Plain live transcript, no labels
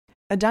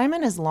A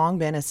diamond has long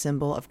been a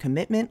symbol of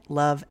commitment,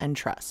 love, and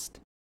trust.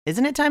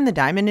 Isn't it time the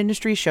diamond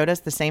industry showed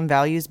us the same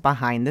values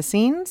behind the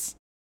scenes?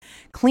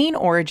 Clean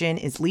Origin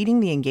is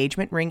leading the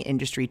engagement ring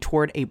industry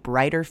toward a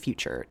brighter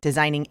future,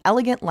 designing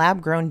elegant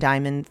lab-grown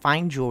diamond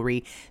fine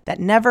jewelry that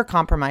never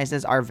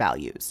compromises our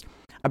values.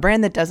 A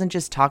brand that doesn't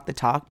just talk the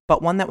talk,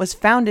 but one that was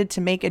founded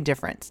to make a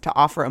difference, to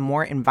offer a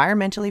more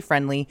environmentally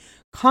friendly,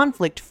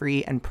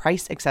 conflict-free, and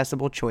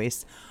price-accessible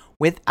choice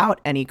without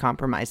any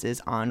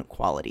compromises on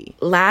quality.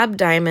 Lab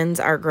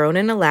diamonds are grown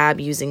in a lab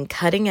using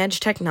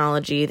cutting-edge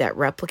technology that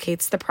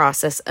replicates the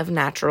process of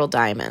natural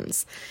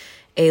diamonds.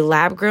 A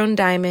lab-grown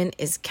diamond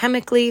is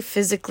chemically,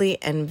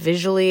 physically, and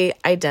visually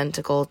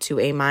identical to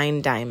a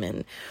mined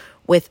diamond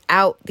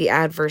without the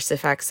adverse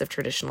effects of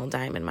traditional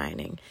diamond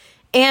mining.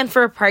 And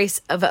for a price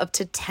of up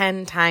to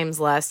 10 times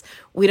less,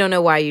 we don't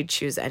know why you'd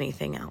choose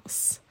anything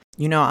else.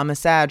 You know, I'm a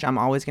Sag. I'm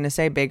always going to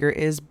say bigger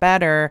is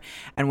better.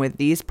 And with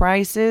these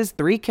prices,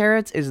 3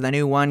 carats is the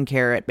new 1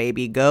 carat,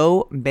 baby.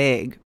 Go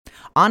big.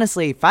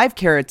 Honestly, 5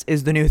 carats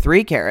is the new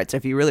 3 carats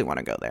if you really want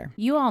to go there.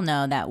 You all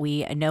know that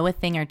we know a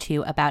thing or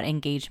two about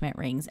engagement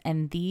rings,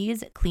 and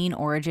these Clean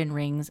Origin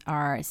rings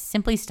are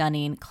simply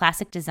stunning,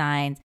 classic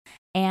designs,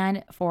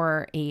 and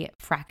for a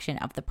fraction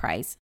of the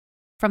price.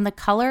 From the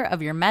color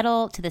of your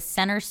metal to the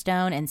center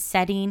stone and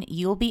setting,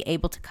 you'll be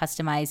able to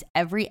customize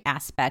every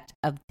aspect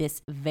of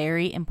this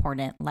very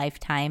important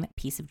lifetime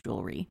piece of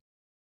jewelry.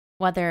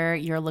 Whether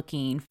you're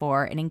looking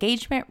for an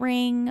engagement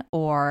ring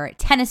or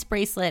tennis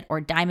bracelet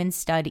or diamond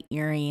stud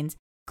earrings,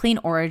 Clean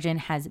Origin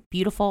has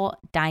beautiful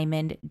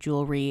diamond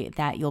jewelry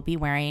that you'll be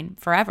wearing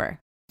forever.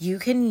 You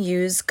can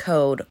use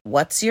code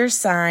What's Your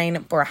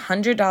Sign for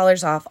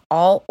 $100 off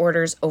all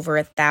orders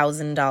over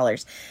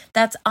 $1,000.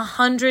 That's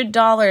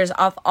 $100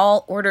 off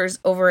all orders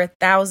over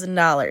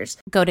 $1,000.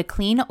 Go to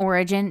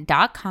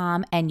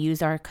cleanorigin.com and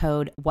use our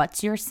code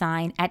What's Your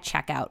Sign at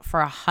checkout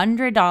for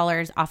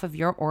 $100 off of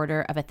your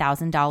order of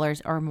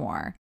 $1,000 or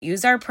more.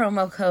 Use our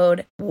promo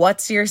code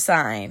What's Your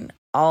Sign,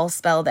 all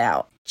spelled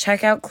out.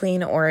 Check out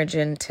Clean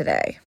Origin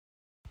today.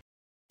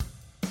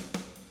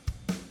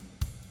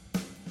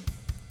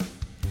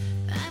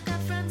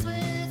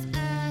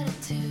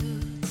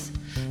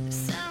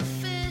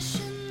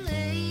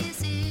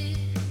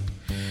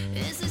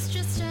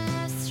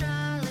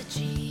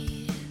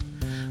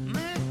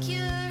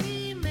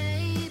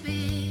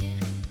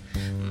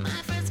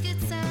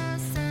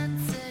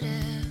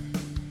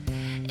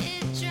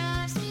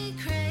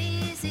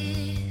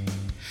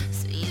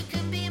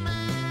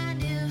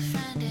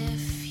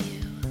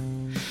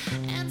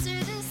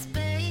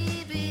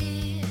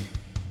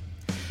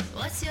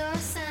 What's your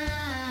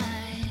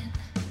sign?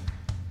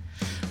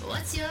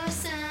 What's your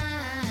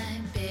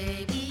sign,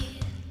 baby?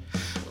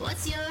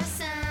 What's your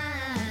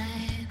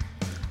sign?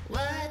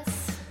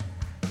 What's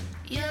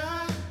your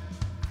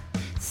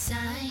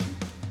sign?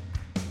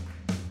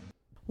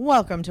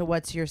 Welcome to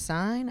What's Your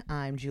Sign?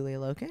 I'm Julia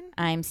Loken.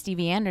 I'm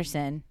Stevie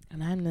Anderson.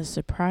 And I'm the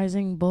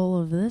surprising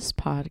bull of this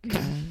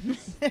podcast.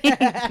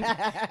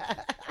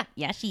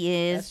 Yeah, she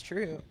is. That's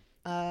true.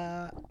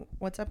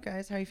 What's up,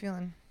 guys? How you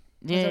feeling?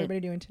 Dude, How's everybody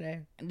doing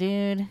today?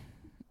 Dude,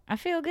 I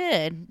feel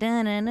good.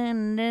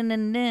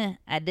 Dun-dun-dun-dun-dun-dun.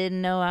 I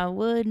didn't know I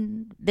would.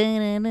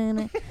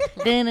 Dun-dun-dun-dun.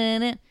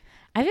 Dun-dun-dun.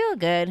 I feel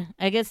good.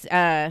 I guess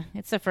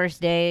it's the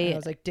first day I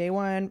was like day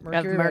 1, of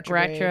Mercury Mercury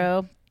retrograde.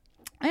 Retro.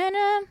 And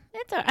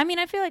it's I mean,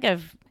 I feel like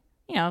I've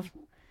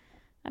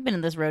been in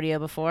this rodeo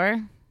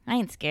before. I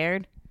ain't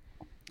scared.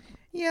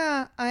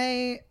 Yeah,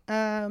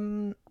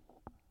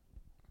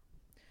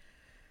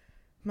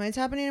 mine's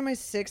happening in my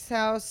 6th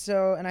house,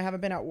 and I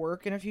haven't been at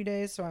work in a few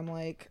days, so I'm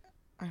like,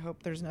 I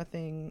hope there's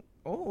nothing.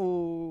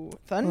 Oh,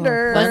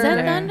 thunder. Was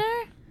that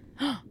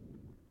thunder?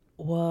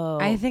 Whoa.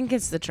 I think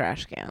it's the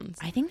trash cans.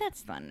 I think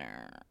that's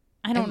thunder.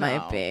 I don't know. It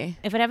might be.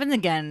 If it happens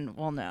again,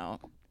 we'll know.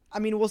 I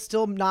mean, we'll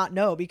still not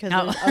know because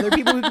there's other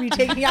people who could be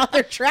taking out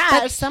their trash.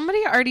 But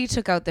somebody already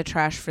took out the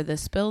trash for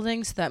this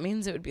building, so that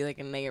means it would be like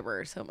a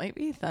neighbor. So it might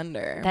be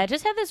thunder. That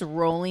just had this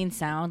rolling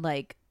sound,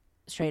 like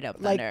straight up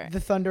thunder. Like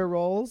the thunder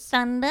rolls.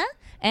 Thunder.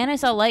 And I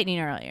saw lightning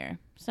earlier.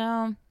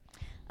 So,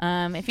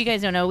 if you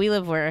guys don't know, we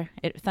live where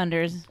it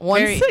thunders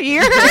Once a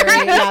year.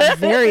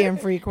 Very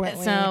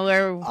infrequently.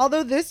 So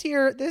although this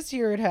year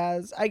it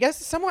has. I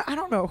guess someone, I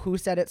don't know who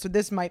said it, so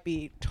this might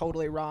be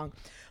totally wrong.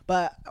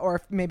 But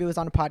or maybe it was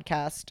on a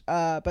podcast.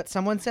 But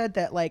someone said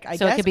that I guess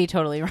it could be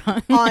totally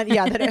wrong.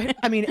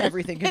 I mean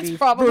everything could be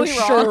probably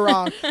for sure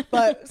wrong.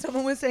 But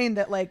someone was saying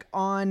that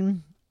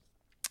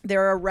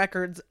there are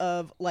records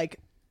of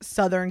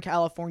Southern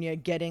California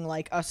getting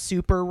a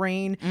super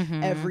rain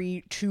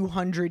every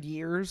 200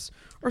 years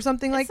or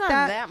something like Not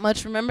that. that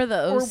much. Remember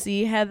the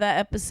OC had that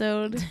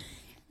episode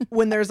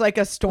When there's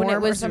a storm when it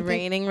or was something?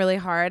 raining really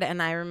hard,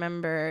 and I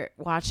remember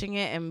watching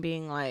it and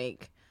being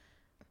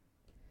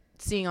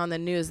seeing on the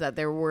news that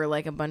there were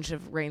a bunch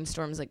of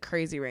rainstorms,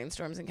 crazy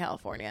rainstorms in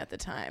California at the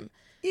time.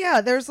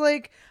 Yeah, there's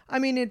I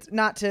mean, it's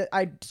not to,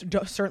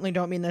 certainly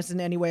don't mean this in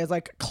any way as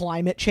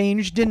climate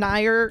change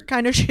denier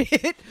kind of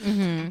shit,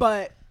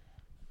 but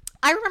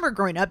I remember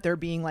growing up there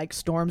being like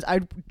storms.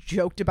 I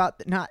joked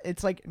about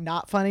it's like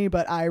not funny,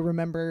 but I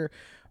remember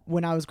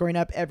when I was growing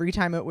up, every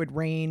time it would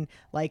rain,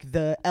 like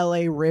the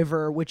LA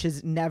River, which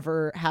is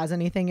never has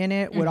anything in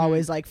it, would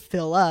always like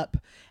fill up.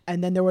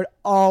 And then there would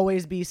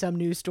always be some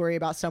news story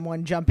about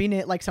someone jumping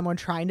it, like someone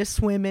trying to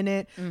swim in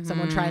it,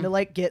 someone trying to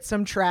like get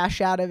some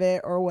trash out of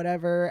it or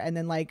whatever. And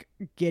then like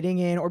getting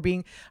in or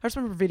being, I just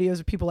remember videos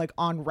of people like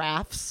on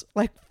rafts,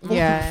 like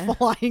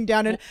flying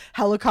down in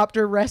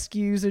helicopter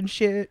rescues and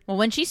shit. Well,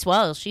 when she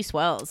swells, she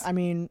swells. I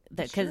mean,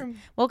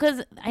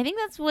 Because I think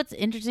that's what's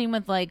interesting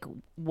with like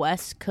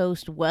West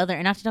Coast weather,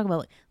 and not to talk about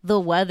like, the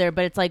weather,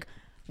 but it's like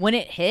when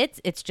it hits,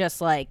 it's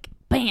just like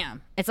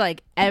bam. It's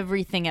like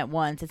everything at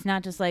once. It's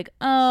not just like,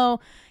 oh,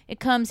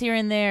 it comes here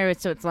and there.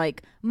 So it's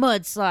like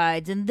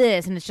mudslides and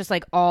this, and it's just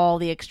like all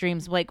the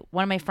extremes. Like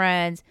one of my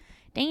friends,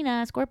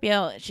 Dana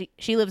Scorpio,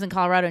 she lives in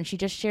Colorado, and she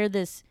just shared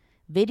this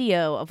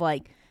video of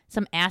like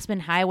some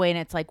Aspen highway, and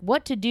it's like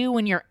what to do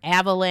when you're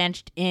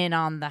avalanched in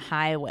on the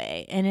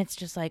highway. And it's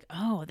just like,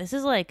 oh, this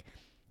is like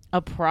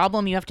a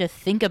problem you have to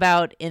think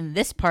about in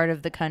this part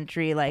of the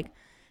country. Like,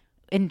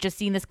 and just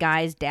seeing this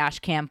guy's dash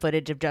cam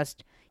footage of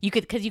just,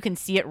 because you can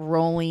see it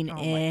rolling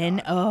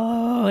in.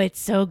 Oh,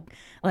 it's so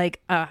like,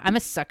 I'm a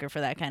sucker for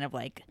that kind of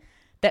like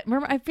that.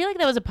 Remember, I feel like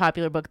that was a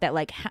popular book, that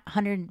like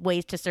 100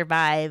 Ways to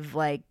Survive,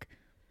 like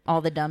all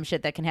the dumb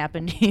shit that can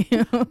happen to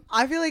you.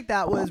 I feel like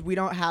we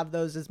don't have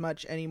those as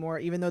much anymore,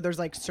 even though there's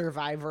like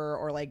Survivor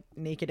or like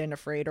Naked and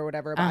Afraid or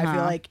whatever. But I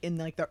feel like in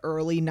like the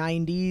early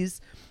 90s,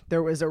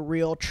 there was a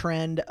real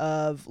trend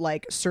of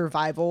like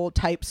survival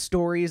type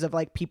stories of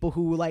like people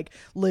who like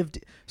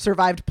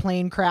survived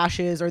plane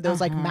crashes, or those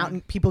like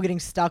mountain people getting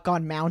stuck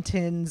on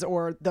mountains,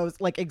 or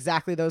those like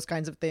exactly those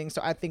kinds of things.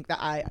 So I think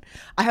that I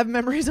have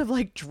memories of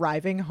like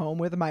driving home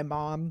with my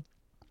mom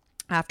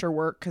after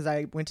work, because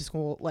I went to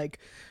school, like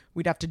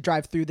we'd have to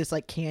drive through this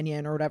like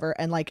canyon or whatever,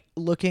 and like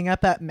looking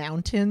up at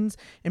mountains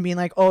and being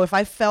like, oh, if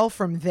I fell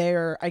from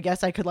there, I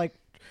guess I could like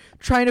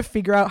trying to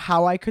figure out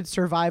how I could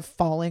survive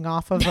falling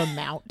off of a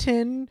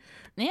mountain.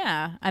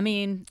 Yeah, I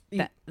mean,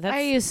 that's,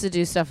 I used to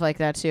do stuff like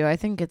that too. I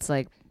think it's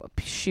like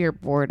sheer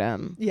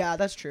boredom. Yeah,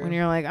 that's true. When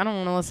you're like, I don't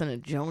want to listen to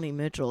Joni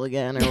Mitchell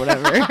again or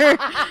whatever.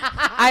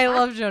 I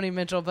love Joni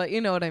Mitchell, but you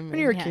know what I mean. When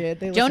you're a kid,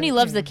 Joni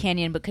loves the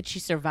canyon, but could she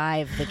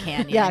survive the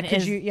canyon?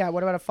 Yeah,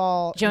 what about a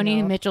fall?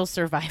 Joni Mitchell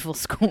survival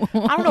school.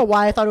 I don't know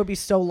why I thought it would be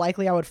so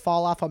likely I would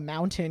fall off a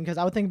mountain, because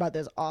I would think about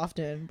this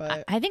often,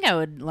 but I think I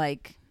would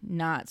like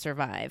not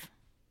survive.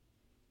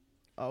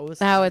 Oh,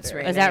 it's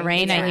raining. Is that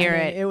rain? I hear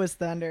it. It was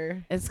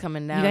thunder. It's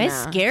coming down. You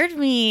guys now. scared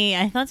me.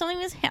 I thought something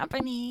was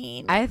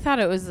happening. I thought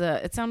it was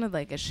it sounded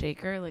like a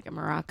shaker, like a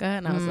maraca,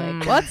 and I was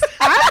like, what's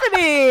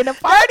happening? A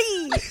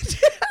party.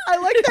 I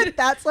like that.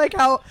 That's like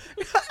how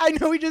I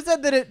know we just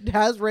said that it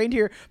has rained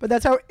here, but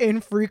that's how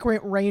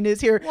infrequent rain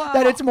is here. Wow.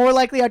 That it's more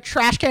likely a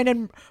trash can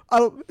and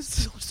a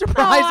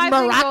surprise I've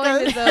maraca. been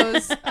going to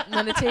those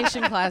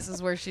meditation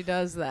classes where she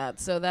does that,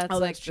 so that's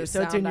like true. the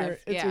So it's in sound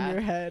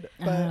your head.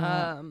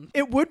 But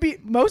it would be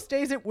most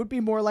days. It would be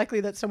more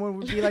likely that someone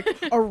would be like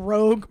a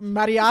rogue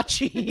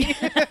mariachi,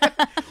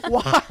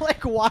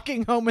 like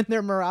walking home and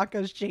their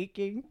maracas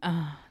shaking.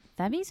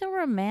 That'd be so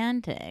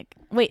romantic.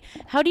 Wait,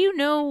 how do you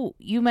know?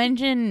 You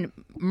mentioned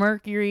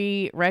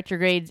Mercury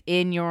retrogrades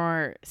in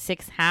your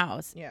 6th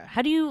house. Yeah.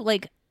 How do you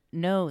like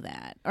know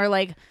that, or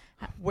like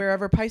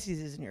Wherever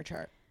Pisces is in your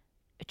chart.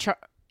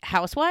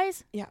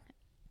 house-wise? Yeah.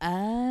 Oh.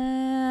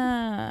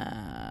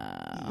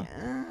 Yeah.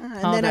 And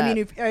Hold then up. I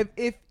mean,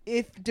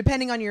 if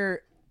depending on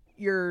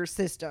your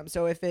system,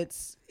 so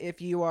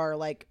if you are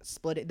like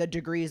split it, the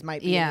degrees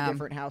might be in a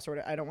different house,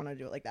 or I don't want to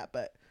do it like that,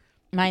 but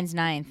Mine's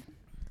 9th.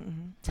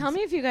 Tell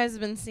me if you guys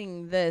have been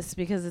seeing this,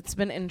 because it's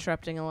been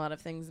interrupting a lot of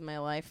things in my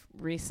life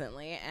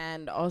recently,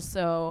 and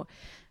also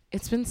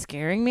it's been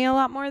scaring me a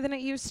lot more than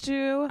it used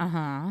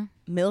to.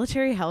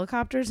 Military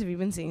helicopters. Have you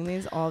been seeing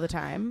these all the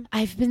time?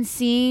 I've been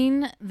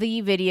seeing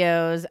the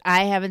videos.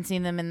 I haven't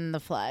seen them in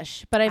the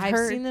flesh, but I've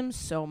heard seen them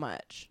so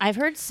much. I've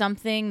heard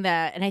something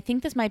that, and I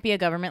think this might be a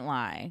government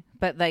lie,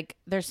 but like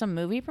there's some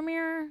movie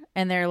premiere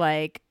and they're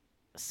like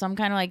some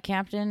kind of like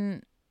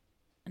Captain,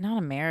 not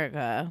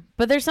America,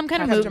 but there's some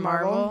kind of movie. Captain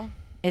Marvel.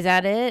 Is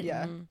that it?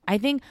 Yeah. I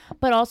think,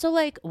 but also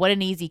like what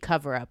an easy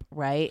cover up,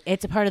 right?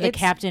 It's a part of the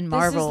Captain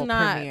Marvel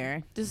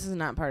premiere. This is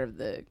not part of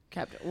the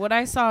Captain. What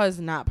I saw is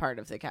not part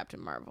of the Captain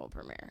Marvel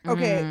premiere.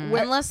 okay,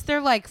 Unless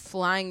they're like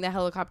flying the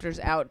helicopters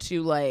out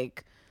to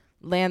like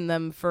land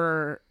them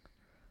for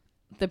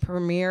the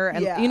premiere,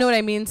 and you know what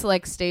I mean, to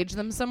like stage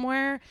them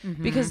somewhere,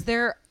 because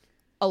they're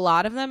a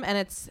lot of them and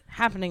it's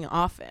happening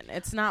often.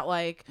 It's not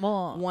like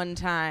one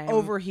time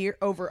over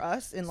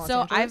us in Los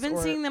Angeles. So I've been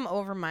seeing them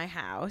over my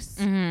house,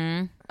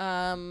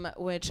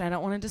 which I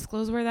don't want to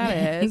disclose where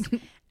that is.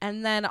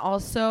 And then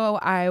also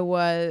I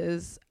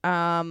was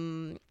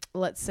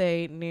let's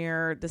say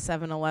near the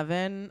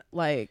 7-Eleven,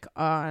 like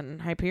on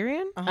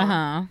Hyperion,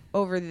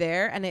 over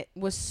there, and it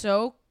was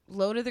so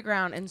low to the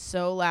ground and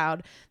so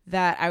loud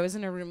that I was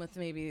in a room with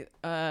maybe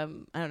I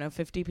don't know,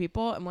 50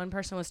 people, and one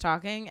person was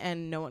talking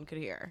and no one could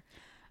hear.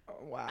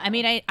 Wow. I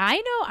mean, I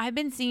know I've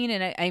been seeing,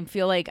 and I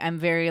feel like I'm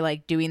very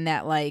like doing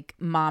that like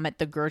mom at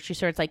the grocery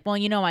store. It's like, well,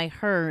 I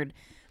heard,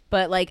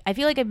 but like I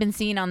feel like I've been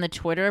seeing on the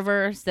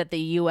Twitterverse that the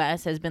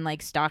U.S. has been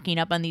like stocking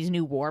up on these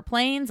new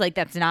warplanes. Like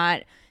it's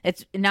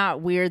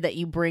not weird that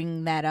you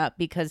bring that up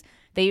because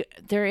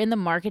they're in the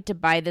market to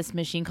buy this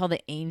machine called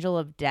the Angel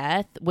of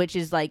Death, which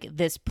is like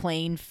this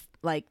plane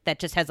like that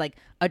just has like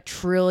 1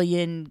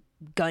 trillion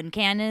gun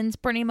cannons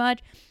pretty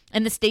much,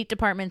 and the State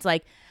Department's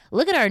like,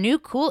 look at our new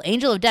cool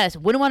Angel of Death.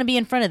 Wouldn't want to be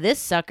in front of this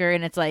sucker.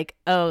 And it's like,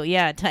 oh,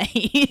 yeah, tight.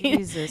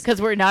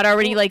 Because we're not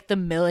already like the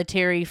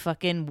military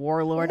fucking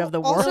warlord of the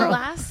world. Also,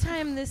 last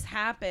time this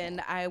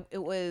happened,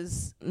 it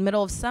was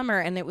middle of summer,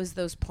 and it was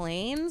those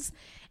planes.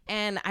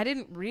 And I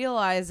didn't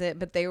realize it,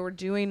 but they were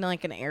doing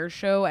like an air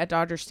show at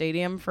Dodger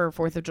Stadium for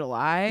 4th of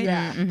July.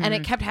 Yeah. And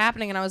it kept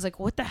happening. And I was like,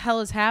 what the hell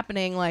is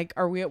happening? Like,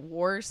 are we at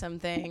war or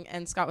something?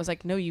 And Scott was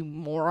like, no, you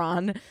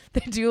moron.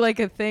 They do like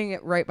a thing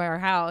right by our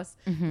house.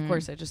 Of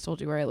course, I just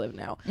told you where I live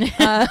now.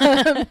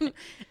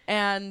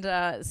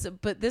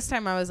 But this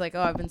time I was like,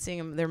 oh, I've been seeing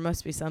them. There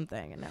must be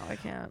something. And now I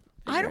can't.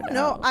 I don't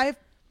know.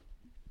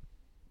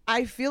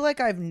 I feel like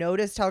I've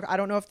noticed I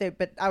don't know if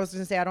but I was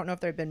going to say, I don't know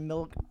if there have been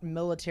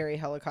military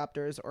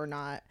helicopters or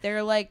not.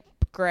 They're like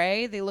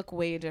gray. They look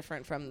way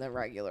different from the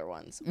regular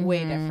ones. Way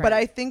different. But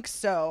I think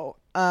so.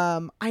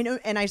 I know.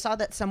 And I saw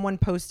that someone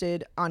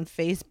posted on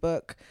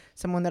Facebook,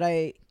 someone that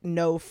I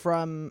know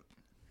from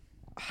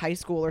high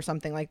school or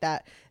something like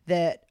that,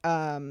 that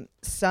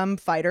some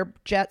fighter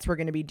jets were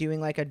going to be doing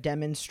like a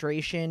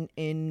demonstration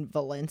in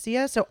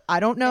Valencia. So I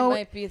don't know. It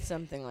might be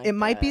something like that. It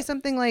might be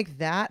something like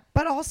that,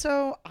 but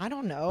also I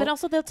don't know. But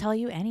also they'll tell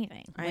you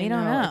anything. I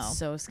don't know. It's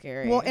so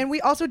scary. Well, and we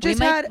also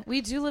just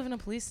we do live in a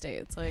police state.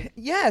 It's like,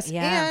 yes,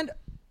 yeah. And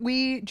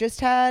we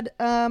just had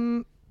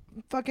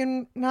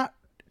fucking not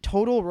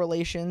total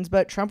relations,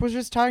 but Trump was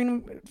just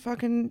talking to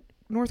fucking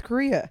North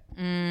Korea.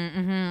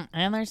 And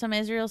there's some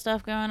Israel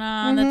stuff going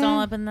on that's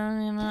all up in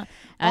the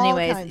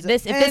anyways,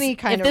 if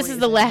this is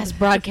the last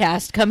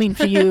broadcast coming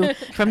for you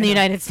from the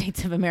United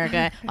States of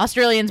America,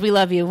 Australians, we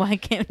love you. Why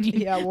can't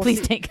you please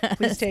take us?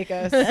 Please take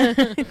us.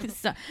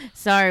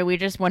 Sorry, we're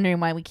just wondering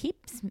why we keep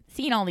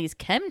seeing all these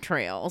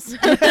chemtrails.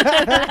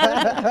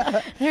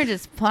 They're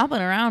just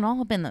plopping around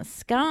all up in the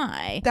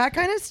sky. That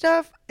kind of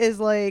stuff is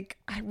like,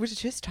 I was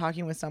just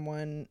talking with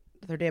someone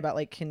the other day about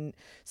like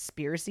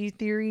conspiracy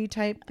theory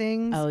type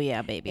things. Oh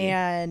yeah, baby.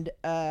 And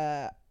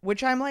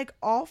which I'm like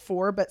all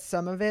for, but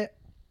some of it,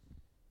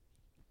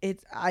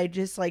 I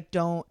just like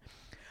don't.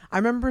 I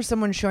remember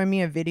someone showing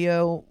me a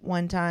video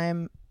one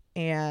time,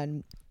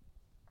 and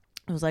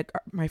it was like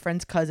my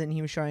friend's cousin.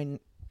 He was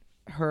showing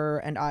her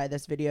and I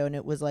this video, and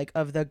it was like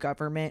of the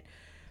government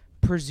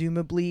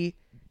presumably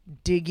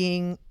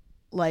digging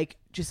like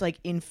just like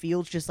in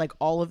fields, just like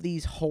all of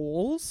these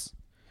holes.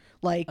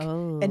 Like,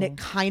 and it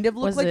kind of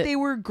looked like they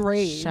were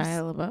graves.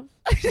 Shia LaBeouf?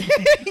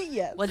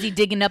 Yes. Was he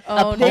digging up?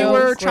 They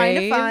were trying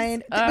to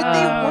find, but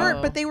they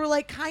weren't. But they were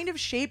like kind of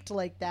shaped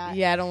like that.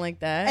 Yeah, I don't like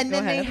that. And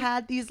then they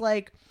had these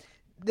like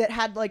that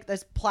had like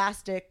this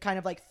plastic kind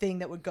of like thing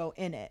that would go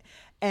in it.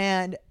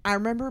 And I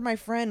remember my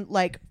friend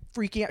like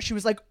freaking out. She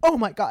was like, "Oh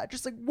my god!"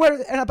 Just like what?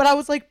 But I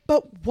was like,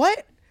 "But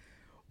what?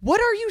 What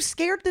are you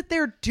scared that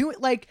they're doing?"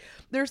 Like,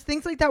 there's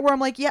things like that where I'm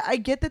like, "Yeah, I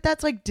get that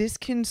that's like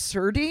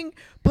disconcerting,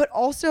 but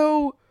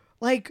also."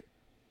 Like,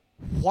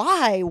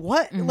 why?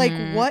 What? Like,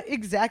 what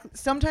exactly?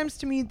 Sometimes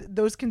to me,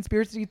 those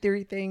conspiracy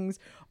theory things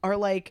are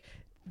like,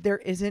 there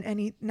isn't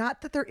any, not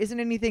that there isn't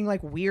anything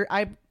like weird.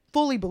 I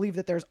fully believe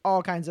that there's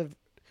all kinds of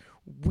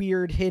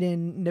weird,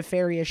 hidden,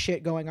 nefarious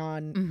shit going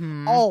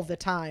on all the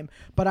time.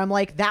 But I'm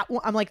like,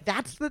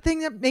 that's the thing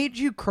that made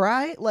you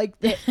cry? Like,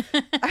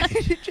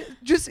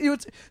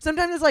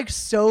 sometimes it's like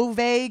so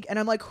vague. And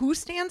I'm like, who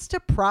stands to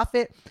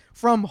profit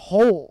from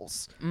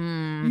holes? You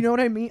know what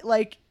I mean?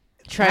 Like,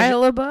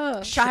 Shia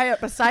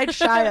LaBeouf. Besides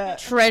Shia.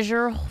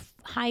 Treasure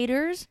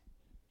hiders.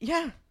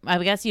 Yeah. I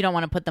guess you don't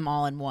want to put them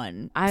all in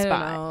one I spot.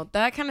 don't know.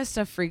 That kind of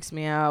stuff freaks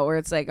me out where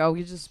it's like, oh,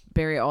 we just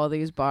bury all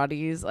these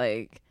bodies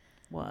like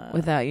What?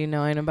 without you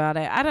knowing about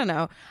it. I don't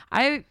know.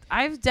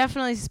 I've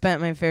definitely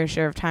spent my fair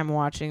share of time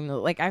watching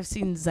I've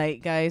seen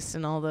Zeitgeist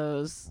and all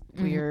those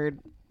weird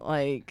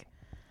like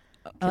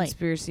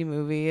conspiracy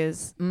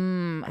movies.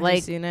 Have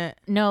you seen it?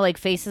 No, like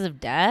Faces of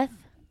Death.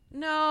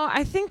 No,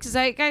 I think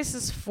Zeitgeist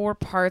is 4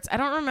 parts. I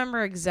don't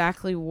remember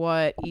exactly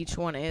what each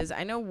one is.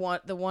 I know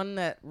the one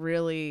that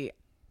really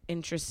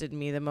interested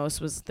me the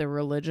most was the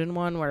religion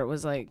one, where it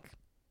was like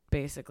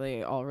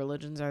basically all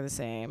religions are the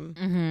same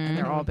and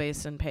they're all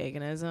based in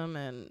paganism.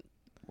 And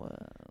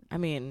I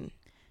mean,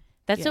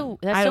 I don't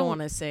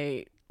want to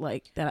say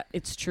like that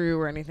it's true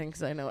or anything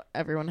because I know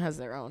everyone has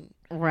their own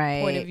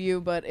point of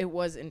view, but it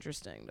was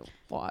interesting to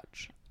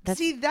watch.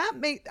 See,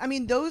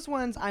 those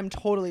ones I'm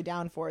totally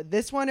down for.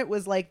 This one, it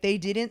was like they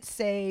didn't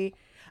say,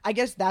 I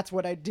guess that's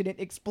what I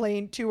didn't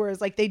explain to her, is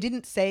like they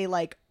didn't say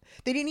like,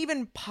 they didn't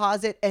even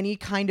posit any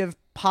kind of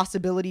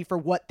possibility for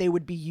what they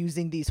would be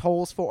using these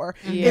holes for.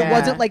 Yeah. It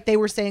wasn't like they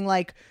were saying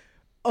like,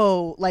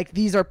 oh, like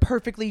these are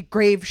perfectly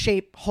grave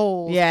shaped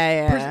holes.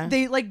 Yeah.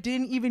 They like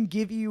didn't even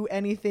give you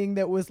anything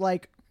that was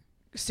like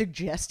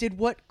suggested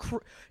what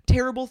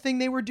terrible thing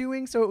they were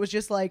doing. So it was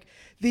just like,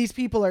 these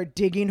people are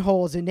digging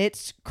holes and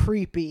it's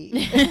creepy.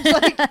 It's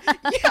like,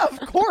 yeah, of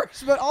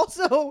course, but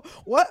also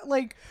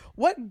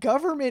what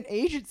government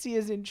agency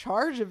is in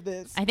charge of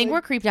this? I think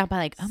we're creeped out by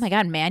like, oh my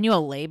God,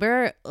 manual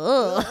labor.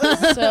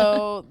 Ugh.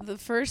 So the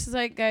first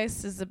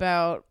zeitgeist is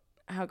about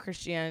how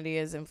Christianity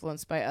is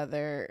influenced by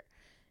other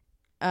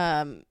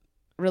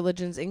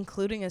religions,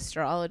 including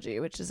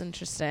astrology, which is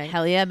interesting.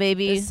 Hell yeah,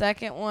 baby. The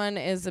second one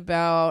is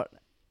about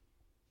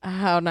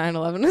how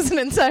 9/11 is an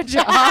inside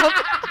job.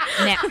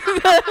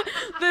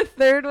 The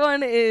third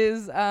one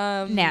is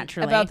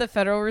naturally about the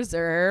Federal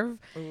Reserve.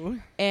 Ooh.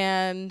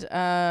 And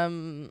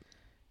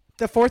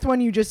the fourth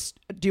one, you just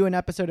do an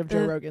episode of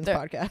Joe Rogan's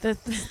podcast. The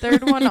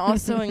third one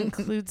also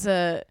includes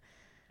a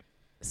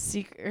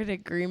secret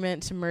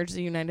agreement to merge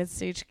the United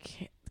States,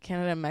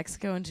 Canada, and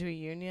Mexico into a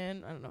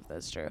union. I don't know if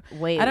that's true.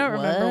 Wait, I don't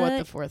remember what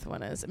the fourth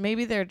one is.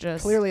 Maybe they're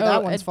just clearly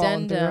that one's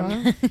fallen through.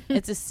 addendum. Huh?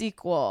 It's a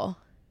sequel.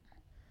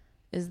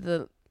 Is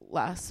the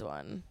last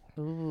one?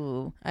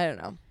 Ooh, I don't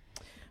know.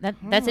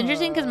 that's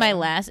interesting because my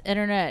last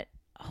internet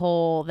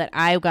hole that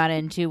I got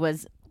into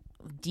was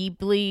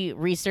deeply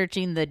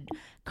researching the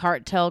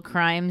cartel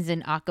crimes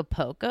in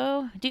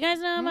Acapulco. Do you guys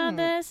know about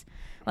this?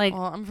 Like,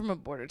 Well, I'm from a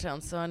border town,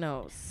 so I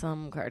know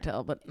some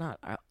cartel, but not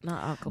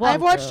Acapulco. Well,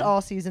 I've watched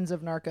all seasons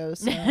of Narcos.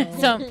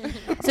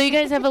 so you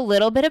guys have a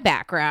little bit of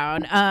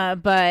background,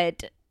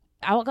 but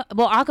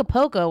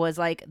Acapulco was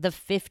like the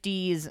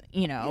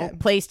 50s,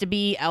 place to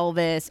be,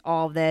 Elvis,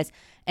 all of this,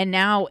 and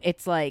now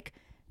it's like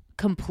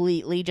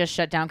completely just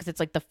shut down because it's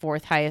like the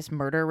fourth highest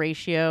murder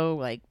ratio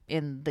like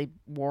in the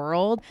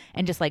world,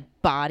 and just like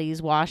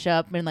bodies wash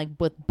up and like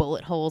with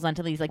bullet holes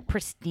onto these like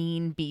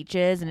pristine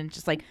beaches, and it's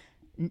just like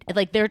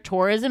their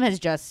tourism has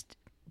just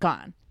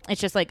gone.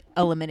 It's just like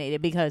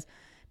eliminated because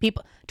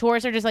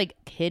tourists are just like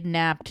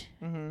kidnapped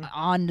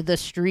on the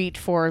street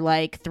for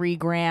like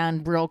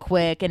 $3,000 real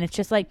quick. And it's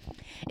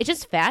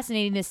just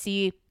fascinating to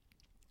see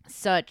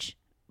such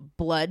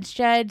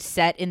bloodshed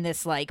set in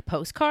this like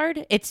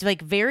postcard. It's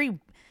like very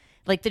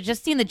like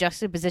just seeing the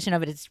juxtaposition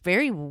of it. It's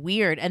very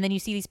weird. And then you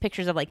see these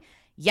pictures of like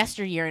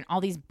yesteryear and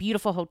all these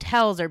beautiful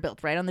hotels are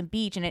built right on the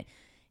beach,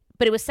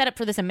 but it was set up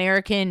for this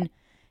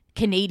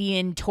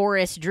Canadian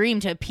tourist dream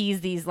to appease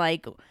these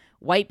like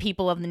white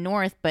people of the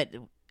north. But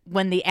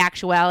when the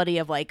actuality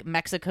of like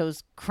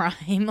Mexico's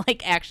crime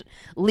like actually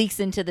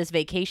leaks into this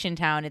vacation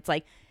town, it's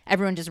like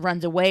everyone just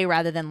runs away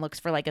rather than looks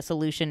for like a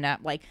solution to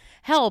like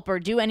help or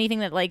do anything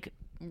that like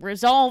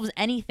resolves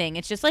anything.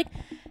 It's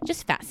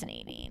just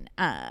fascinating.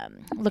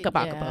 Look up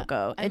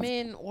Acapulco. I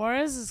mean,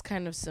 Juarez is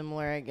kind of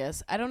similar, I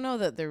guess. I don't know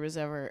that there was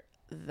ever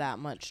that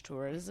much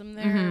tourism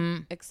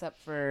there, except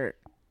for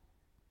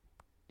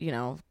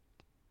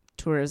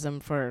tourism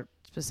for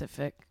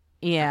specific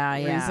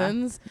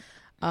reasons.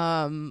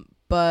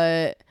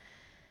 But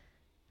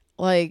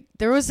like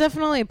there was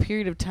definitely a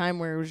period of time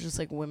where it was just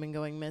like women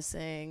going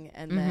missing,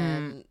 and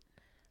then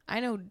I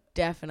know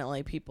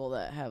definitely people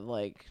that have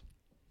like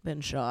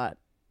been shot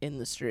in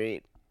the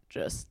street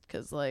just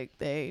because like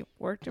they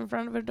worked in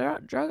front of a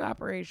drug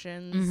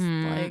operations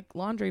like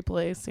laundry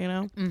place,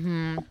 so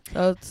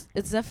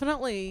it's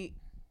definitely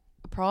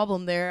a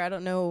problem there. I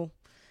don't know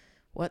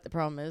what the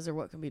problem is or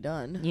what can be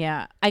done.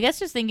 Yeah, I guess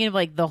just thinking of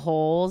like the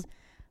holes,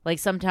 like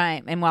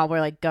sometime, and while we're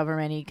like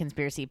government-y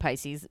conspiracy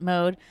Pisces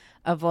mode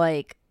of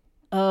like,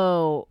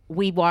 oh,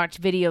 we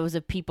watch videos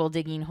of people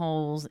digging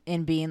holes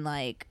and being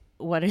like,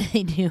 what are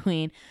they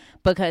doing?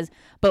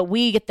 But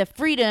we get the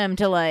freedom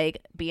to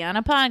like be on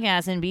a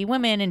podcast and be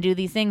women and do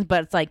these things.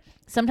 But it's like,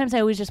 sometimes I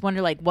always just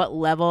wonder like what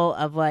level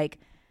of like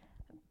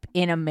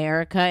in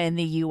America, in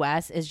the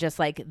US, is just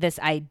like this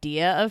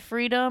idea of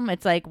freedom.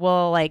 It's like,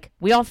 well, like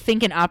we all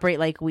think and operate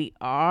like we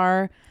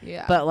are,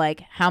 but like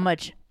how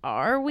much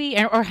are we,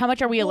 or how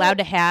much are we allowed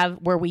to have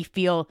where we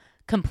feel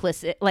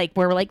complicit, like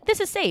where we're like, this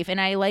is safe and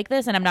I like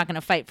this and I'm not going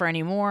to fight for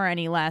any more,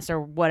 any less, or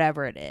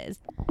whatever it is.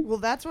 Well,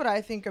 that's what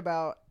I think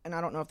about, and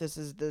I don't know if this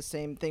is the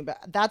same thing, but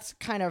that's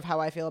kind of how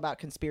I feel about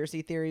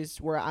conspiracy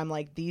theories, where I'm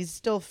like, these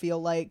still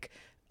feel like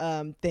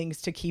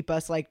things to keep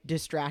us like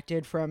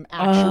distracted from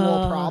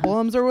actual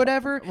problems or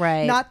whatever.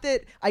 Right. Not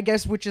that, I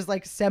guess, which is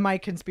like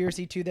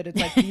semi-conspiracy too, that it's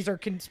like these are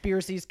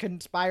conspiracies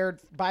conspired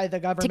by the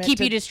government to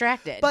keep you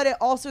distracted. But it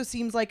also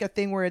seems like a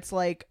thing where it's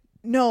like,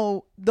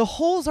 no, the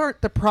holes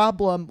aren't the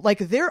problem. Like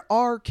there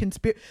are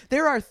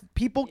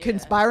people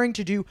conspiring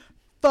to do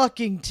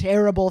fucking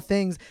terrible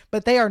things,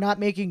 but they are not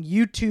making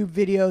YouTube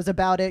videos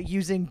about it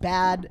using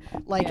bad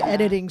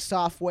editing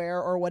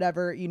software or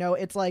whatever.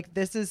 It's like,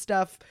 this is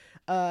stuff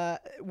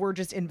we're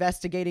just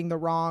investigating the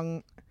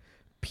wrong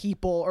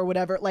people or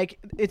whatever. Like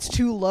it's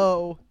too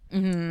low.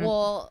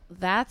 Well,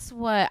 that's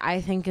what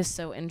I think is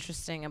so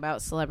interesting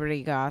about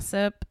celebrity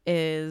gossip,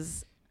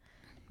 is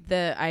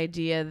the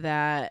idea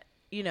that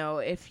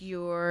if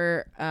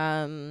you're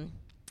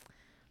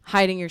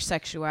hiding your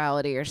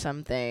sexuality or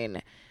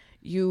something,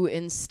 your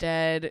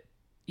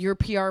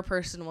PR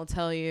person will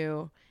tell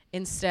you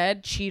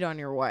instead cheat on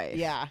your wife.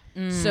 Yeah.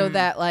 So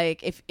that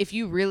like if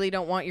you really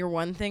don't want your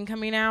one thing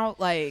coming out,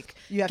 like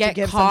You have to get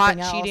give caught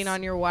something cheating else.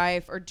 on your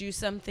wife or do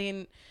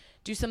something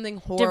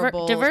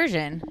horrible.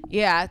 Diversion.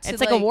 Yeah, to, It's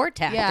like a war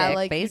tactic, Yeah,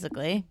 like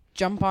basically.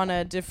 jump on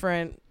a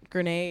different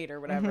grenade or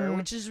whatever,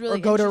 which is really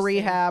Or go to interesting.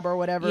 rehab or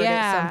whatever.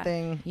 Yeah. It is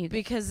something.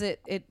 Because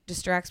it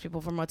distracts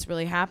people from what's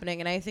really happening.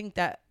 And I think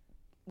that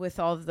with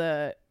all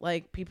the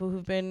like people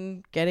who've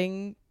been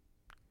getting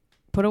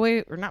put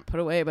away, or not put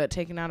away, but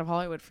taken out of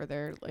Hollywood for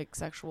their like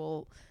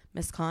sexual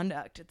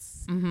misconduct,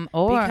 it's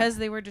Or because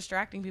they were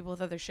distracting people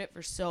with other shit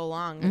for so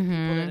long that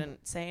people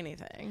didn't say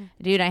anything.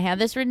 dude, I have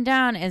this written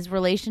down as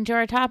relation to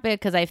our topic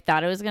because I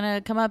thought it was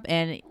gonna come up.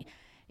 And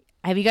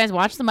have you guys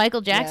watched the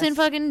Michael Jackson Yes.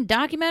 fucking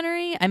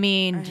documentary? I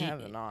mean, I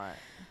have not.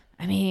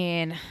 I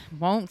mean,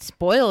 won't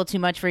spoil too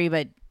much for you,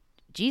 but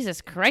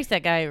Jesus Christ,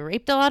 that guy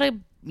raped a lot of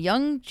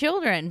young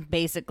children,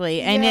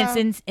 basically, and Yeah.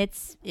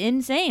 it's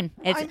insane.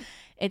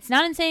 It's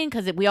not insane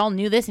because we all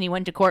knew this, and he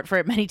went to court for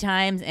it many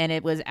times, and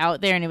it was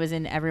out there, and it was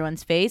in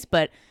everyone's face.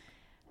 But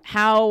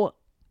how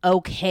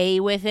okay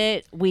with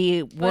it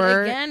we But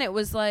were. again, it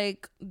was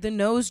like the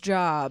nose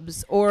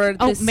jobs or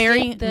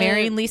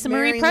marrying Lisa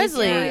Marie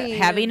Presley,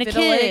 having a kid,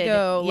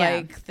 vitiligo, yeah.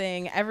 like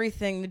thing,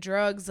 everything, the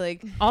drugs,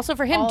 like Also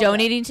for him all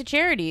donating to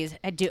charities,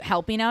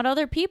 helping out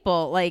other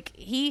people. Like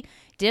he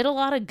did a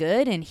lot of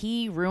good, and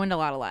he ruined a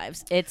lot of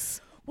lives.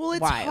 It's Well,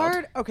 it's wild.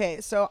 hard.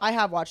 Okay, so I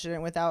have watched it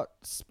without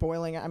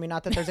spoiling it. I mean,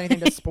 not that there's anything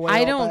to spoil.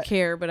 I don't but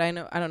care, but I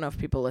don't know if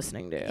people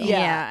listening do.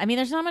 Yeah. I mean,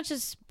 there's not much to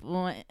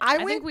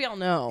I think we all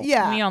know.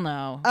 Yeah. we all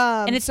know,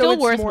 and it's so still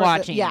it's worth more the-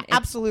 watching. yeah, It's-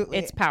 absolutely.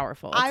 It's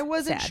powerful. I It's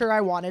wasn't sad. sure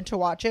I wanted to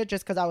watch it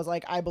just because I was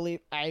like, I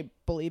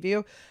believe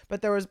you,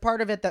 but there was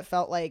part of it that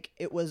felt like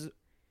it was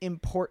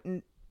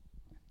important,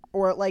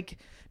 or like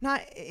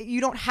not.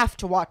 You don't have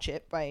to watch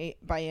it by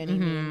any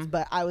means,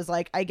 but I was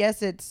like, I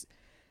guess it's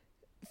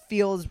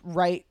feels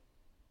right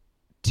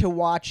to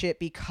watch it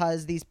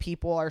because these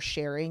people are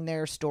sharing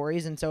their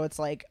stories, and so it's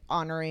like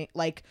honoring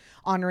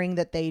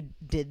that they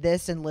did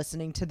this and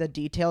listening to the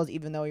details,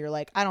 even though you're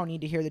like, I don't need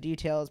to hear the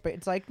details, but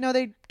it's like, no,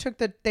 they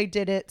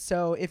did it.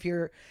 So if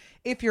you're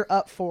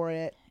up for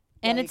it,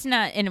 And like, it's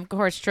not, and of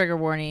course, trigger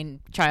warning,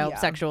 child Yeah.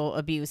 sexual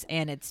abuse,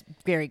 and it's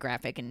very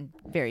graphic and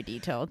very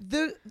detailed.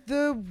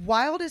 the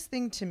wildest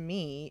thing to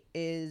me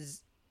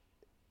is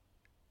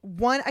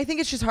one. I think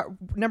it's just hard.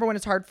 Number one,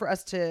 it's hard for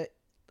us to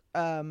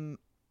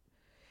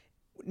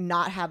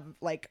not have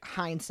like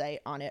hindsight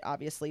on it,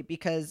 obviously,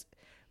 because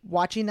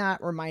watching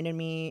that reminded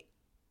me,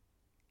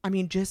 I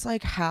mean, just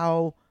like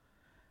how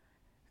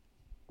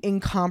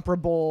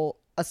incomparable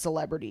a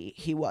celebrity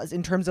he was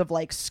in terms of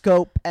like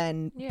scope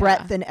and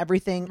breadth and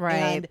everything. Right.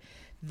 And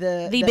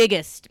the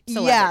biggest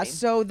celebrity. Yeah.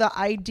 So the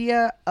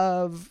idea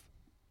of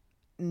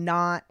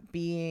not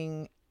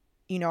being,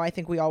 I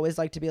think we always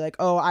like to be like,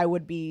 oh, I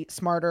would be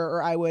smarter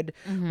or I would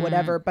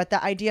whatever. But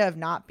the idea of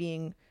not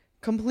being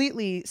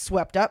completely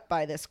swept up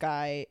by this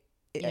guy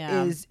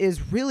Yeah.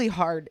 is really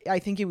hard. I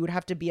think you would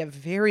have to be a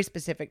very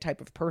specific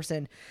type of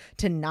person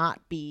to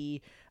not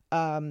be,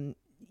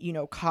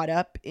 caught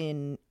up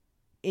in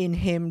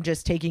him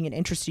just taking an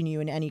interest in you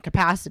in any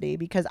capacity,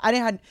 because I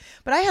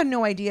had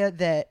no idea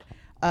that,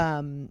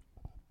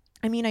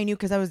 I mean, I knew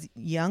because I was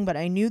young, but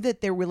I knew that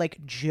there were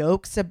like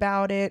jokes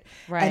about it,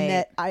 Right. and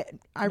that I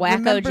Wacko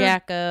remembered,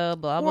 Jacko,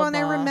 blah, blah, well, and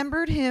blah. I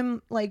remembered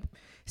him like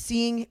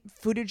seeing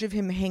footage of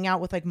him hang out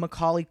with like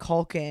Macaulay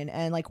Culkin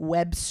and like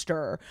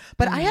Webster,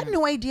 but I had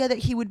no idea that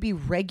he would be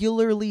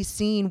regularly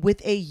seen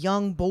with a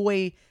young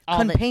boy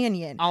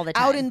companion all the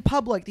out time. in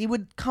public. He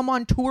would come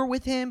on tour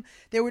with him.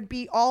 There would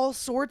be all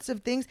sorts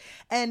of things,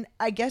 and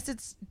I guess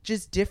it's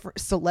just different.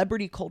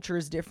 Celebrity culture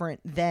is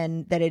different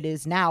than that it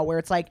is now, where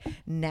it's like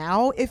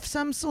now if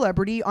some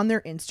celebrity on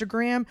their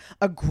Instagram,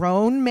 a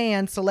grown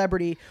man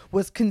celebrity,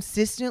 was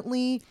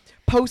consistently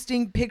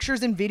posting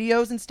pictures and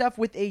videos and stuff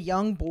with a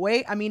young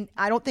boy, I mean,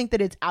 I don't think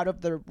that it's out of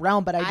the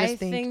realm, but I just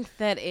think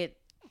that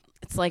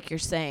it's like you're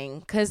saying,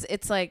 because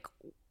it's like,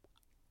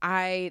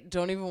 I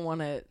don't even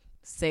want to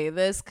say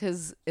this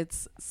because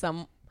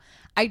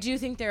I do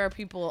think there are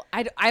people,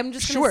 I'm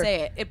just going to Sure.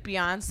 say it. If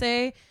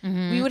Beyonce,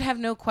 we would have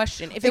no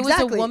question. If it was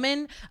Exactly. a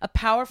woman, a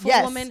powerful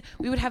Yes. woman,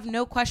 we would have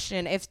no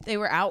question if they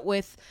were out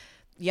with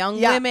young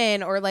Yeah.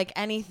 women or like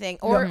anything,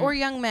 or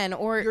young men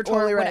or You're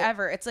totally or right.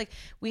 whatever. It's like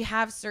we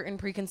have certain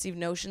preconceived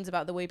notions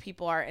about the way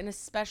people are, and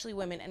especially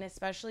women, and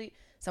especially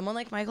someone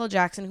like Michael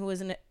Jackson, who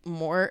is a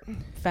more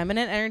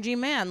feminine energy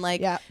man.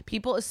 Like Yeah.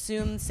 people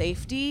assume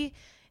safety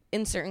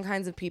in certain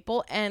kinds of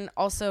people, and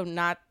also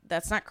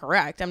that's not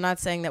correct. I'm not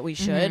saying that we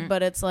should,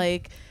 but it's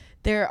like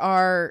there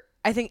are,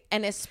 I think,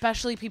 and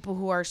especially people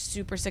who are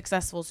super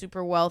successful,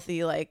 super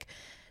wealthy, like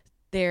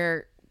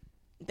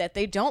that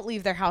they don't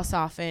leave their house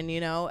often,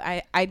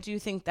 I do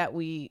think that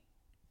we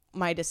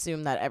might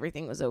assume that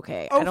everything was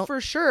okay. for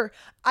sure.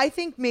 I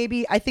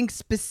think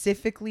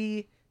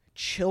specifically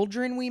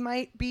children we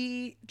might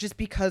be, just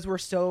because we're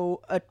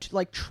so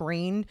like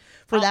trained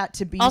for that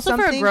to be also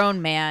something. for a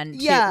grown man. Too.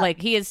 Yeah,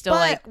 like he is still but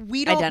like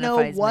we don't know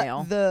identifies what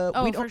male.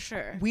 we don't, for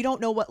sure. We don't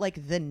know what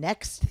like the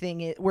next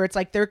thing is, where it's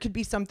like there could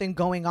be something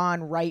going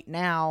on right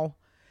now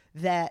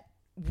that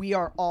we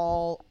are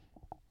all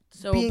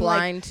So being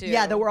blind like, to.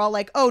 yeah, that we're all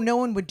like, oh, no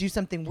one would do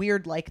something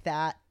weird like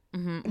that.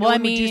 Mhm. No Well, I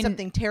one would do mean,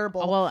 something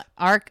terrible. well,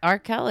 R.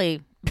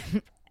 Kelly.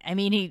 I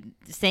mean,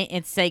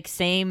 it's like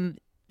same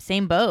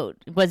boat,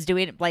 was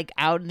doing it like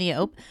out in the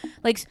open,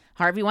 like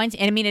Harvey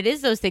Weinstein. And I mean, it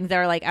is those things that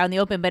are like out in the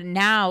open, but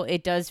now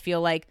it does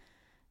feel like,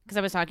 because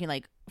I was talking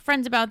like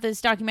friends about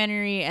this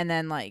documentary, and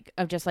then like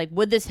of just like,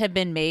 would this have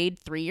been made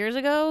 3 years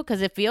ago?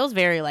 Because it feels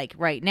very like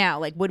right now.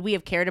 Like, would we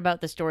have cared about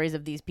the stories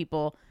of these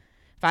people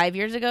 5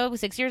 years ago,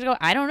 6 years ago?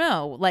 I don't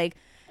know. Like,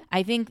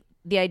 I think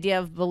the idea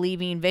of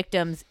believing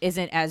victims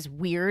isn't as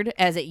weird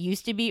as it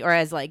used to be, or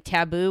as like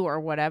taboo or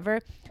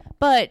whatever.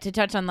 But to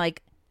touch on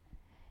like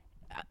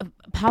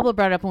Pablo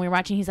brought up when we were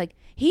watching, he's like,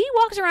 he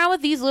walks around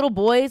with these little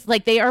boys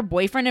like they are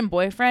boyfriend and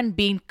boyfriend,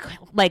 being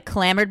like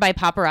clamored by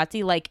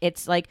paparazzi like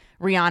it's like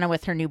Rihanna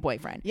with her new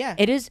boyfriend. Yeah.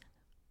 It is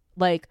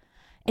like,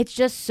 it's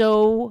just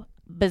so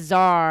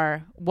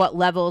bizarre what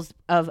levels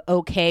of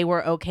okay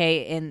were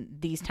okay in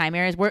these time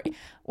areas,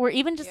 where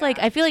even just like,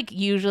 I feel like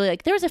usually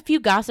like there was a few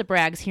gossip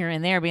rags here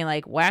and there being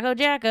like wacko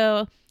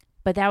jacko,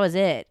 but that was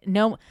it.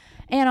 No.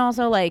 And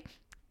also like,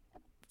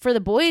 for the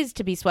boys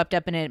to be swept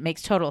up in it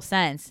makes total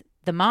sense.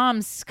 The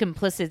mom's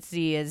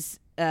complicity is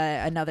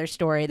another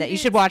story that you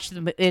should watch.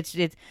 It's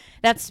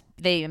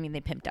they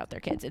pimped out their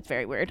kids. It's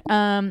very weird.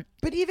 but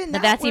even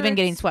That's even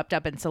getting it's- swept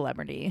up in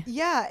celebrity.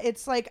 Yeah,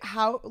 it's like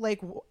how,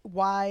 like,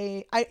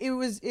 why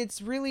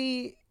it's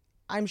really,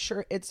 I'm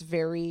sure it's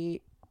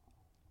very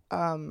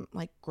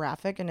like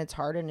graphic, and it's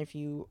hard, and if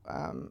you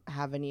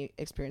have any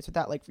experience with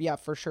that, like, yeah,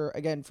 for sure,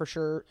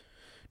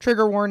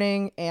 trigger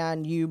warning,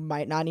 and you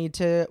might not need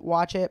to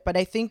watch it. But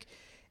I think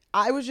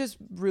I was just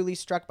really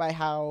struck by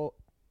how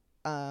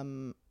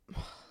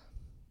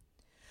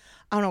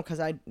I don't know,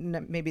 because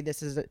maybe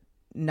this is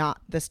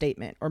not the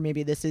statement, or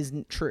maybe this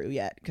isn't true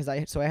yet, because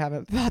I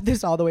haven't thought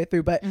this all the way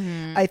through, but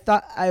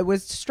I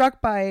was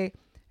struck by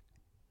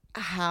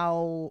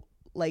how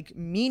like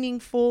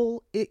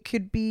meaningful it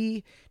could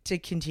be to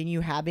continue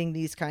having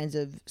these kinds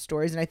of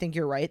stories. And I think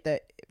you're right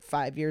that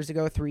 5 years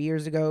ago, 3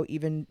 years ago,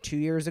 even 2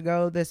 years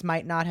ago, this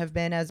might not have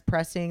been as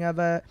pressing of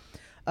a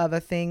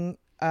thing.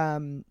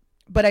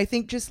 But I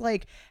think just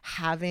like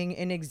having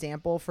an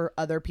example for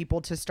other people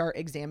to start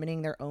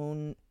examining their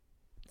own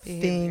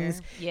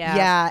things.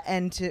 Yeah.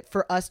 And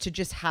for us to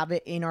just have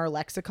it in our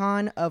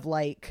lexicon of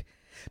like,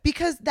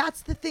 because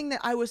that's the thing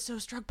that I was so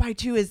struck by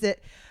too, is that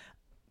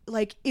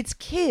like, it's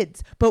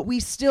kids, but we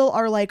still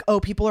are like, oh,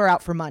 people are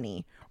out for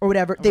money or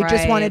whatever. They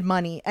just wanted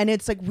money. And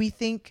it's like, we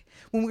think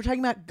when we're talking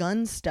about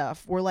gun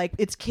stuff, we're like,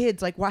 it's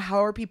kids. Like,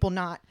 how are people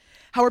not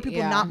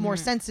more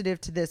sensitive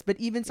to this? But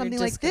even something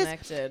like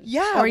this,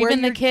 or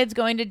even the kids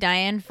going to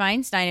Dianne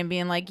Feinstein and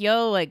being like,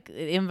 yo, like,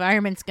 the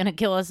environment's gonna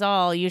kill us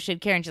all, you should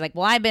care. And she's like,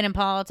 well, I've been in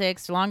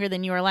politics longer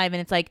than you are alive. And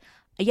it's like,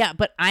 yeah,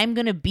 but I'm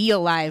gonna be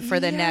alive for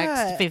the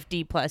next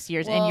 50 plus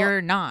years, and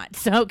you're not.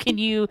 So can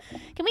we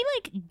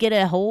like get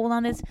a hold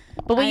on this?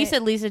 But what you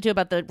said, Lisa, too,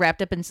 about the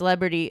wrapped up in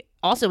celebrity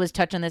also was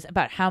touched on this,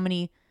 about how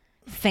many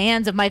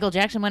fans of Michael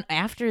Jackson went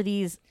after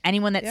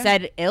anyone that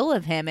said ill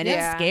of him. And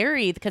it's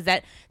scary, because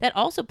that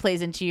also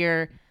plays into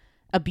your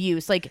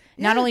abuse, like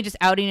not only just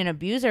outing an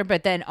abuser,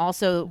 but then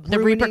also the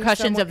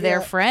repercussions of their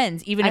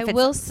friends, even if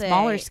it's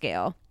smaller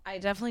scale. I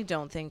definitely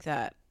don't think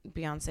that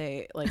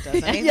Beyonce like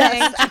does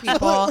anything to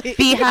people.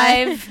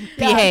 Behave.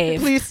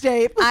 Please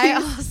stay. Please. I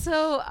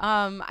also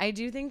I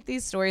do think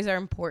these stories are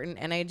important,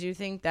 and I do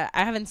think that,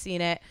 I haven't seen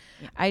it,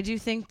 I do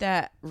think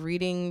that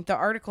reading the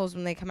articles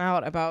when they come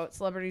out about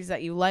celebrities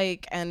that you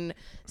like and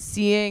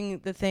seeing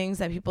the things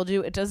that people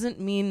do, it doesn't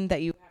mean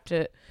that you have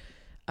to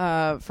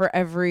for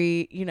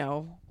every, you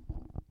know,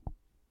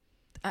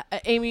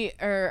 Amy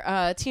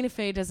or Tina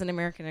Fey does an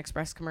American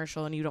Express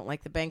commercial and you don't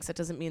like the banks, that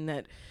doesn't mean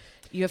that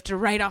you have to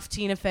write off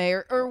Tina Fey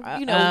or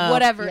you know,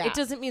 whatever. It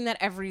doesn't mean that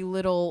every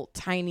little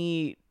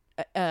tiny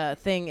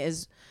thing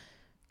is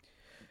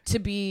to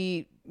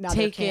be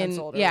taken,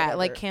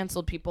 like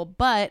canceled people.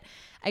 But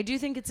I do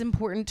think it's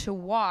important to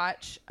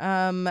watch,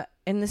 and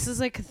this is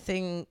like a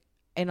thing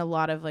in a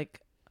lot of like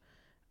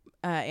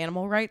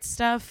animal rights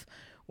stuff,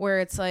 where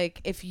it's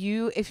like, if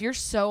you're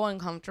so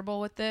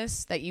uncomfortable with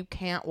this that you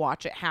can't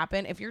watch it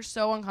happen, if you're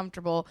so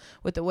uncomfortable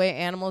with the way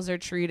animals are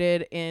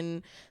treated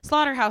in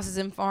slaughterhouses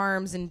and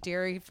farms and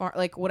dairy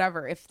like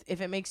whatever, if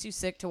it makes you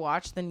sick to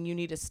watch, then you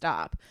need to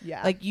stop.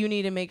 Yeah. Like, you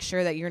need to make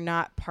sure that you're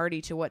not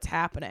party to what's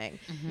happening.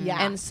 Mm-hmm.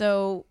 Yeah. And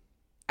so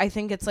I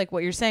think it's like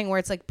what you're saying, where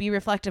it's like, be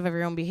reflective of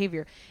your own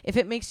behavior. If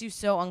it makes you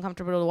so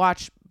uncomfortable to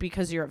watch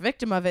because you're a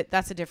victim of it,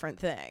 that's a different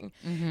thing.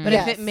 Mm-hmm. But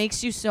if it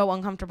makes you so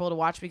uncomfortable to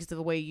watch because of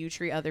the way you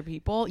treat other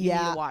people, you need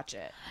to watch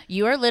it.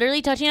 You are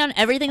literally touching on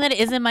everything that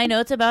is in my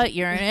notes about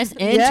Uranus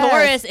and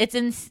Taurus.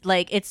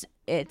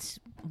 It's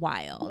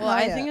wild. Well,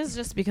 I think it's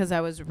just because I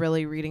was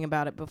really reading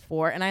about it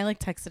before, and I like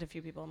texted a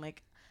few people. I'm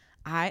like,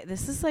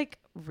 This is like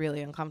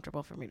really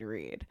uncomfortable for me to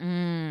read.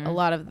 Mm. A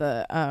lot of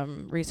the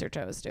research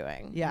I was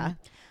doing. Yeah.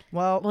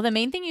 Well, Well, the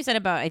main thing you said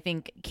about, I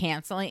think,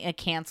 canceling a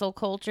cancel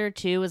culture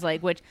too is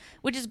like, which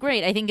is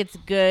great. I think it's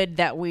good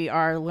that we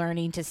are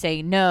learning to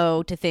say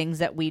no to things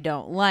that we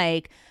don't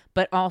like,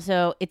 but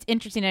also it's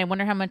interesting. And I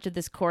wonder how much of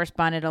this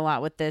corresponded a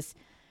lot with this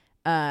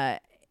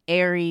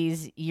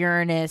Aries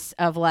Uranus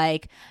of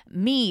like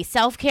me,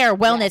 self-care,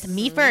 wellness, Yes.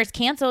 me first,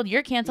 canceled,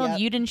 you're canceled, Yep.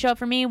 you didn't show up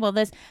for me. Well,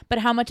 this, but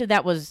how much of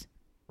that was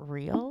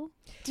real?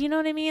 Do you know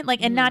what I mean?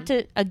 Like, and not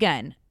to,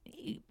 again,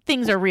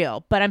 things are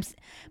real, but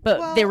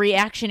Well- the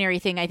reactionary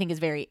thing I think is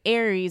very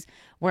Aries,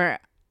 where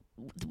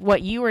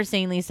what you were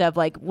saying, Lisa, of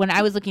like when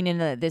I was looking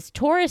into this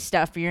Taurus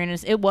stuff for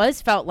Uranus, it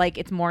felt like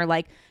it's more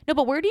like, no,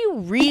 but where do you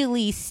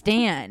really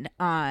stand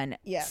on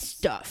Yes.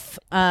 stuff?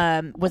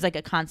 Was like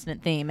a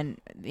constant theme, and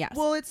yes,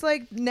 well, it's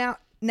like now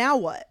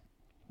what?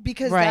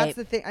 Because Right. that's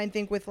the thing I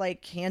think with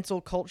like cancel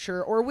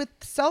culture or with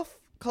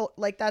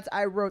like that's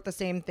I wrote the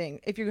same thing.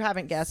 If you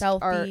haven't guessed,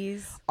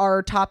 Selfies.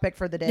 our topic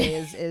for the day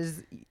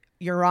is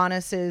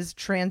Uranus's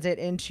transit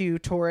into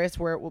Taurus,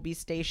 where it will be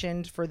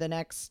stationed for the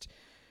next,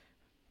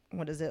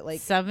 what is it, like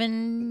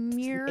 7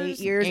 years, 8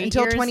 years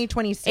until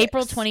 2026,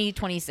 April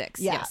 2026.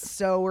 Yeah. Yes.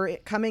 So we're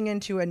coming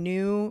into a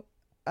new.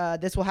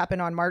 This will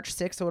happen on March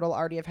 6th, so it'll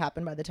already have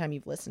happened by the time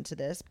you've listened to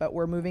this. But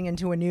we're moving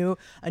into a new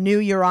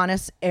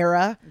Uranus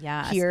era.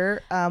 Yes.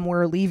 Here,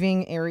 we're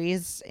leaving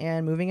Aries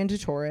and moving into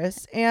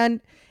Taurus.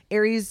 And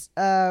Aries,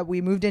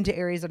 we moved into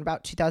Aries in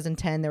about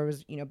 2010. There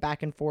was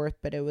back and forth,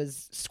 but it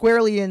was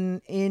squarely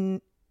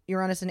in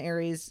Uranus and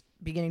Aries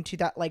beginning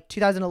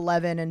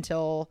 2011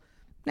 until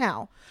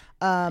now.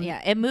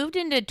 Yeah, it moved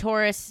into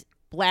Taurus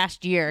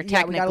last year.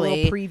 Yeah, we got a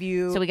Technically, little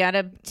preview. so we got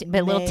a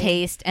little May.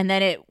 taste, and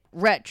then it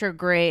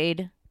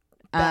retrograde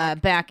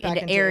back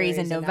into Aries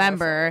in and now we're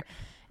November.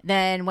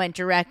 Then went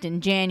direct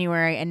in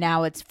January, and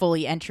now it's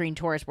fully entering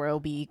Taurus, where it'll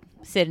be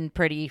sitting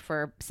pretty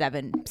for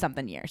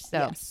 7-something years. So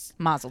Yes.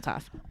 mazel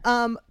tov.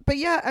 But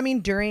yeah, I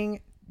mean,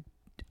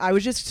 I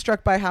was just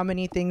struck by how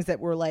many things that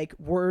were like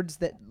words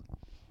that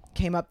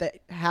came up that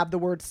have the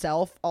word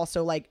self,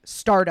 also like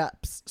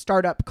startup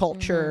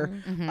culture,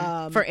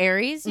 For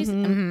Aries,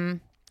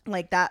 you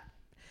like that,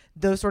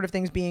 those sort of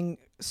things being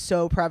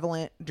so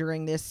prevalent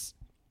during this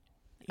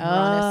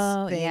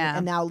Uranus thing, yeah.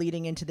 and now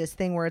leading into this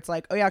thing where it's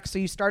like, oh yeah, so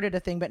you started a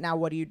thing, but now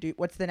what do you do?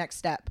 What's the next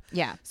step?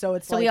 Yeah. So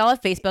it's So like, we all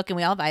have Facebook, and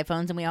we all have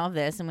iPhones, and we all have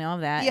this, and we all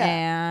have that.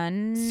 Yeah.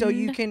 And so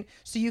you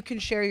can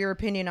share your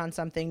opinion on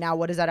something. Now,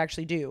 what does that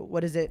actually do?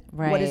 What is it?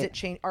 What does Right. it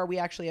change? Are we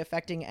actually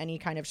affecting any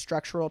kind of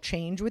structural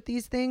change with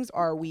these things?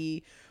 Are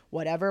we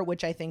whatever?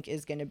 Which I think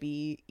is going to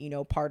be,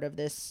 part of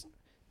this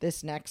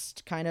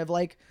next kind of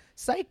like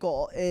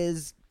cycle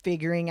is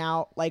figuring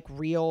out like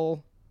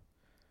real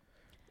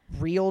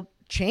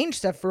change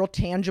stuff, real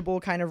tangible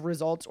kind of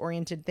results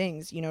oriented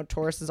things.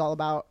 Taurus is all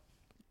about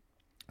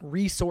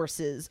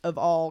resources of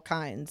all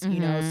kinds,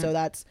 so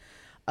that's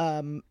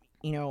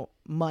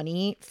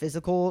money,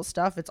 physical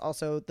stuff. It's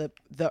also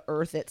the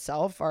earth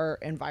itself, our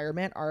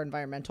environment, our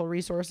environmental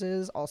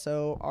resources,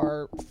 also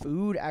our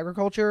food,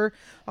 agriculture,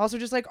 also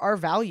just like our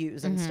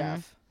values and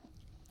stuff.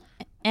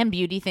 and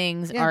beauty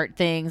things, Yeah. art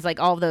things, like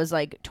all of those,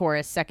 like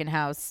Taurus second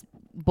house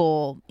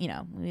bull.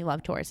 We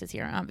love Tauruses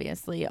here,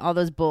 obviously. All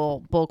those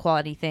bull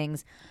quality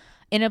things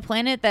in a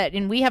planet that,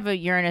 and we have a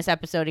Uranus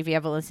episode. If you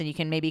haven't listened, you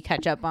can maybe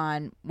catch up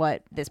on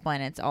what this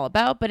planet's all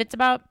about. But it's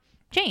about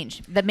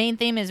change. The main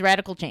theme is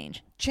radical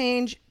change.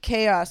 Change,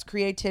 chaos,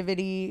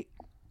 creativity.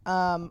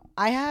 I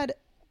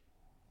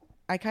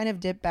kind of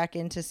dipped back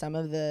into some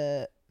of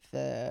the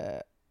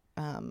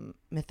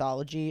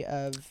mythology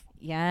of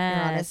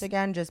Uranus Yes.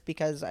 again, just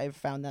because I've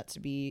found that to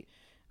be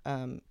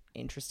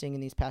interesting in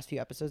these past few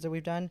episodes that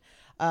we've done.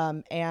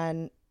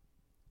 And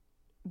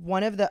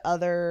one of the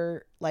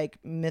other like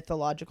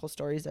mythological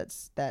stories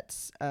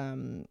that's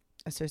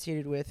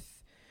associated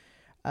with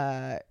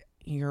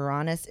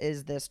Uranus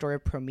is the story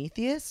of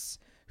Prometheus,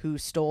 who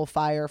stole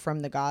fire from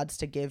the gods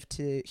to give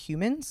to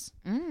humans,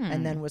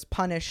 and then was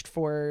punished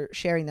for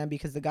sharing them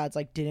because the gods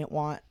like didn't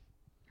want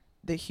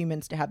the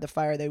humans to have the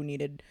fire. They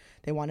wanted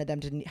them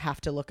to have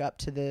to look up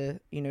to the,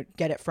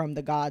 get it from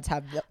the gods,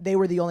 they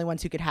were the only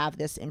ones who could have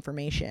this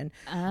information.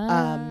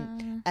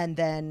 And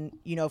then,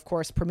 of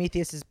course,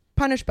 Prometheus is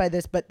punished by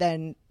this, but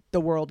then the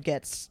world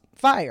gets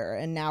fire,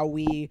 and now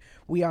we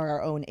are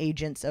our own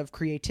agents of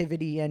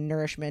creativity and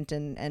nourishment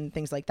and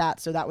things like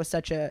that. So that was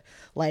such a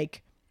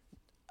like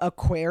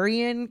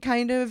Aquarian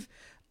kind of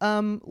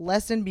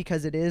lesson,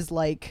 because it is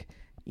like,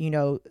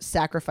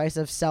 sacrifice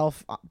of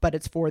self, but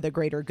it's for the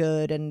greater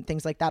good and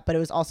things like that. But it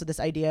was also this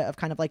idea of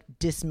kind of like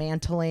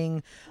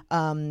dismantling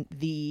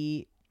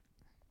the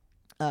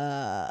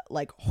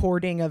like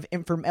hoarding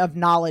of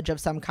knowledge of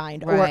some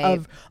kind, Right.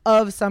 or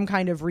of some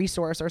kind of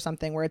resource or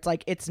something, where it's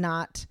like it's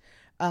not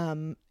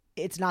the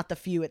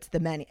few, it's the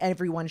many.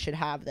 Everyone should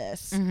have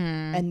this.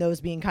 And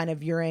those being kind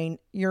of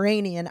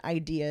Uranian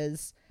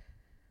ideas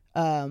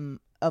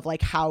of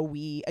like how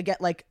we get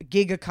like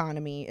gig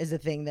economy is a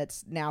thing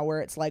that's now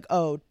where it's like,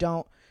 oh,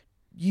 don't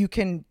you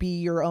can be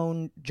your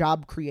own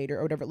job creator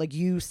or whatever. Like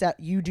you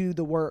do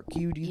the work,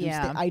 you do these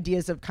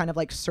ideas of kind of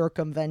like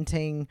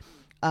circumventing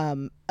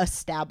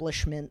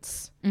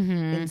establishments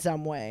in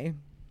some way.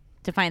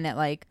 To find that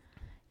like,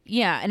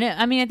 and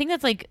I mean, I think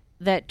that's like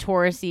that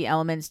Taurus-y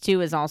elements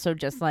too is also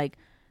just like,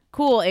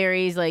 cool,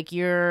 Aries, like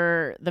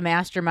you're the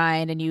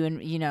mastermind and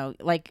you know,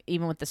 like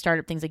even with the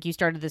startup things, like you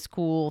started this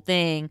cool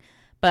thing,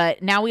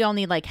 but now we all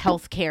need like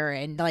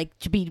healthcare and like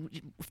to be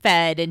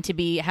fed and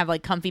to have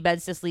like comfy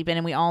beds to sleep in,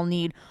 and we all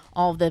need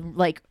all the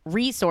like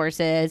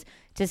resources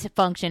to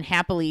function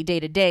happily day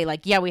to day.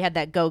 Like, yeah, we had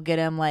that go get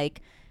 'em,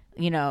 like,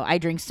 you know, I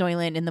drink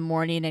Soylent in the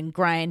morning and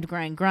grind,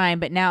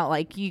 but now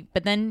like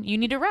but then you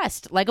need to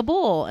rest like a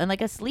bull and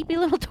like a sleepy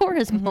little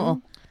Taurus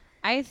bull.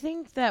 I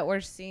think that we're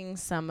seeing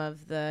some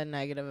of the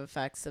negative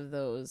effects of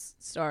those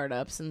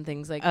startups and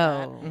things like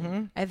that.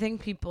 I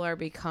think people are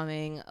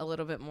becoming a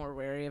little bit more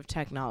wary of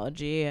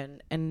technology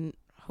and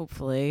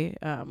hopefully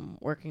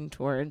working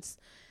towards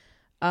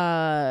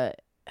like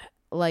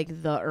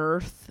the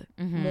earth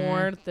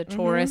more, the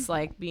Taurus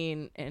like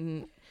being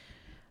in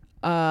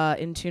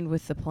tune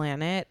with the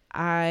planet.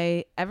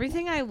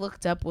 Everything I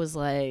looked up was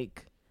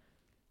like,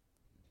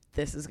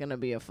 this is gonna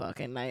be a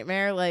fucking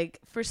nightmare. Like,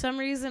 for some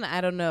reason,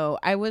 I don't know,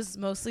 I was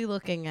mostly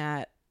looking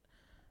at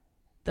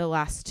the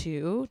last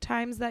 2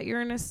 times that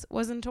Uranus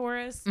was in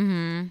Taurus,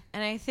 and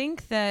I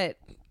think that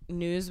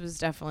news was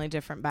definitely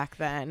different back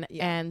then,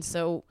 and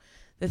so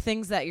the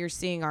things that you're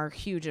seeing are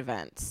huge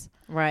events,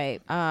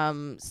 right?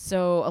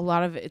 So a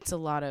lot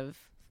of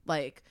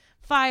like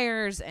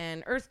fires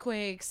and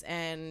earthquakes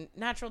and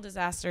natural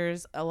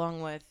disasters,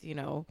 along with, you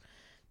know,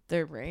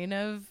 the reign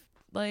of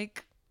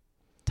like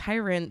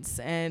tyrants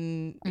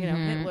and, you know,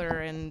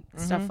 Hitler and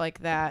stuff like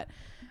that.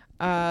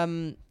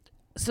 So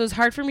it's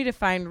hard for me to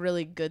find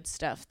really good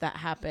stuff that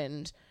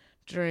happened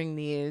during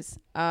these.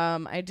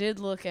 I did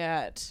look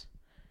at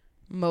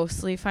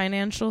mostly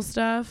financial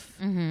stuff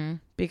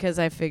because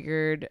I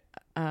figured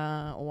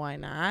why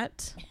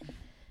not?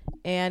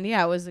 And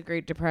yeah, it was the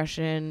Great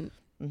Depression.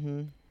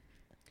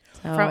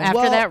 So, From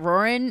after that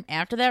roaring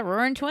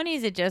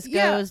 20s, it just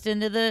goes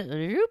into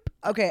the whoop.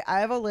 Okay, I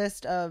have a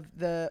list of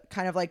the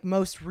kind of like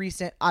most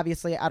recent.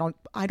 Obviously, I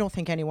don't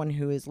think anyone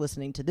who is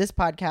listening to this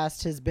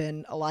podcast has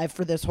been alive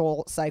for this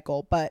whole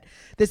cycle, but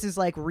this is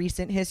like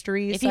recent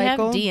history if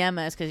cycle. You have DM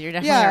us because you're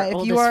definitely our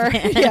oldest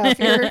fan. If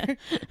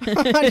you're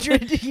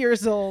 100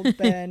 years old,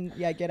 then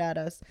get at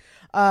us.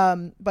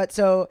 But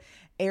so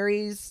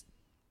Aries,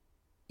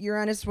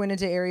 Uranus went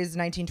into Aries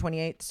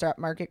 1928. Stock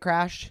market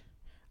crash.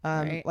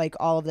 Right. Like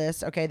all of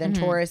this. Okay, then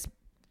Taurus.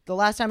 The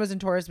last time I was in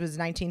Taurus was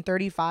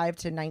 1935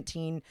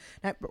 to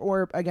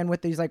or again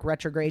with these like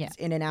retrogrades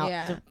in and out.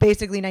 Yeah.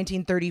 Basically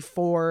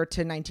 1934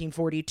 to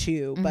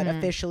 1942, but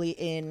officially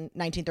in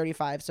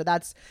 1935. So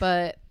that's.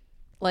 But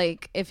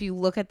like if you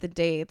look at the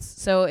dates,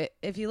 so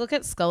if you look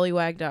at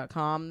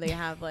Scullywag.com, they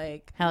have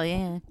like hell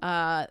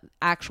yeah,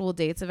 actual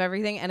dates of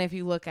everything, and if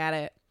you look at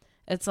it,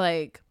 it's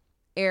like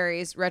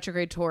Aries,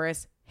 retrograde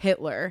Taurus,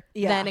 Hitler.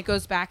 Then it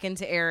goes back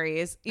into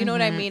Aries. You know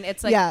what I mean?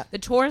 It's like the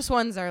Taurus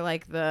ones are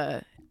like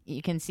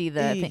you can see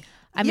the thing.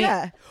 I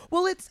mean,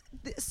 well, it's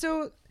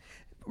so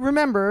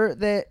remember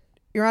that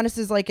Uranus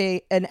is like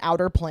an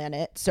outer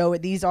planet. So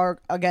these are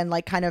again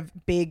like kind of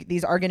big.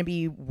 These are going to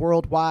be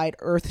worldwide,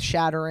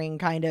 earth-shattering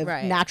kind of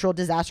natural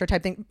disaster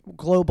type thing,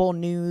 global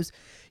news,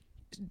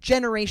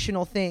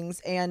 generational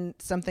things, and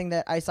something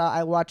that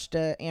I watched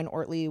Ann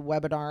Ortley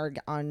webinar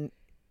on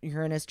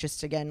Uranus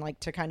just again like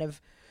to kind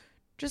of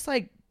just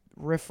like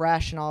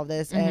refresh and all of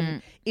this.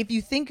 And if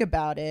you think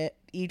about it,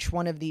 each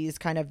one of these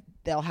kind of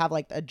they'll have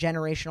like a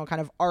generational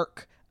kind of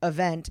arc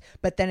event,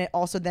 but then it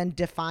also then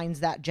defines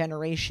that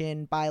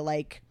generation by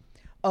like,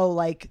 oh,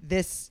 like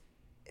this,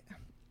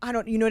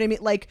 you know what I mean?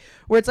 Like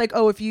where it's like,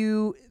 oh,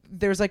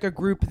 there's like a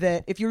group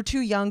that if you're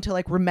too young to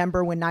like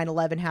remember when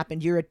 9/11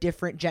 happened, you're a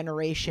different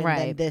generation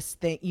than this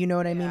thing. You know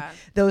what I mean?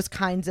 Those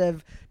kinds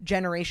of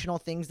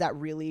generational things that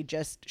really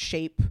just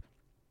shape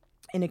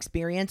an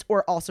experience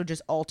or also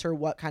just alter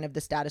what kind of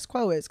the status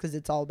quo is, because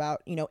it's all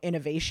about, you know,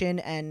 innovation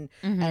and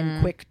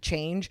quick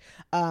change.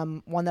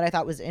 One that I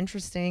thought was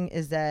interesting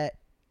is that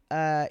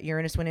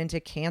Uranus went into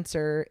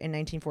Cancer in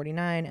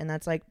 1949, and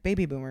that's like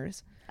baby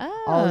boomers.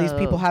 All of these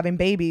people having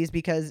babies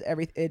because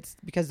it's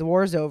because the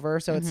war's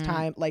over, so it's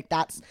time. Like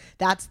that's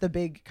the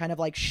big kind of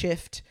like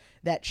shift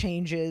that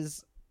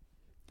changes,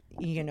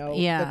 you know,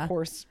 the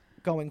course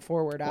going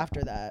forward after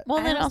that.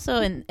 Well, then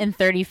also in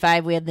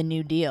 35 we had the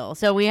New Deal,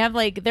 so we have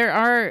like there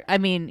are, I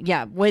mean,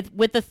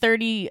 with the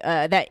 30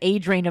 that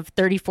age range of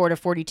 34 to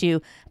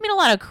 42, I mean a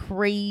lot of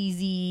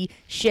crazy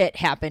shit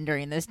happened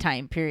during this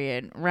time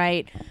period,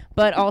 right?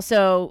 But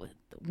also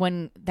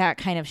when that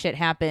kind of shit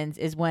happens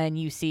is when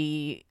you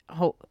see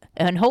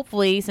and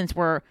hopefully since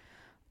we're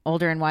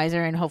older and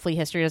wiser and hopefully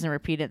history doesn't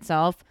repeat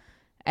itself,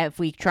 if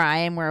we try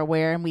and we're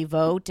aware and we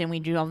vote and we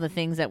do all the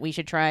things that we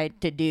should try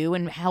to do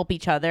and help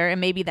each other. And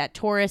maybe that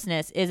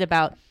Taurusness is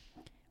about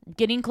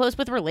getting close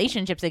with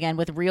relationships again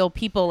with real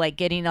people, like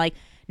getting like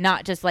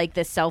not just like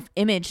this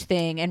self-image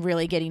thing and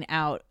really getting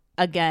out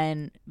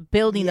again,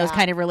 building those Yeah.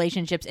 kind of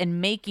relationships and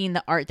making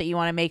the art that you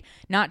want to make,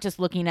 not just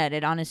looking at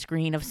it on a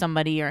screen of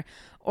somebody or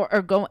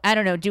go, I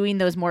don't know, doing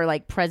those more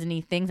like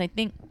present-y things. I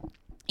think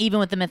even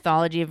with the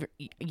mythology of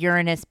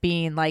Uranus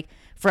being like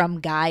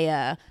from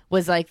Gaia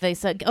was like, they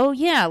said, oh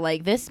yeah,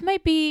 like this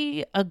might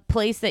be a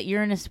place that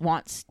Uranus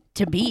wants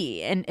to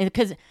be. And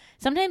because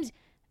sometimes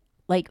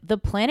like the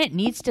planet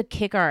needs to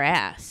kick our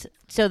ass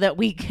so that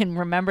we can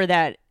remember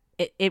that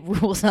it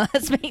rules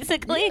us,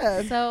 basically.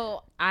 Yeah.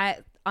 So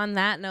on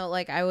that note,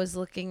 like I was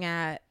looking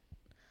at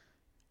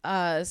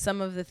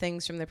some of the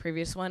things from the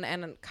previous one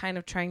and kind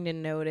of trying to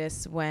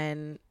notice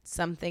when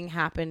something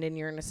happened in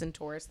Uranus and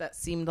Taurus that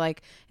seemed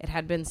like it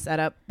had been set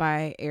up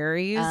by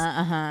Aries.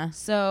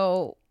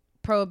 So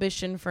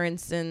Prohibition, for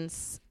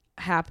instance,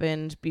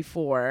 happened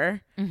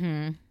before,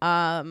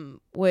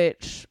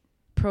 which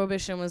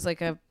Prohibition was like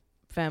a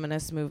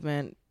feminist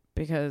movement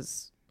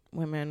because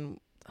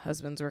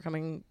husbands were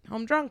coming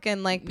home drunk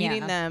and like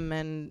beating them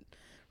and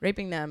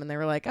raping them, and they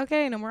were like,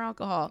 okay, no more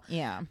alcohol.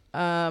 Yeah.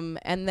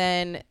 And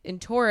then in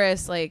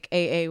Taurus, like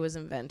AA was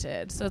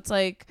invented. So it's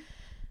like,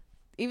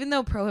 even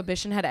though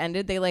Prohibition had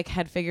ended, they like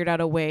had figured out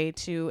a way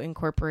to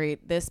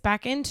incorporate this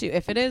back into,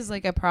 if it is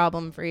like a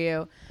problem for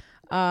you.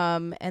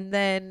 And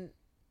then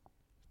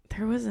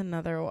there was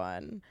another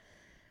one.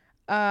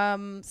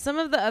 Some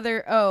of the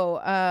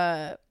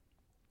other,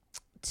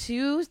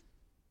 2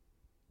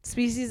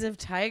 species of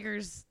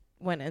tigers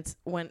went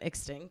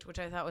extinct, which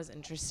I thought was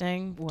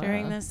interesting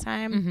during this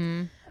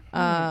time.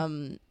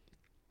 And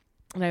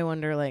I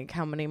wonder like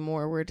how many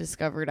more were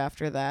discovered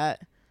after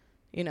that,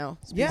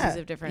 species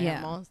of different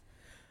animals.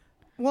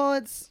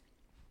 Well,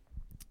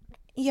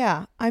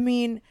 I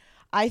mean,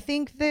 I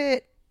think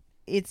that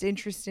it's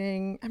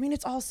interesting. I mean,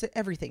 it's all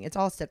everything. It's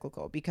all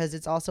cyclical because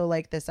it's also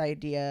like this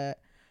idea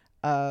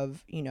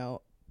of,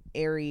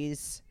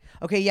 Aries.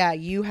 Okay, yeah,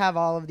 you have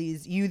all of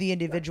these, you the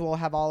individual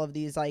have all of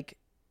these like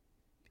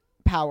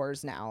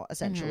powers now,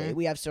 essentially.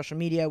 We have social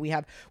media,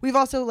 we've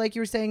also, like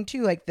you were saying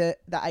too, like the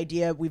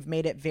idea, we've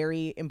made it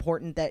very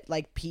important that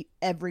like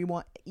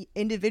everyone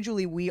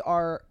individually, we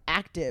are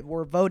active,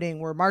 we're voting,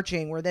 we're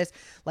marching, we're this,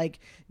 like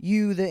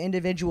you the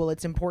individual,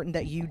 it's important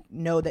that you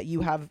know that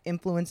you have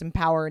influence and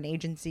power and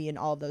agency and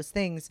all those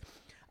things.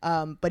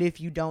 But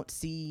if you don't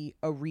see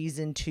a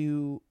reason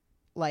to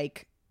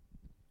like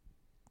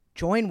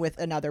join with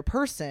another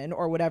person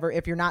or whatever,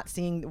 if you're not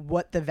seeing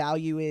what the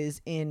value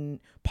is in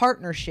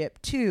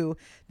partnership too,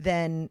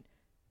 then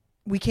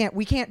we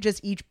can't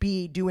just each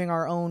be doing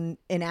our own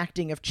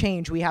enacting of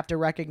change. We have to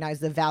recognize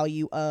the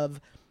value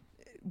of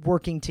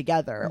working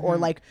together, or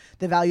like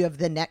the value of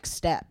the next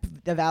step,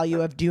 the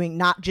value of doing,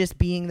 not just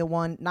being the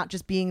one, not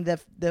just being the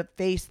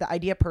face, the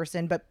idea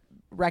person, but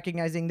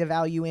recognizing the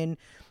value in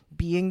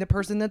being the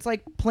person that's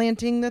like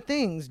planting the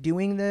things,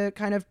 doing the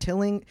kind of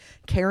tilling,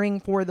 caring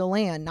for the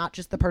land, not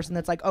just the person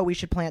that's like, oh, we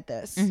should plant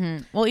this.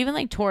 Well, even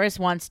like Taurus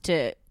wants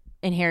to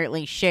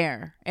inherently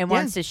share and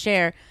wants to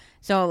share.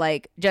 So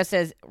like, just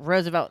as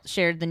Roosevelt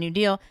shared the New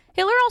Deal,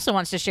 Hitler also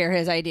wants to share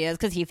his ideas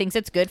because he thinks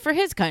it's good for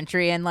his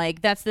country. And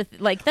like, that's the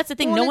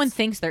thing. Well, no one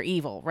thinks they're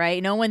evil,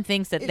 right? No one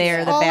thinks that It's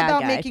they're the all bad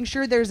about guy. making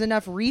sure there's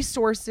enough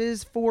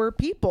resources for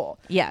people.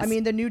 Yes. I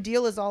mean, the New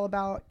Deal is all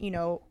about,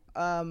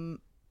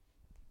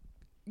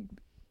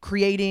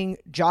 creating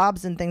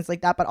jobs and things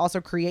like that, but also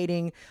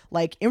creating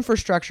like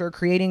infrastructure,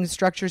 creating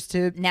structures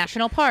to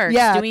National parks,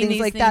 doing doing things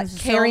these like things.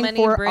 that, caring so many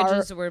for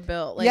bridges were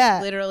built,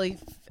 like literally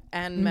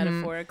and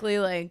metaphorically,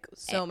 like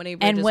so many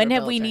bridges. And when were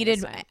have built we during needed,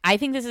 this time. I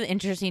think this is an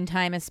interesting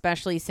time,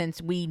 especially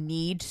since we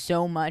need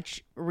so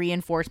much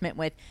reinforcement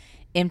with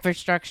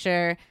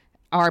infrastructure.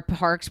 Our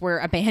parks were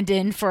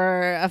abandoned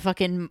for a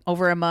fucking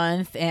over a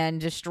month and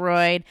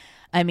destroyed.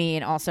 I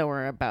mean, also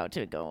we're about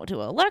to go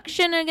to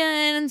election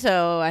again.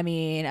 So, I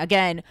mean,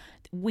 again,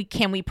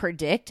 can we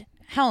predict?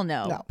 Hell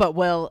no. But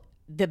will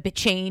the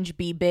change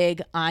be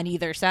big on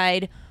either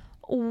side?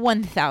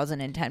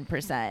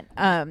 1010%.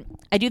 I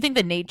do think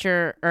the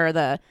nature or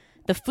the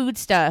food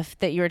stuff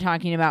that you were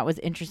talking about was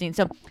interesting.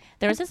 So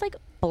there was this like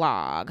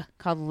blog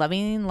called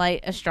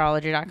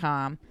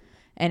lovinglightastrologer.com,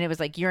 and it was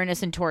like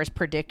Uranus and Taurus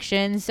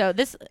predictions. So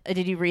this,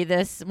 did you read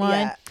this one?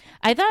 Yeah.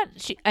 I thought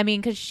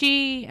because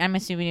I'm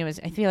assuming it was,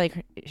 I feel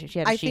like she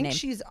had a she name.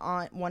 She's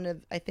on one of,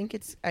 I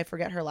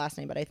forget her last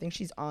name, but I think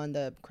she's on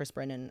the Chris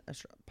Brennan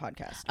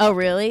podcast. Oh,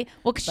 really?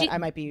 Well, cause I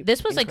might be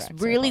this was like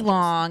incorrect, so I really apologize.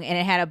 long, and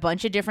it had a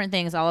bunch of different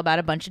things all about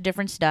a bunch of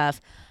different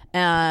stuff.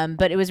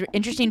 But it was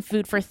interesting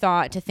food for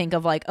thought to think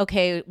of like,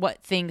 okay,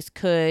 what things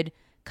could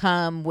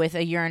come with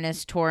a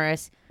Uranus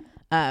Taurus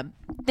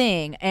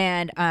thing.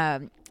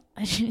 And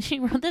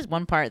she wrote this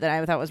one part that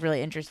I thought was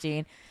really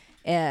interesting.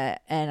 And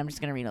I'm just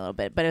going to read a little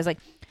bit, but it was like,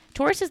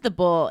 Taurus is the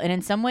bull, and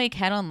in some way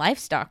cattle and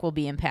livestock will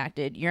be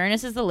impacted.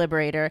 Uranus is the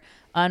liberator.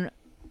 On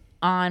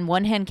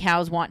one hand,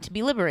 cows want to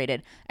be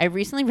liberated. I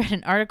recently read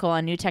an article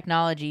on new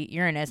technology,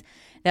 Uranus,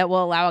 that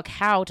will allow a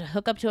cow to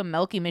hook up to a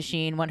milking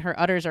machine when her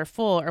udders are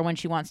full or when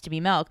she wants to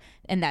be milked,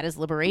 and that is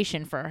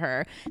liberation for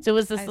her. So it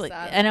was this, like,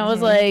 and I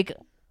was like,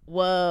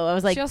 whoa. I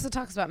was like, she also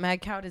talks about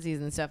mad cow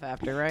disease and stuff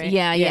after, right?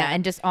 yeah,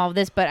 and just all of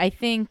this. But I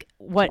think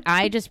what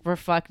I just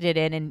reflected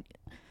in, and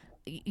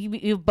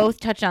you both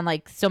touched on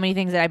like so many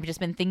things that I've just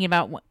been thinking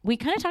about. We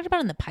kind of talked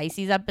about in the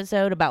Pisces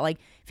episode about like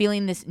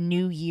feeling this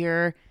new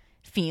year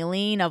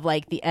feeling of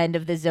like the end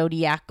of the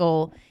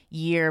zodiacal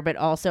year, but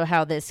also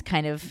how this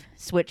kind of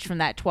switch from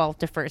that 12th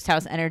to first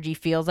house energy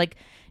feels like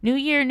new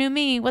year, new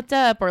me, what's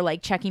up? Or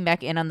like checking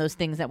back in on those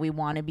things that we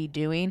want to be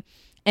doing.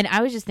 And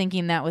I was just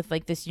thinking that with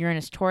like this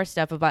Uranus Taurus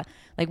stuff about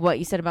like what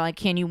you said about like,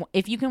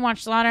 if you can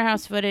watch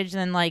slaughterhouse footage,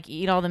 then like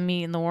eat all the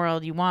meat in the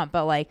world you want.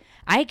 But like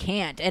I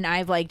can't. And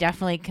I've like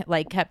definitely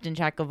like kept in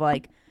check of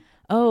like,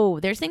 oh,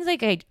 there's things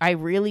like I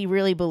really,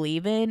 really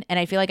believe in. And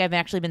I feel like I've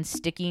actually been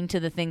sticking to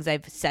the things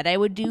I've said I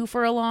would do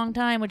for a long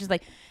time, which is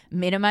like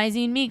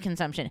minimizing meat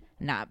consumption,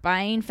 not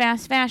buying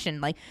fast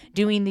fashion, like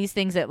doing these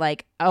things that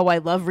like, oh, I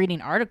love reading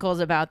articles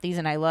about these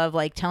and I love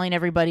like telling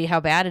everybody how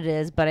bad it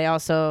is, but I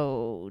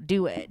also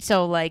do it.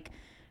 So like,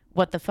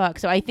 what the fuck?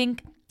 So I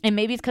think, and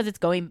maybe it's because it's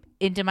going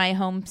into my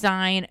home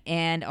sign.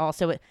 And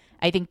also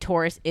I think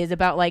Taurus is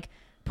about like,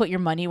 put your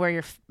money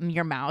where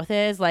your mouth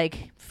is,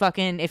 like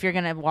fucking if you're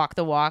gonna walk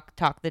the walk,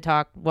 talk the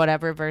talk,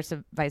 whatever,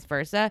 vice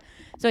versa.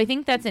 So I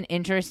think that's an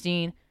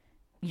interesting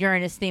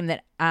Uranus theme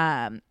that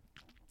I'm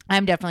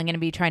definitely gonna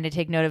be trying to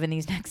take note of in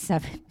these next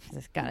 7.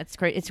 God, it's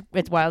great.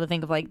 It's wild to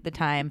think of like the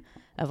time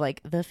of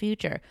like the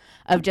future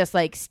of just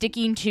like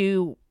sticking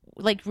to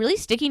like really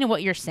sticking to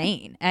what you're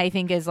saying. I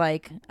think is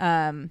like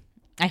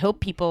I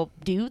hope people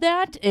do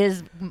that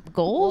is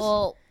goals.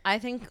 Well, I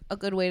think a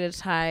good way to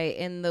tie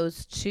in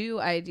those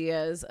two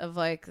ideas of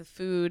like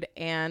food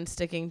and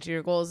sticking to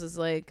your goals is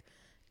like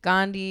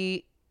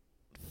Gandhi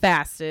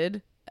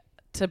fasted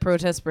to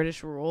protest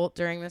British rule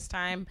during this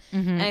time.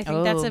 Mm-hmm. And I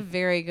think that's a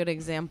very good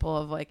example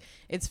of like,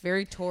 it's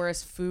very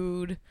Taurus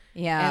food.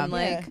 Yeah. And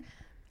like,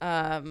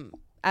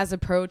 as a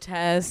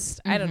protest,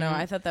 I don't know.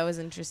 I thought that was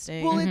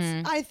interesting.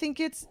 Well, I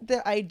think it's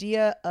the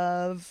idea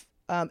of,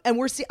 and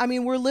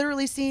we're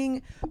literally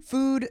seeing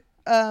food.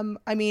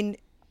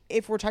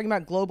 If we're talking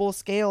about global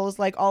scales,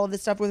 like all of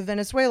this stuff with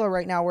Venezuela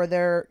right now, where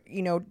they're,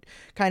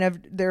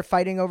 they're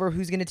fighting over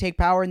who's going to take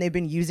power, and they've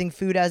been using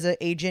food as an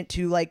agent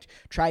to like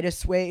try to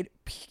sway.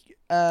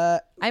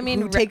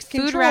 Who takes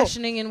food control.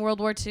 rationing in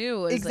World War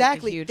II is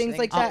exactly like a huge things thing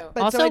like that.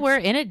 But also, we're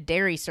in a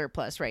dairy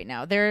surplus right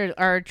now. There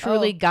are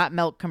truly got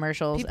milk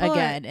commercials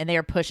again, and they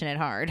are pushing it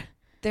hard.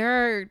 There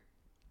are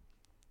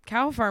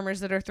cow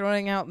farmers that are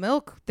throwing out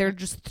milk. They're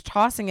just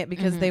tossing it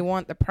because they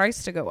want the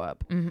price to go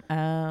up.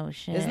 Oh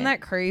shit! Isn't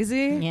that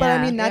crazy? Yeah. But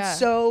I mean, that's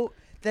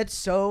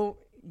so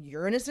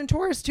Uranus and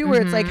Taurus too,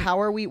 where it's like,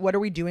 what are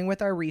we doing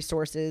with our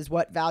resources?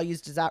 What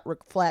values does that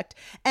reflect?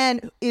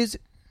 And is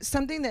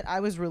something that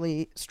I was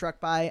really struck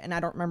by, and I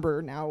don't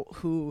remember now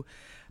who,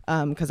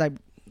 because I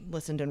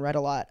listened and read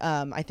a lot.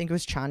 I think it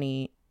was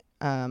Chani,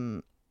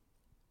 talking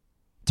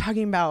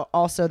about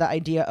also the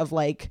idea of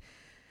like,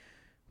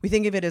 we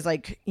think of it as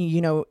like,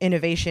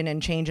 innovation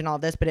and change and all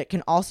this, but it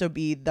can also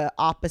be the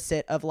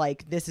opposite of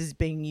like, this is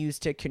being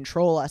used to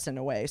control us in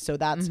a way. So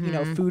that's,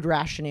 food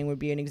rationing would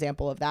be an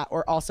example of that.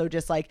 Or also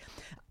just like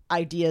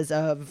ideas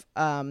of,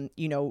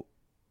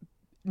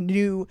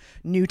 new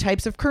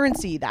types of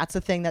currency. That's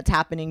a thing that's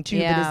happening too.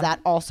 Yeah. But is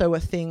that also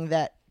a thing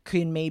that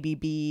can maybe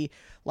be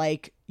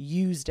like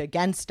used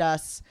against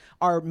us,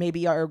 or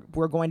maybe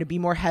we're going to be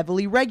more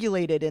heavily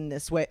regulated in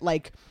this way?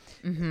 Like,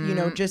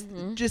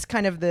 just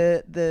kind of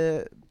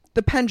the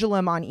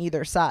pendulum on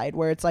either side,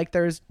 where it's like,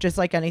 there's just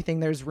like anything,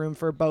 there's room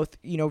for both,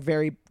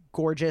 very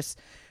gorgeous,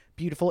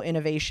 beautiful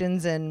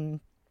innovations and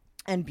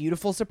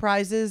beautiful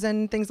surprises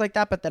and things like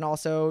that. But then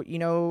also,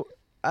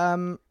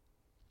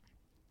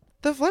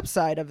 the flip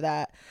side of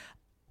that,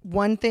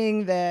 one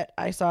thing that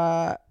I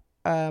saw,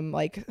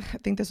 I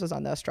think this was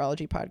on the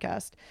astrology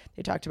podcast,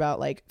 they talked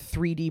about like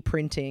 3D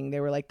printing. They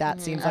were like,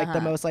 that seems like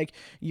the most like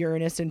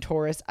Uranus and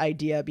Taurus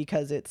idea,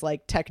 because it's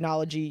like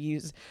technology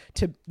used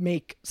to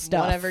make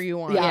stuff, whatever you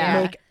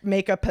want.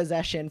 Make a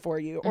possession for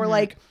you. Or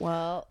like,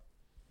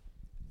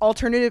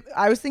 alternative,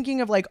 I was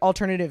thinking of like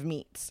alternative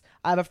meats.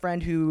 I have a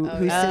friend whose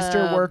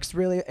sister works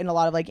really in a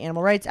lot of like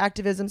animal rights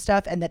activism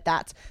stuff, and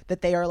that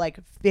they are like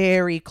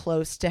very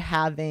close to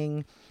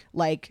having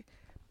like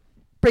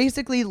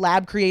basically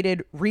lab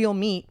created real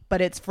meat,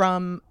 but it's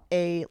from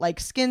a like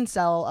skin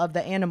cell of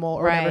the animal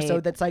or whatever. So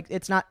that's like,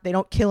 it's not, they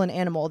don't kill an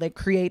animal, they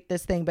create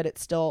this thing, but it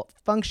still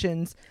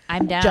functions.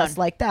 I'm down. Just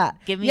like that.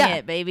 Give me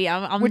it, baby.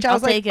 I'll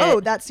like, take it. oh,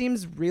 that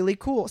seems really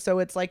cool. So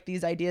it's like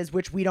these ideas,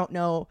 which we don't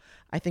know.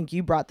 I think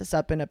you brought this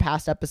up in a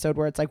past episode,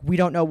 where it's like, we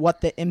don't know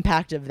what the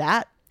impact of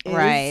that is.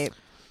 Right.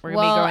 We're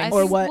Well, gonna I be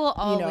going. think what,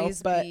 we'll you know,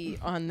 always but- be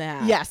on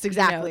that. Yes,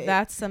 exactly.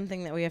 That's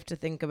something that we have to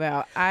think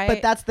about.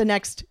 But that's the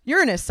next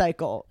Uranus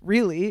cycle,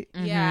 really.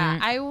 Yeah,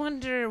 I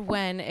wonder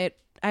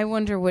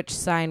which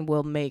sign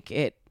will make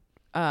it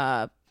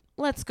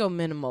let's go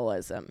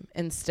minimalism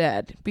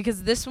instead,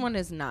 because this one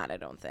is not, I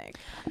don't think.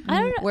 I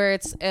don't know. Where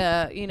it's,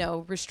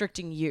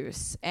 restricting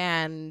use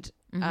and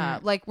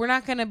like we're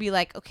not going to be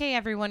like, okay,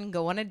 everyone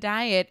go on a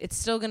diet. It's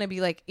still going to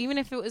be like, even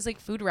if it was like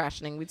food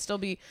rationing, we'd still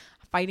be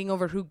fighting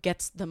over who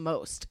gets the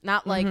most,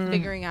 not like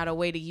figuring out a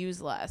way to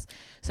use less.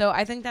 So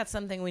I think that's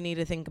something we need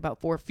to think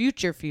about for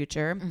future.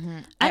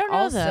 I don't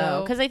know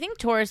though, because I think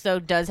Taurus though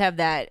does have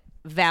that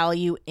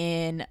value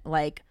in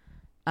like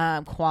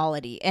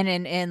quality and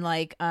in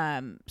like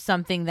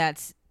something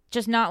that's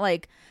just not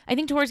like, I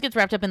think Taurus gets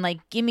wrapped up in like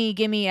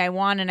gimme, I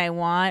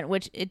want,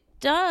 which it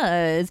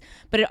does,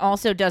 but it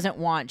also doesn't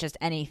want just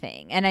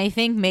anything. And I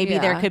think maybe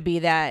there could be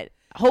that,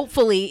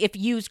 hopefully, if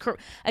used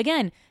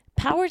again,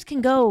 powers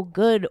can go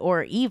good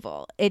or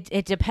evil.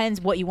 It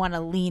depends what you want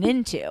to lean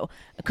into.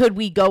 Could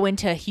we go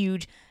into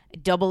huge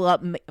double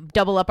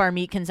up our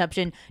meat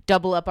consumption,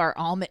 double up our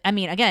almond? I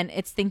mean, again,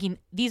 it's thinking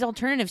these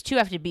alternatives too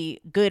have to be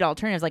good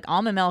alternatives. Like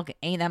almond milk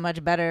ain't that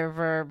much better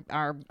for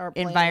our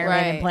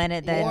environment and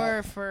planet than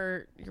or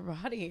for your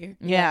body.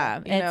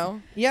 Yeah,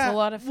 it's a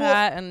lot of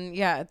fat, and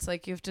it's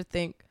like you have to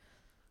think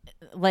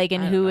like,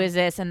 and who is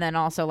this, and then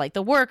also like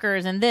the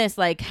workers and this,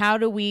 like how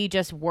do we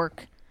just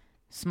work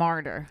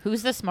smarter?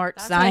 Who's the smart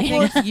sign?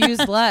 It's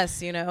used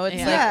less, It's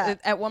like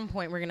at one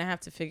point we're gonna have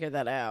to figure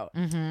that out.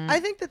 I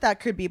think that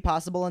could be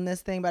possible in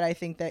this thing, but I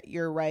think that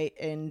you're right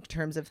in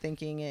terms of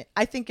thinking it.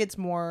 I think it's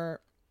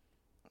more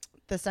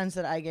the sense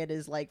that I get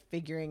is like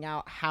figuring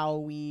out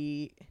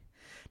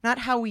not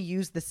how we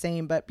use the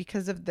same, but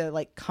because of the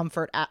like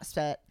comfort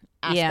aspect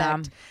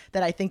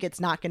that I think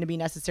it's not going to be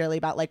necessarily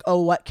about like,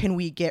 oh, what can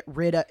we get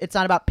rid of? It's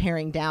not about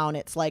paring down.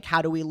 It's like,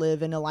 how do we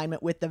live in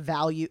alignment with the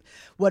value?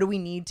 What do we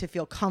need to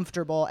feel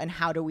comfortable? And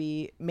how do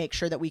we make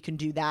sure that we can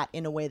do that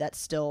in a way that's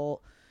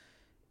still,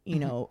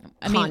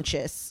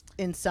 conscious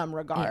in some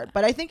regard?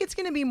 But I think it's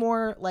going to be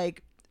more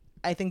like,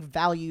 I think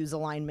values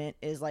alignment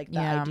is like the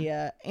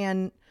idea.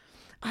 And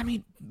I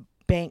mean,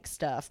 bank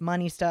stuff,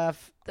 money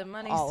stuff. The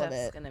money stuff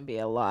is going to be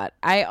a lot.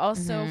 I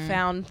also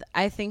found,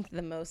 I think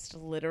the most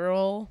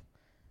literal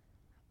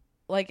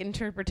like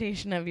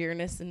interpretation of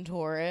Uranus and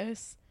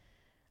Taurus,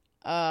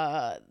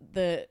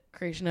 the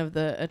creation of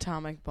the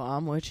atomic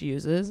bomb, which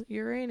uses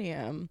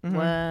uranium.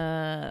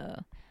 Whoa.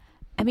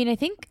 I mean, I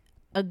think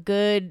a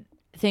good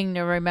thing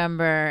to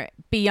remember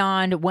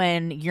beyond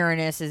when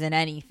Uranus is in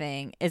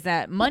anything is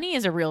that money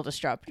is a real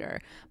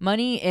disruptor.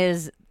 Money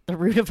is the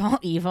root of all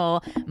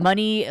evil.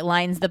 Money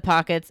lines the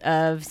pockets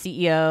of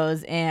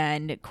CEOs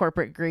and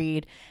corporate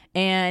greed,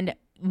 and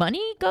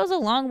money goes a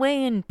long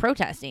way in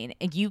protesting.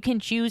 You can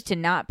choose to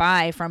not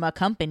buy from a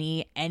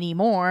company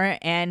anymore.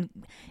 And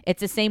it's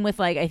the same with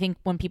like, I think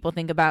when people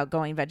think about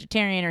going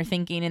vegetarian or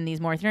thinking in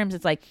these more terms,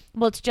 it's like,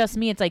 well, it's just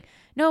me. It's like,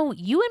 no,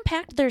 you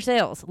impact their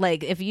sales.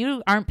 Like if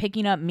you aren't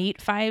picking up meat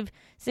 5,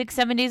 6,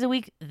 7 days a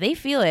week, they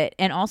feel it.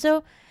 And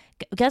also,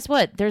 guess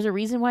what? There's a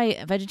reason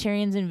why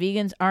vegetarians and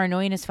vegans are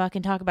annoying as fuck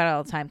and talk about it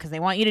all the time, because they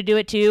want you to do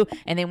it too.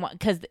 And they want,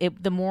 because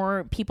the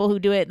more people who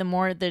do it, the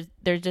more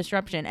there's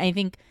disruption. I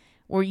think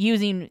we're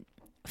using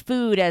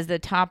food as the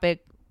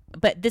topic,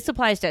 but this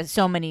applies to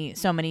so many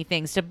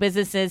things, to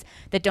businesses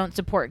that don't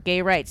support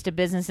gay rights, to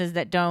businesses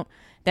that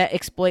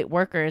exploit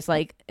workers,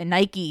 like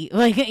Nike.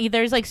 Like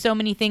there's like so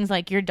many things.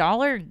 Like your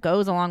dollar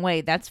goes a long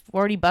way. That's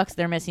 $40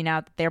 they're missing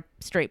out. They're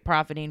straight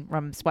profiting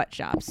from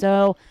sweatshops.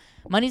 So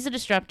money's a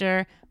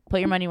disruptor.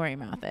 Put your money where your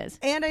mouth is.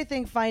 And I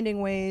think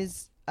finding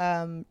ways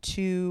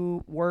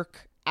to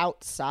work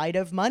outside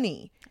of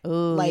money.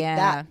 Ooh, like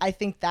that. I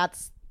think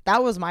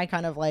that was my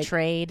kind of like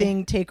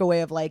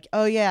takeaway of like,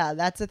 oh yeah,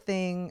 that's a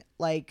thing.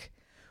 Like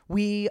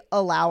we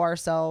allow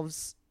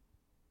ourselves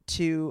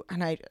to,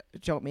 and I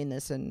don't mean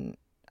this, and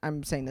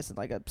I'm saying this in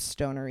like a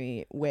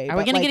stonery way. Are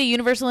we going to get a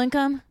universal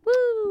income?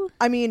 Woo!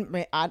 I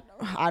mean,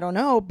 I don't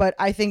know, but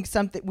I think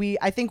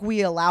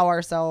we allow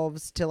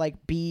ourselves to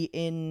like be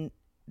in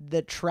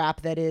the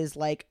trap that is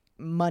like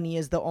money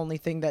is the only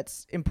thing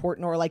that's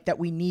important, or like that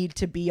we need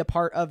to be a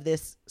part of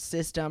this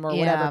system or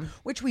whatever,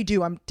 which we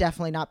do. I'm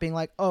definitely not being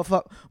like, oh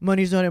fuck,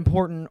 money's not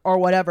important or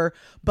whatever,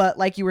 but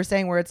like you were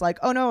saying, where it's like,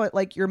 oh no,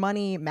 like your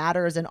money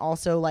matters. And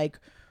also like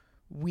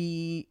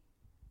we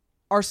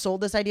are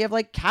sold this idea of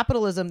like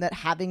capitalism, that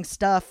having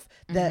stuff,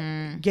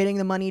 that getting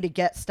the money to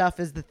get stuff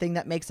is the thing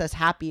that makes us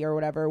happy or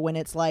whatever, when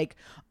it's like,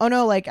 oh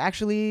no, like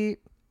actually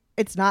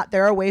it's not.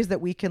 There are ways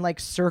that we can like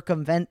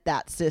circumvent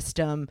that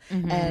system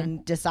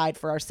and decide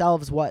for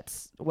ourselves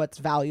what's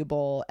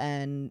valuable,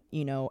 and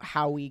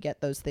how we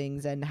get those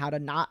things and how to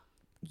not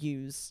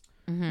use.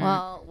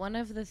 Well, one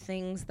of the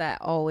things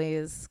that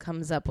always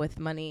comes up with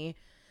money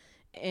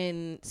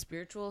in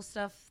spiritual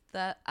stuff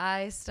that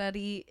I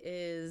study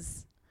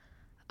is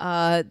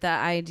the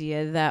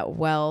idea that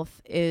wealth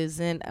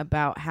isn't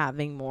about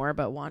having more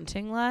but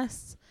wanting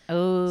less.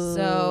 Oh.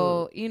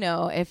 So,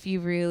 if you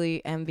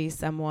really envy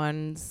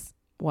someone's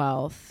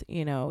wealth,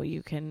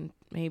 you can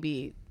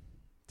maybe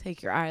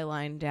take your eye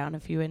line down a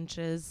few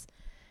inches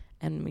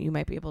and you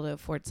might be able to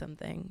afford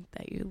something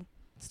that you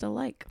still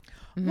like.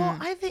 Well,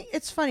 I think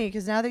it's funny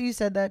because now that you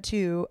said that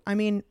too, I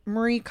mean,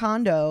 Marie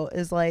Kondo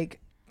is like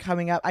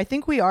coming up. I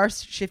think we are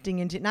shifting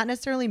into not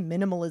necessarily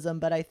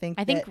minimalism, but I think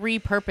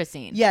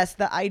repurposing. Yes,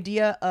 the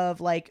idea of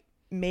like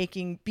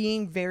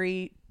being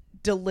very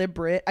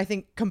deliberate. I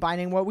think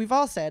combining what we've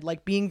all said,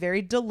 like being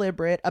very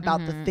deliberate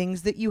about the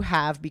things that you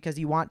have because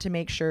you want to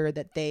make sure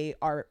that they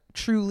are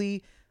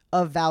truly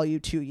of value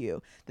to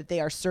you, that they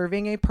are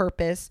serving a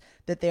purpose,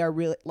 that they are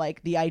really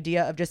like the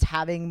idea of just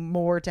having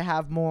more to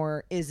have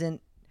more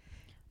isn't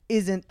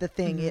the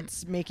thing.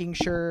 It's making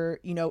sure,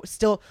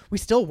 we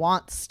still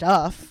want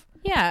stuff.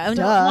 Yeah.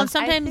 Duh. Well,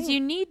 sometimes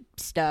you need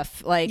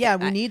stuff. Like,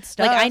 we need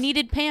stuff. Like I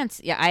needed pants.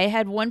 Yeah. I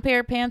had one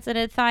pair of pants that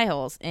had thigh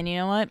holes. And you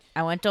know what?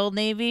 I went to Old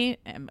Navy.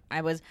 And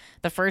I was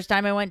the first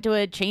time I went to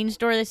a chain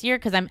store this year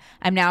because I'm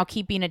now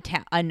keeping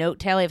a note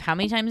tally of how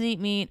many times I eat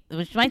meat,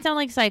 which might sound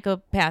like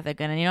psychopathic.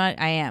 And you know what?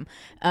 I am.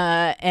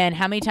 And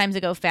how many times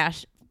I go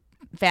fast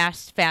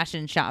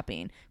fashion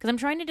shopping. Because I'm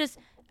trying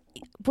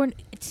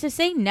to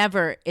say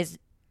never is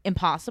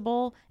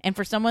impossible, and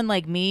for someone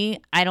like me,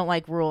 I don't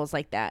like rules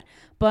like that,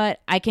 but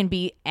I can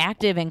be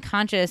active and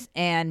conscious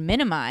and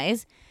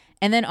minimize,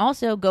 and then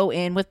also go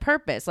in with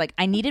purpose. Like,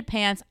 I needed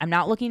pants. I'm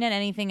not looking at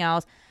anything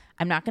else.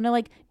 I'm not gonna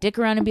like dick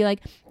around and be like,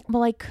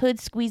 well, I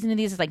could squeeze into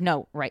these. It's like,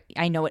 no, right,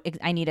 I know it.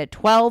 I need a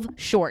 12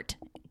 short.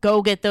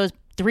 Go get those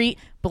 3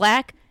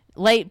 black,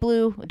 light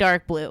blue,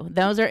 dark blue.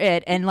 Those are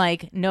it. And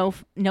like no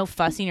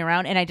fussing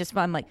around. And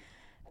I'm like,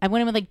 I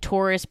went in with like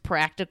Taurus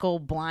practical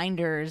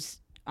blinders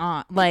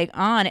on,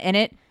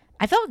 and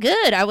I felt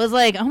good. I was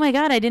like, oh my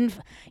God, I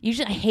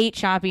hate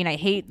shopping. I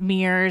hate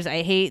mirrors.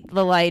 I hate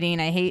the lighting.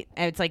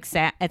 It's like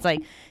sad. It's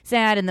like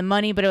sad and the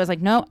money, but it was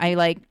like, no,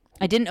 I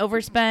didn't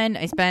overspend.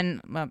 I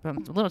spent a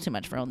little too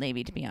much for Old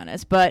Navy, to be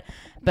honest, but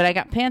I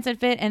got pants that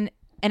fit and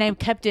I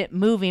kept it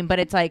moving, but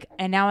it's like,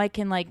 and now I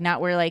can like not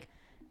wear like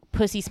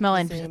pussy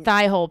smelling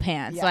thigh hole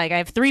pants. Yeah. Like I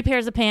have 3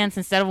 pairs of pants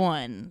instead of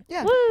 1.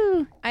 Yeah.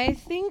 Woo! I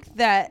think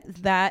that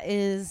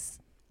is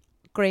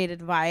great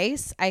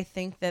advice. I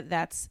think that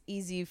that's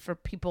easy for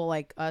people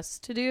like us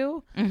to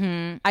do.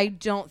 Mm-hmm. I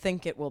don't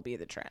think it will be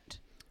the trend.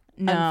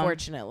 No.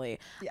 Unfortunately.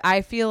 Yeah.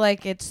 I feel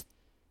like it's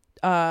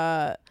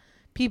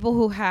people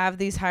who have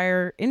these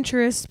higher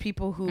interests,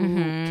 people who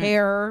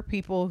care,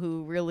 people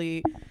who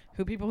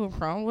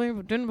probably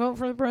didn't vote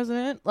for the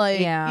president.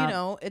 Like,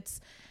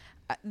 it's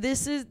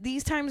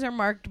these times are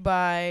marked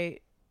by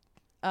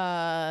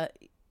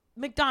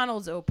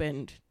McDonald's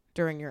opened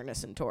during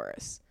Uranus and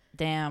Taurus.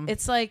 Damn.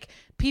 It's like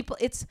people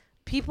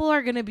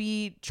are going to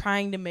be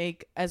trying to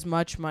make as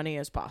much money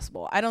as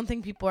possible. I don't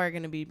think people are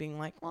going to be being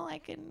like, well, I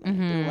can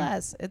do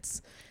less.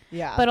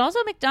 But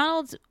also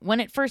McDonald's,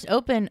 when it first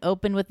opened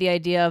with the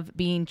idea of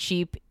being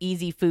cheap,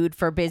 easy food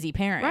for busy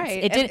parents.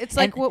 Right. It's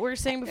like what we were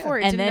saying before.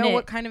 It didn't know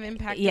what kind of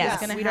impact it was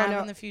going to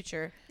have in the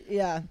future.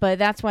 Yeah. But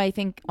that's why I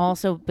think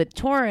also with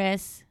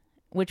Taurus,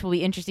 which will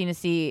be interesting to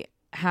see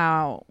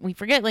how we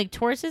forget, like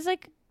Taurus is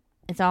like,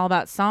 it's all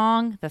about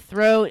song, the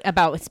throat,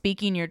 about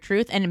speaking your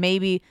truth. And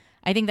maybe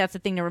I think that's the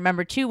thing to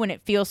remember too, when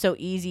it feels so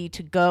easy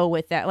to go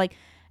with that. Like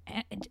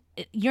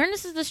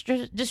Uranus is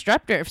the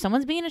disruptor. If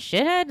someone's being a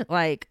shithead,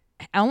 like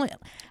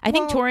I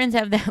think Taurans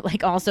have that,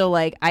 like also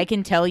like, I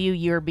can tell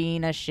you're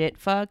being a shit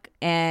fuck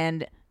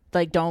and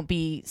like, don't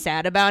be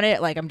sad about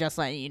it. Like, I'm just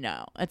letting you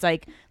know. It's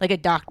like a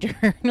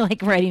doctor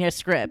like writing a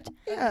script.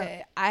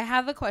 Okay, I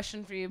have a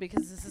question for you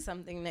because this is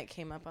something that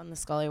came up on the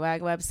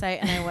Scullywag website,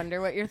 and I wonder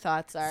what your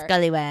thoughts are.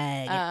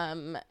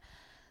 Scullywag.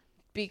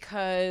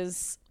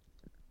 Because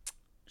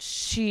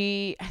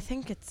I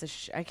think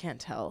it's I can't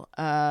tell.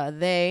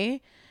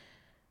 They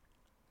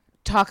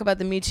talk about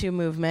the Me Too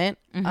movement,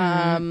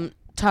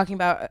 talking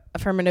about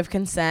affirmative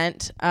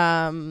consent,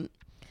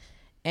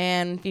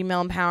 and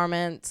female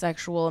empowerment,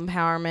 sexual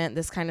empowerment,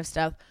 this kind of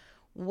stuff.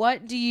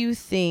 What do you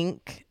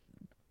think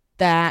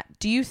that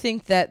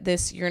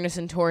this Uranus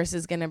and Taurus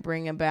is going to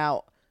bring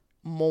about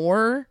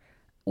more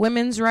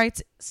women's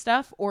rights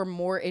stuff or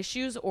more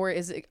issues, or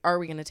are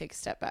we going to take a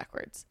step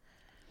backwards?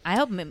 I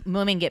hope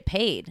women get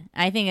paid.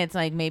 I think it's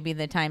like maybe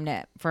the time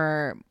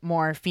for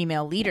more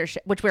female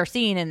leadership, which we're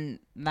seeing in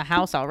the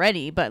House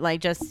already, but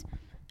like just,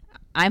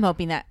 I'm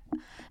hoping that,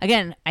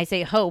 again, I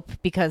say hope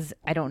because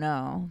I don't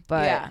know,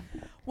 but yeah.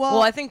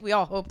 Well, I think we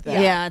all hope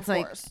that. Yeah, it's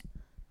like,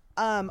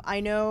 I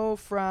know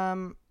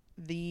from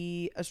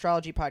the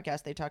astrology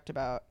podcast, they talked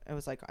about, it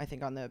was like, I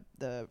think on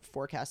the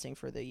forecasting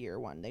for the year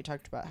one, they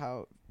talked about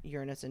how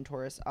Uranus and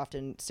Taurus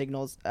often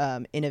signals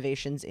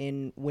innovations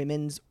in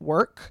women's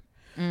work,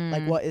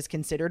 like what is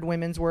considered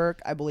women's work.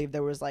 I believe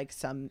there was like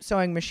some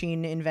sewing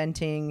machine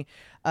inventing,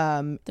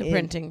 the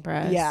printing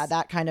press. Yeah,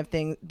 that kind of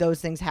thing. Those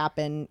things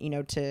happen,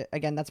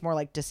 that's more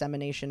like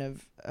dissemination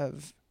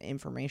of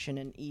information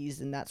and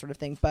ease and that sort of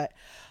thing. But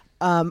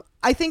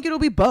I think it'll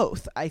be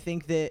both. I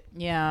think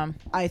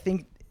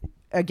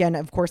again,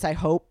 of course I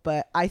hope,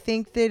 but I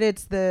think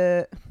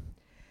that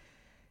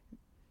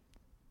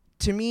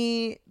to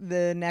me,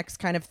 the next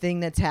kind of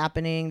thing that's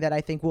happening that I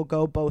think will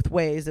go both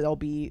ways. There'll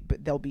be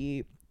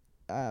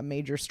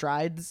major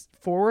strides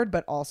forward,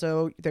 but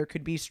also there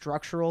could be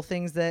structural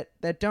things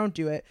that don't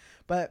do it.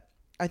 But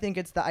I think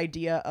it's the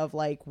idea of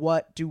like,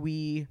 what do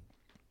we've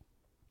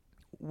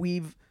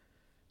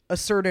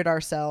asserted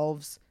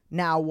ourselves.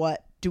 Now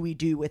what do we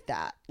do with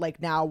that?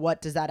 Like, now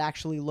what does that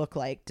actually look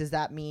like? Does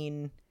that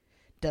mean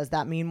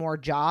more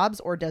jobs,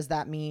 or does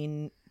that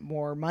mean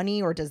more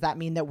money, or does that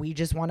mean that we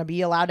just want to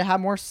be allowed to have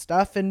more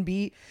stuff and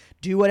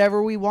do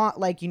whatever we want?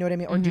 Like, you know what I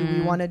mean? Or do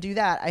we want to do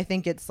that? I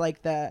think it's like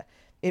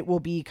it will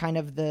be kind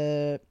of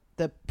the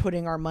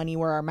putting our money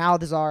where our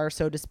mouths are,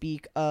 so to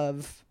speak,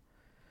 of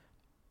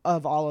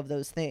all of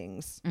those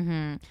things.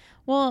 Mm-hmm.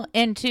 Well,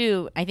 and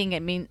two, I think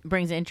it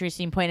brings an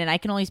interesting point, and I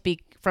can only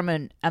speak from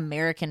an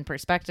American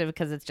perspective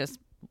because it's just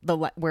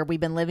where we've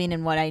been living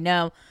and what I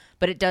know.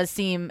 But it does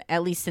seem,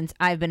 at least since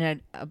I've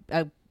been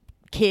a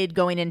kid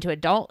going into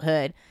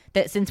adulthood,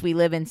 that since we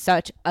live in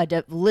such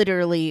a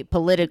literally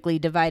politically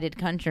divided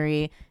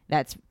country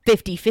that's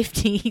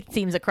 50-50,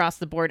 seems across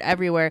the board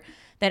everywhere,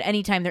 that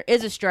anytime there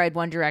is a stride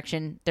one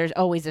direction, there's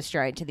always a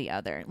stride to the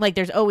other. Like,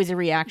 there's always a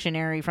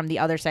reactionary from the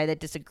other side that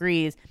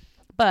disagrees.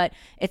 But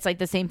it's like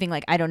the same thing.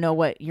 Like, I don't know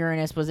what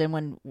Uranus was in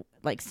when,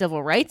 like,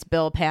 civil rights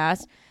bill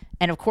passed.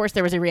 And of course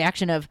there was a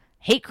reaction of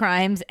hate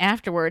crimes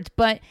afterwards.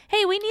 But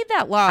hey, we need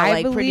that law. I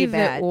like, pretty believe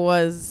bad. it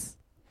was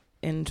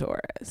in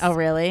Taurus. Oh,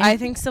 really? I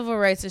think civil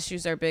rights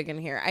issues are big in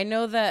here. I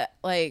know that,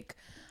 like,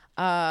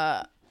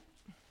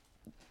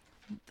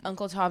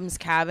 Uncle Tom's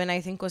Cabin,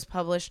 I think, was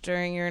published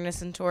during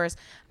Uranus and Taurus.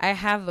 I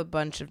have a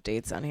bunch of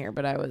dates on here,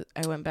 but I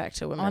went back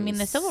to women's. Well, I mean,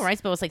 the civil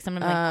rights bill was like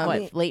something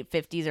like late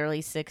 50s,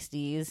 early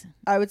 60s.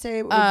 I would say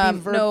it would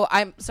be no,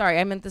 I'm sorry,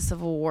 I meant the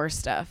Civil War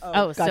stuff.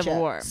 Oh, gotcha. Civil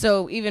War.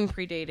 So even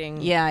predating.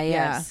 Yeah.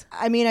 Yes.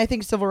 I mean, I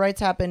think civil rights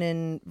happen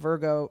in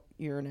Virgo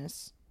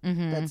Uranus.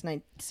 Mm-hmm. That's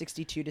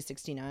 62 to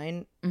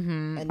 69,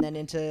 Mm-hmm. and then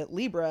into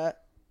Libra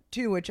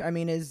too, which I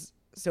mean is,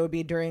 so it'd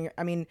be during,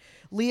 I mean,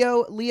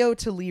 Leo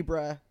to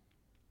Libra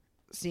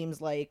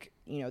seems like,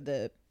 you know,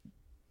 the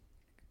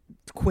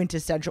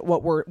quintessential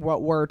what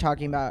we're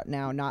talking about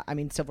now. Not, I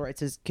mean, civil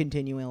rights is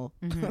continual.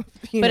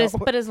 Mm-hmm.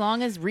 But as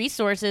long as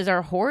resources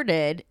are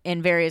hoarded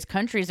in various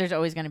countries, there's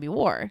always going to be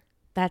war.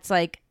 That's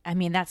like, I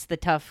mean, that's the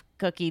tough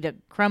cookie to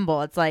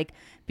crumble. It's like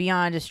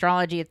beyond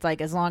astrology. It's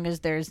like, as long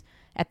as there's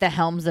at the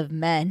helms of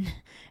men,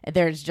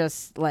 there's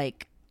just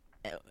like,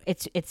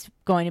 it's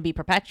going to be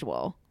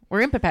perpetual.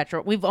 We're in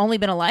perpetual. We've only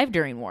been alive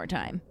during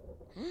wartime.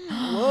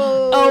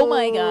 Whoa. Oh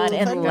my God!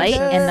 And the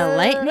lightning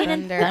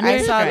and Thunder. thunder. I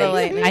saw the strikes.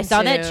 lightning, I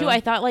saw that too. too. I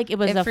thought like it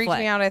was It freaked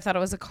me out. I thought it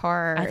was a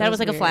car. I thought it was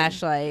like a weird.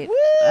 flashlight.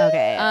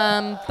 Okay.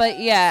 But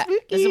yeah,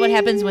 This is what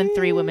happens when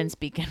three women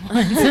speak at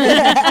once.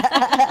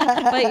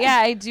 but yeah,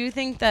 I do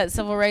think that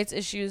civil rights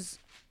issues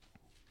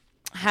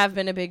have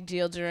been a big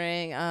deal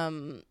during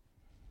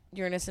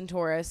Uranus and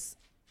Taurus.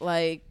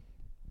 Like,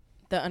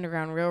 the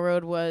Underground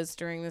Railroad was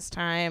during this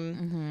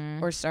time,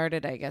 or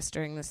started, I guess,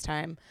 during this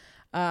time.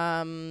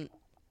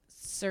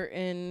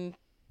 Certain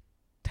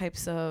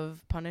types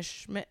of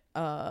punishment.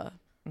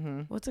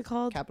 What's it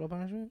called? Capital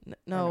punishment.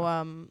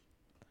 No,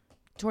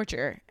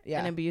 torture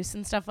and abuse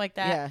and stuff like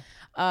that.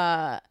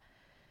 Yeah.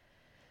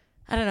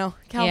 I don't know.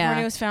 California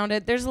Yeah. was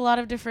founded. There's a lot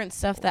of different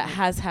stuff that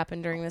has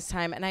happened during this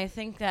time. And I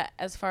think that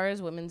as far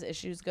as women's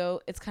issues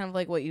go, it's kind of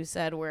like what you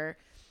said, where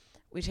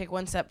we take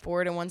one step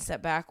forward and one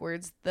step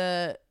backwards.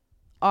 The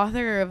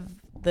author of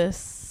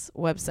this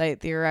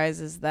website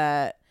theorizes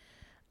that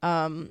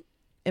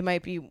it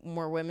might be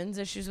more women's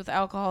issues with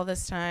alcohol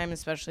this time,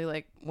 especially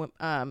like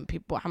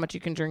people, how much you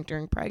can drink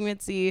during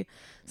pregnancy,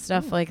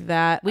 stuff like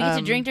that. We get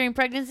to drink during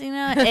pregnancy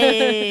now.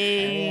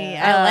 Hey,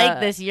 I like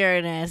this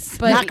Uranus.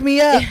 But Knock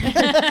me up.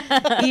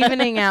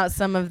 evening out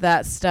some of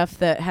that stuff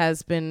that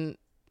has been,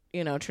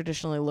 you know,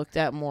 traditionally looked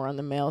at more on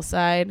the male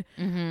side.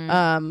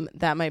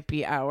 That might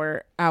be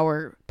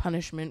our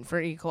punishment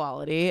for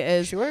equality,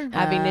 is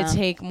having to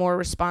take more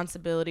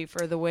responsibility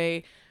for the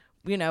way,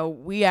 you know,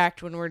 we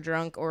act when we're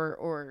drunk,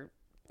 or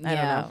I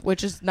don't know,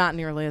 which is not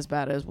nearly as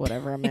bad as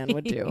whatever a man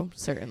would do,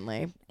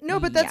 certainly. No,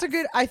 but that's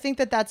I think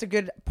that's a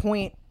good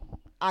point.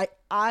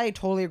 I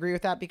totally agree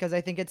with that, because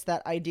I think it's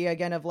that idea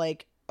again of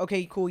like,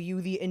 okay, cool,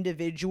 you the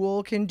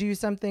individual can do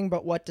something,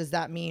 but what does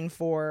that mean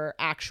for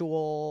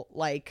actual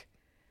like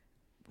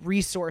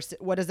resource?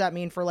 What does that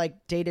mean for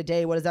like day to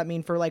day? What does that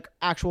mean for like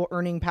actual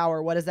earning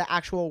power? What does the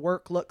actual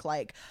work look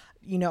like?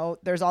 You know,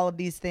 there's all of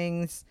these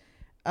things,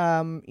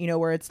 you know,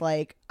 where it's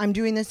like, I'm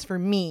doing this for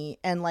me,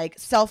 and like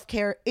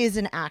self-care is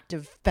an act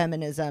of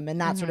feminism and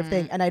that sort of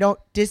thing. And I don't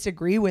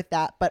disagree with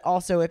that, but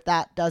also if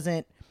that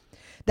doesn't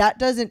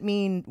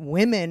mean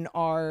women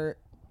are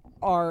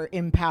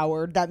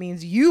empowered, that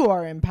means you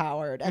are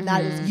empowered, and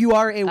that is, you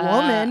are a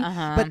woman,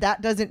 but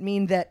that doesn't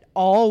mean that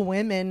all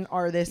women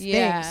are this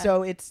thing.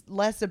 So it's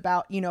less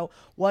about, you know,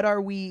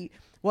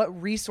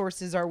 what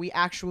resources are we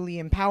actually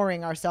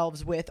empowering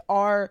ourselves with?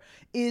 Or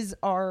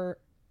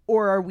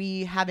are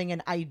we having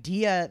an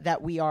idea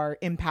that we are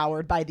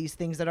empowered by these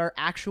things that are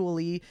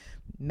actually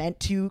meant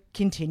to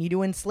continue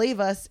to enslave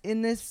us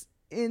in this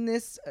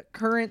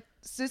current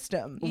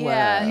system?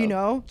 Yeah. You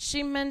know?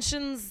 She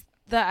mentions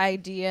the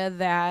idea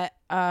that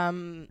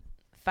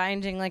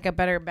finding like a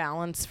better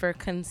balance for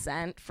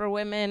consent for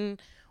women,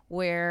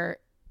 where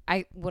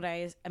what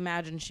I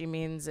imagine she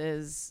means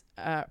is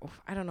I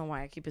don't know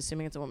why I keep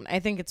assuming it's a woman. I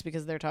think it's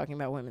because they're talking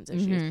about women's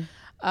issues.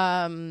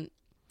 The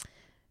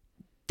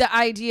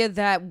idea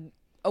that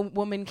a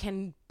woman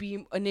can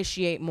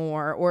initiate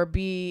more or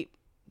be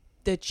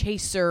the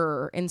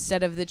chaser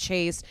instead of the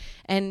chased,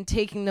 and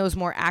taking those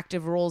more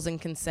active roles in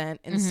consent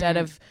instead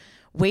of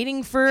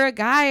waiting for a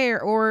guy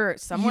or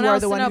someone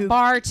else in a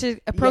bar to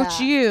approach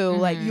you.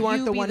 Like you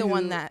aren't the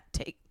one that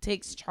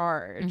takes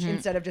charge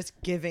instead of just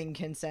giving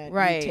consent.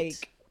 Right. You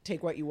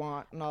take what you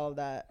want and all of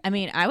that. I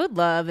mean, I would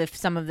love if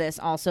some of this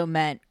also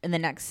meant in the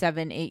next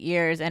 7-8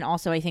 years, and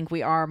also I think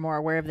we are more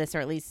aware of this, or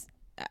at least,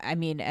 I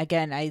mean,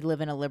 again, I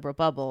live in a liberal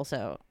bubble,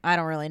 so I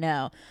don't really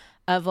know,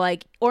 of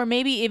like, or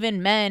maybe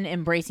even men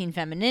embracing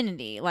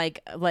femininity, like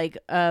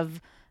of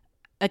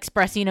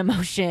expressing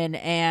emotion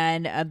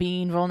and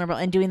being vulnerable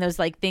and doing those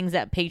like things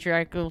that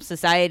patriarchal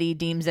society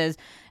deems as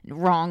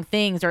wrong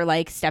things, or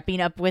like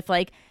stepping up with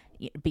like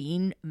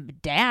being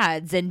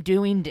dads and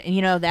doing,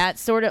 you know, that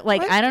sort of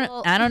like, I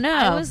don't know.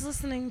 I was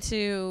listening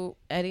to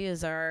Eddie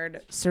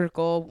Izzard,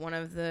 Circle, one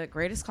of the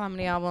greatest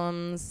comedy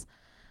albums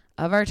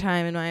of our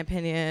time, in my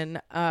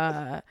opinion.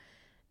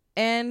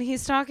 And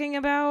he's talking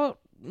about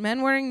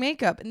men wearing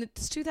makeup, and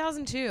it's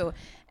 2002.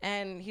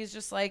 And he's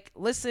just like,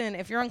 listen,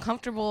 if you're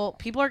uncomfortable,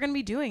 people are going to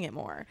be doing it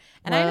more.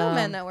 And I know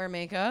men that wear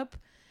makeup,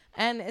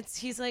 and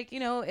he's like, you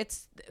know,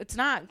 it's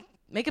not,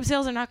 makeup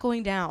sales are not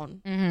going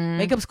down.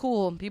 Makeup's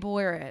cool. People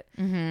wear it.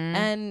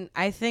 And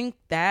I think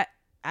that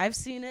I've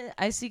seen it.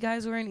 I see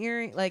guys wearing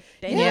earrings, like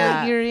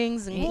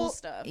earrings and cool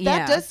stuff.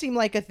 That does seem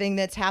like a thing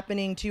that's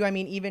happening too. I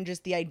mean, even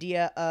just the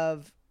idea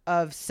of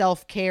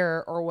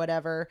self-care or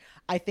whatever.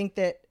 I think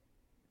that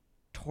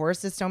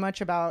Taurus is so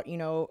much about, you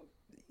know,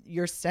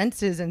 your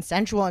senses and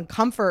sensual and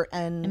comfort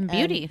and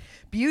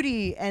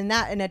beauty and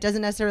it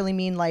doesn't necessarily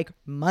mean like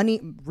money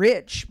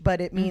rich,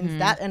 but it means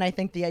that. And I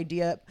think the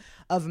idea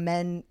of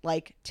men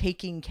like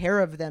taking care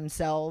of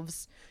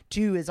themselves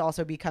too is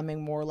also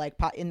becoming more like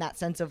in that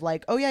sense of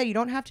like, oh yeah, you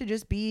don't have to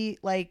just be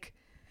like,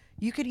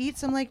 you could eat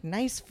some like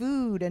nice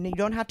food, and you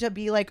don't have to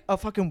be like a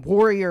fucking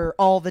warrior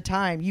all the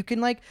time. You can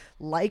like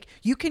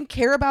you can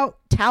care about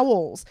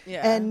towels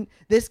and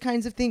this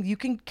kinds of things. You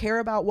can care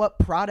about what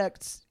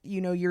products,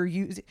 you know, you're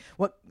using,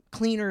 what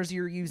cleaners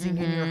you're using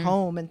in your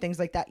home and things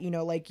like that. You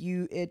know, like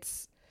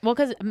well,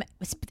 because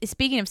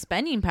speaking of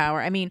spending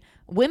power, I mean,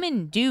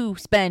 women do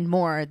spend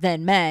more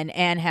than men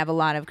and have a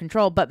lot of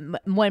control. But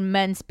when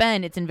men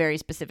spend, it's in very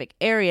specific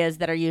areas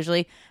that are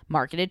usually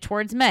marketed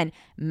towards men.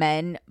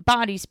 Men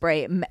body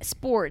spray,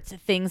 sports,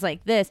 things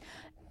like this.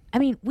 I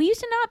mean, we used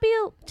to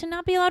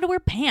not be allowed to wear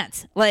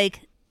pants.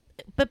 Like,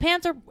 but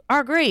pants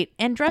are great,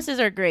 and dresses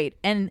are great,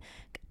 and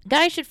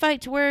guys should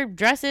fight to wear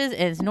dresses.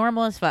 It's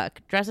normal as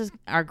fuck. Dresses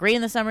are great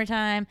in the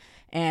summertime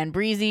and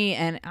breezy.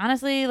 And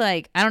honestly,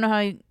 like, I don't know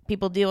how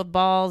people deal with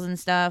balls and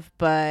stuff,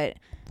 but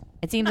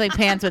it seems like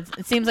pants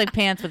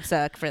would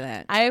suck for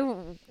that.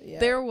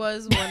 There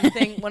was one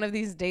thing, one of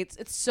these dates.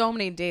 It's so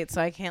many dates,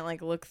 so I can't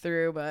like look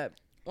through, but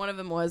one of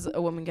them was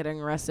a woman getting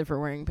arrested for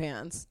wearing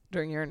pants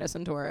during Uranus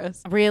and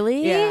Taurus.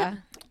 Really? Yeah.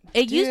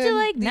 It used to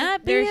like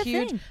not be a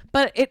huge thing.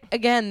 But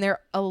there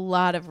are a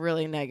lot of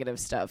really negative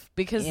stuff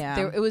because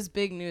it was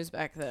big news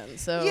back then.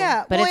 So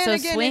but it's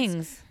those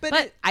swings.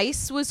 But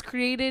ice was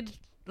created,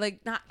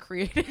 like not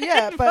created,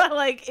 but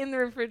like in the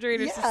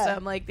refrigerator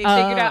system. Like they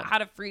figured out how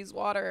to freeze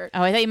water.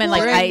 Oh, I thought you meant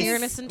like ice.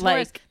 Uranus and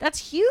Taurus. Like, that's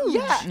huge.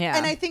 Yeah,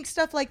 and I think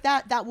stuff like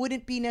that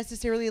wouldn't be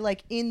necessarily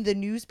like in the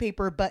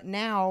newspaper, but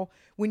now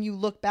when you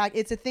look back,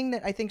 it's a thing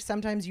that I think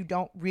sometimes you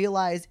don't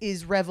realize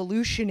is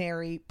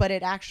revolutionary, but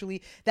it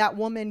actually, that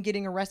woman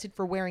getting arrested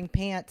for wearing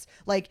pants,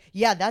 like,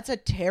 yeah, that's a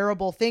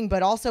terrible thing.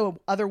 But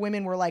also other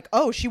women were like,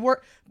 oh,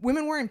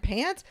 women wearing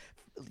pants?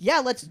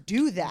 Yeah, let's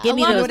do that. Give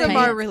me a lot those of them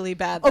pants. are really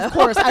bad, though. Of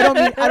course, I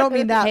don't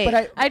mean that, Hey,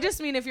 but I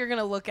just mean if you're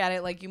gonna look at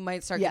it, like you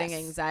might start getting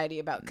anxiety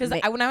about, because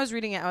when I was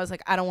reading it, I was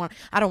like, I don't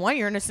want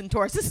Uranus and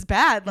Taurus. This is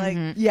bad.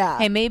 Like, yeah.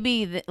 Hey,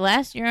 maybe the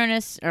last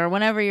Uranus or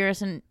whenever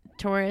Uranus and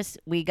Taurus,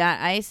 we got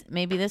ice.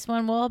 Maybe this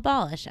one will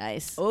abolish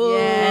ice. Oh,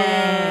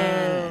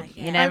 yeah.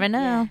 You never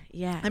know.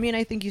 Yeah. I mean,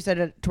 I think you said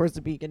it towards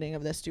the beginning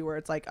of this too, where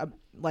it's like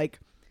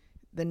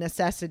the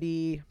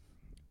necessity,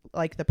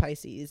 like the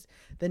Pisces,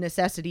 the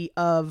necessity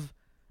of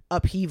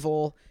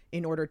upheaval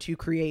in order to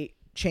create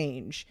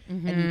change,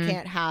 and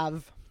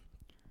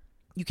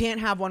you can't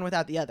have one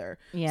without the other.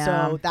 Yeah.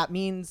 So that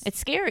means it's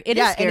scary. It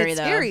is scary, and it's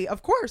though. scary.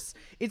 Of course,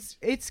 it's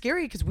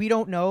scary because we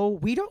don't know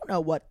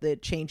what the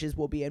changes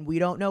will be, and we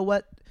don't know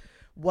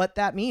what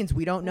that means.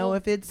 We don't know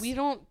if we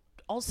don't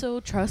also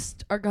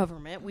trust our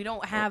government. We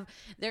don't have,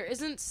 there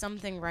isn't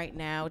something right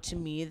now to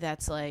me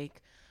that's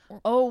like,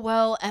 oh,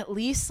 well, at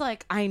least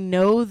like I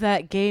know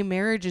that gay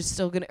marriage is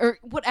still gonna, or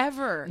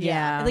whatever.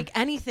 Yeah. Like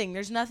anything.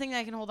 There's nothing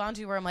I can hold on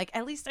to where I'm like,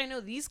 at least I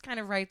know these kind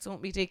of rights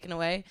won't be taken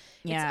away.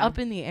 Yeah. It's up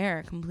in the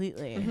air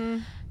completely. Mm-hmm.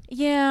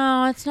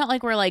 Yeah, it's not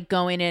like we're like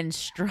going in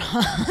strong.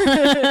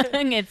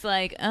 It's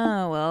like,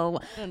 oh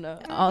well. I don't know.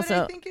 Also,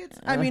 but I think it's.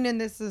 I mean,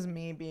 and this is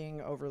me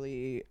being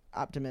overly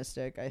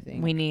optimistic. I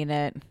think we need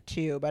it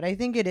too, but I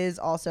think it is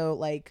also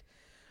like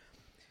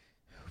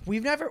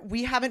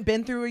we haven't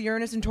been through a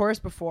Uranus and Taurus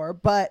before,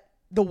 but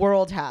the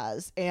world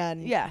has,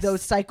 and Yes.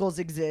 those cycles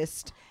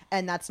exist.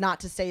 And that's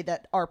not to say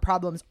that our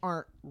problems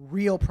aren't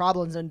real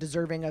problems and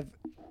deserving of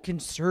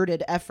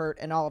concerted effort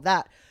and all of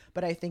that.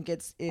 But I think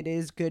it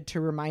is good to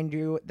remind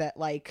you that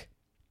like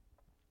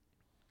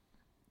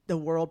the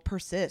world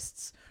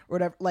persists or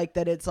whatever, like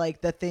that it's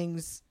like the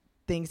things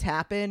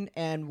happen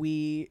and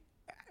we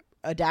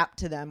adapt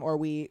to them, or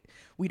we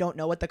don't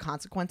know what the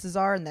consequences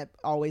are, and that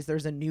always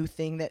there's a new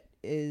thing that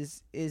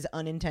is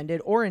unintended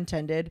or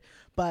intended,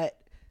 but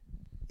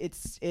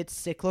it's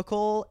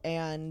cyclical.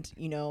 And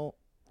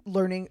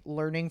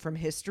learning from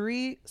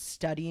history,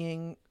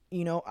 studying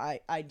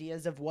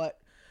ideas of what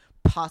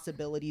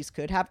possibilities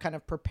could have, kind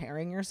of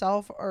preparing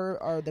yourself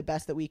are the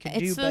best that we can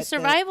do. It's the but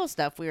survival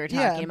stuff we were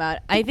talking about.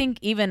 I think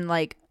even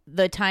like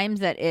the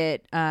times that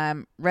it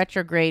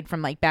retrograde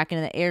from like back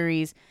into the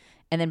Aries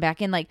and then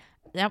back in like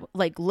that,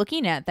 like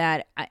looking at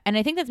that, and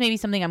I think that's maybe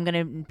something I'm going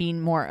to be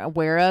more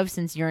aware of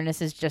since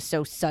Uranus is just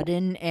so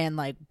sudden and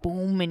like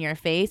boom in your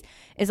face,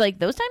 is like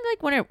those times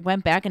like when it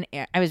went back and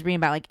I was reading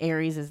about like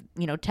Aries is,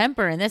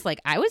 temper, and this,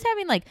 like I was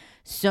having like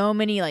so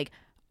many like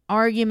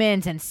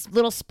arguments and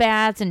little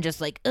spats and just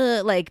like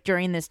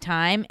during this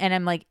time. And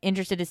I'm like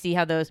interested to see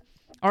how those,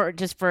 or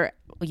just for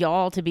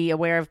y'all to be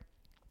aware of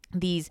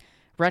these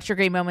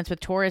retrograde moments with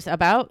Taurus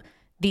about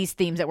these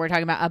themes that we're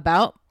talking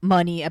about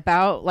money,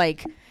 about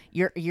like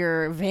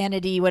your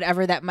vanity,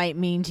 whatever that might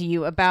mean to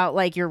you, about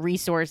like your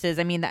resources.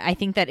 I mean, I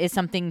think that is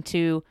something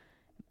to,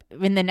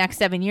 in the next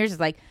 7 years, is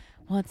like,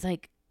 well, it's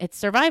like, it's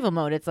survival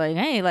mode. It's like,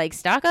 hey, like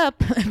stock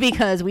up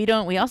because we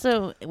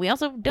also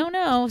don't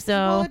know. So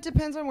well, it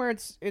depends on where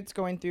it's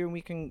going through, and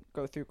we can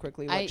go through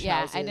quickly. I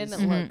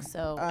didn't look,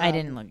 so I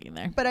didn't look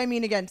either. But I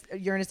mean, again,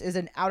 Uranus is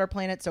an outer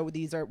planet, so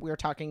we're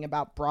talking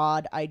about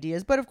broad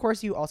ideas. But of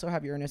course, you also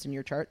have Uranus in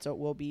your chart, so it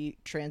will be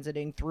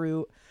transiting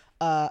through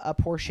a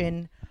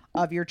portion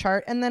of your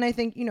chart. And then I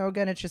think,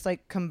 again, it's just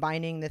like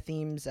combining the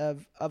themes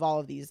of all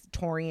of these.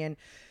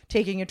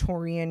 Taking a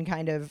Taurian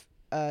kind of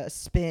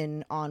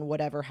spin on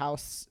whatever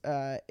house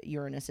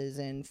Uranus is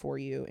in for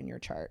you in your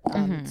chart.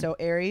 So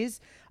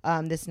Aries,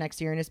 this next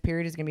Uranus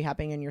period is going to be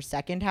happening in your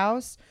second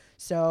house.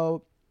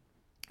 So,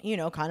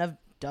 kind of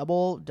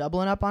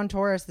doubling up on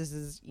Taurus. This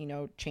is,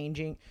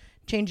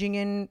 changing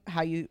in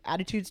how you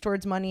attitudes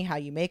towards money, how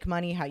you make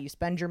money, how you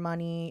spend your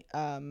money,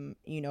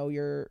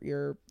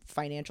 your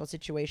financial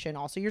situation,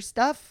 also your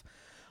stuff,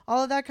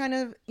 all of that kind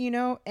of,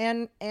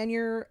 and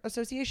your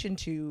association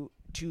to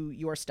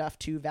your stuff,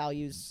 to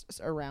values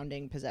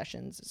surrounding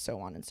possessions, so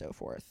on and so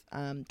forth.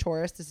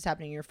 Taurus, this is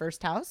happening in your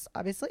first house,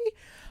 obviously.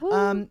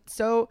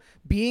 So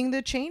being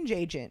the change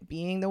agent,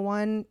 being the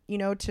one,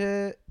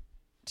 to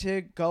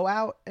go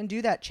out and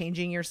do that,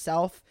 changing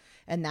yourself,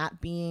 and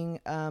that being,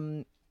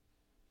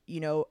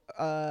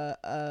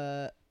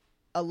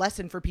 a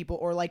lesson for people,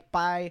 or like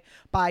by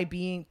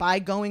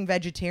going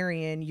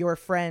vegetarian, your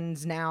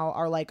friends now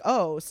are like,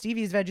 oh,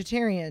 Stevie's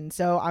vegetarian,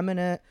 so I'm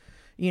gonna,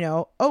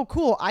 oh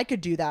cool, I could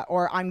do that,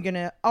 or I'm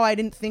gonna, I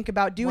didn't think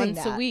about doing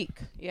once that a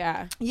week.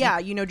 Yeah,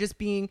 just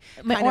being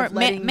kind of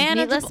letting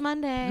Meatless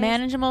Monday,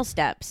 manageable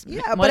steps.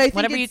 Yeah, but I think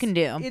whatever you can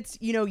do. It's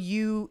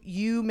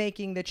you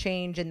making the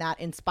change, and that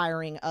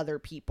inspiring other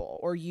people,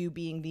 or you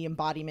being the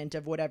embodiment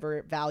of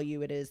whatever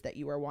value it is that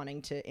you are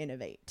wanting to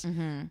innovate.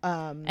 And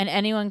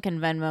anyone can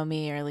Venmo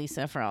me or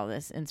Lisa for all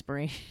this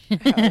inspiration.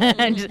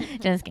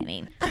 just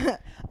kidding.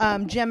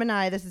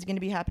 Gemini, this is going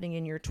to be happening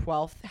in your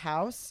 12th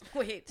house.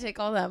 Wait, take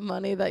all that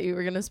money that you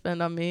were gonna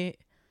spend on me.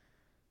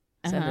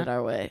 Send it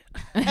our way.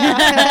 I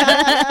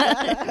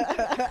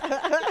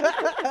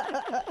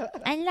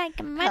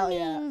like money. Hell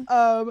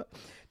yeah.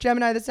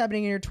 Gemini, that's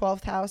happening in your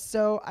 12th house.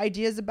 So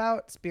ideas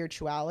about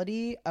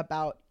spirituality,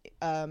 about,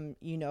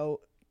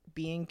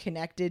 being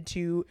connected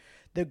to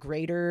the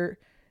greater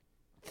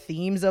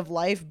themes of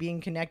life,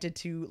 being connected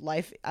to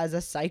life as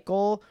a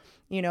cycle,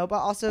 but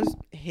also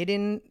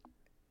hidden,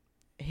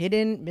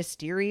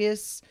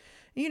 mysterious,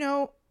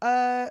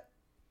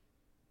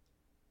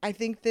 I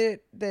think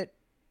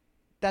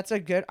that's a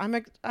good, I'm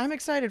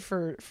excited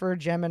for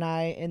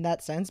Gemini in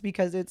that sense,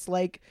 because it's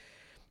like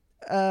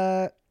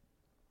the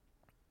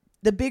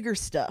bigger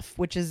stuff,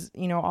 which is,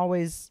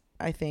 always,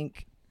 I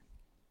think,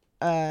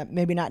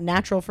 maybe not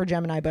natural for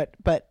Gemini,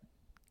 but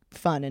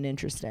fun and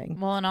interesting.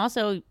 Well, and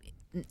also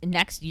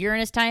next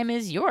Uranus time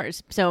is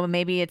yours, so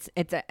maybe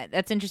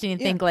that's interesting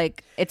to think,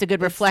 like it's a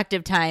good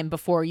reflective time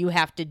before you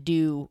have to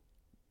do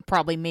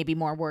probably maybe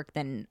more work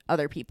than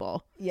other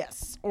people.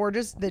 Yes. Or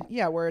just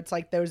where it's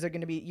like those are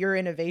going to be your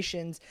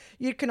innovations.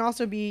 It can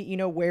also be,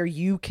 where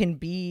you can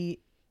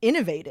be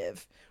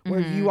innovative, where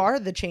you are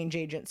the change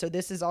agent. So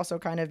this is also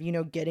kind of,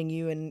 getting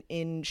you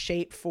in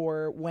shape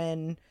for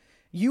when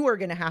you are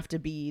going to have to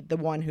be the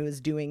one who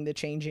is doing the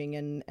changing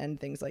and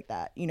things like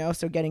that,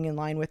 so getting in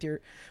line with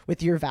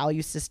your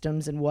value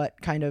systems and what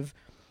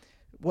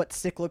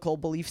cyclical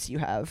beliefs you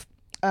have.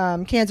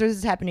 Cancer, this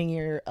is happening in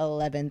your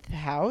 11th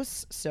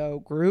house. So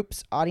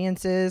groups,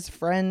 audiences,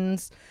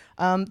 friends,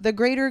 the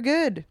greater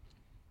good.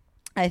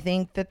 I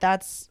think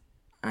that's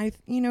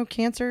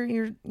Cancer,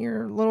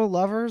 you're little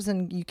lovers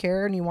and you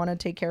care and you want to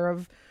take care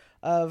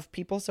of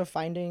people. So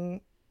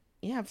finding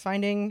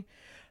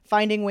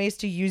ways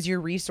to use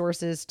your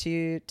resources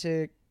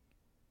to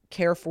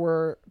care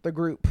for the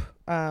group,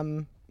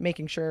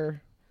 making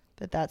sure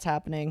that's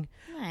happening.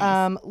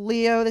 Nice.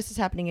 Leo, this is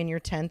happening in your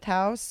 10th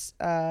house.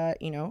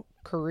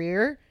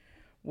 Career.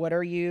 What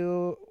are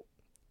you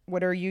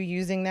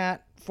using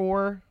that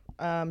for?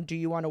 Do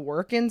you want to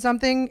work in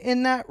something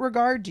in that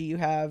regard? Do you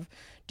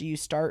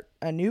start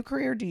a new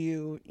career? Do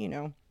you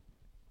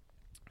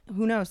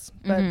who knows?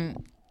 But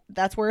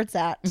that's where it's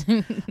at.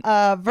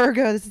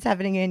 Virgo, this is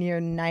happening in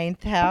your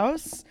 9th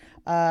house.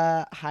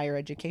 Higher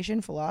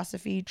education,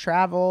 philosophy,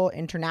 travel,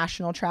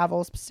 international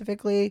travel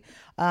specifically,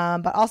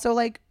 but also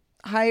like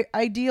high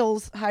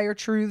ideals, higher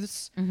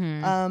truths,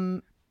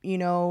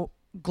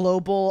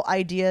 global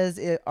ideas.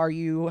 Are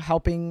you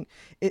helping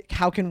it?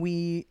 How can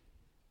we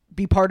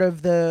be part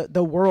of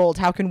the world?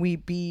 How can we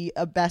be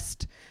a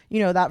best,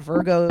 that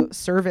Virgo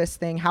service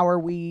thing? How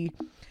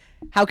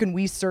can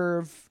we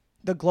serve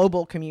the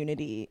global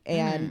community,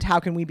 and how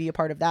can we be a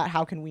part of that?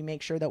 How can we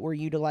make sure that we're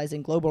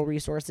utilizing global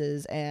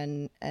resources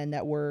and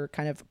that we're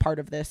kind of part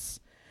of this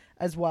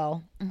as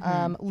well?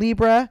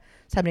 Libra,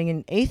 it's happening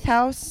in 8th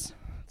house.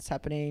 It's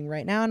happening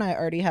right now, and I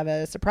already have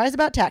a surprise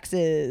about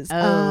taxes.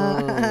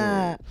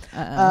 But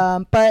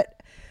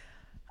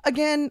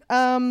again,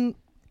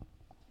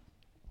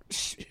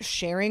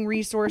 sharing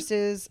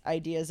resources,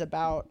 ideas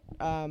about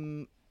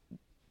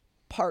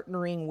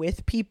partnering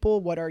with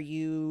people. What are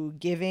you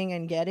giving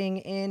and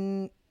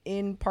getting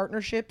in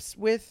partnerships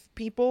with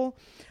people?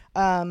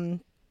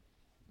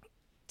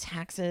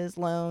 Taxes,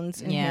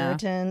 loans,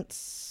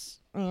 inheritance,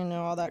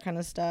 all that kind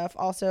of stuff.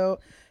 Also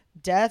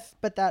death,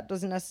 but that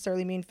doesn't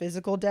necessarily mean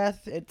physical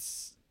death.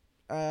 It's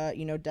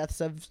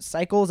deaths of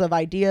cycles, of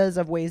ideas,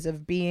 of ways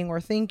of being or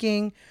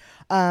thinking,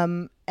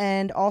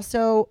 and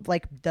also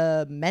like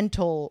the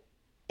mental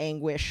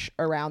anguish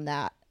around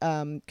that,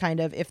 kind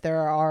of if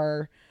there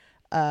are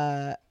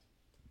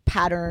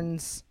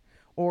patterns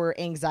or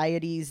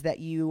anxieties that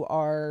you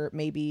are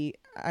maybe,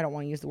 I don't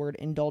want to use the word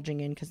indulging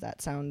in because that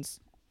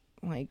sounds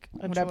like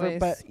whatever, choice.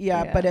 but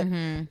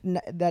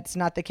that's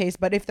not the case.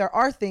 But if there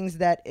are things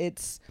that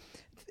it's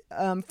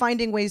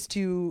finding ways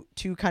to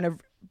kind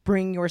of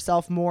bring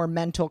yourself more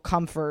mental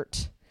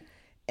comfort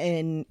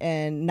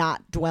and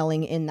not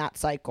dwelling in that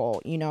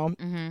cycle,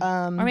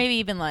 or maybe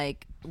even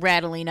like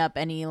rattling up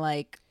any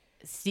like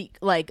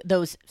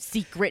those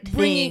secret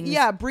things.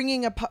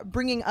 Bringing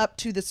up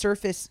to the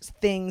surface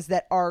things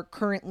that are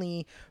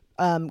currently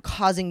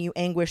causing you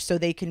anguish, so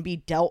they can be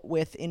dealt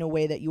with in a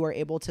way that you are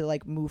able to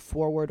like move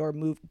forward or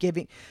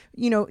giving,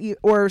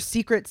 or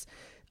secrets,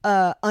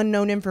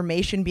 unknown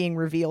information being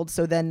revealed.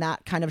 So then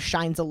that kind of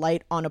shines a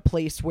light on a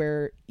place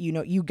where,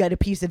 you get a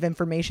piece of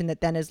information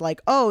that then is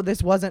like, oh,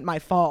 this wasn't my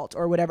fault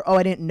or whatever. Oh,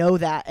 I didn't know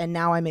that. And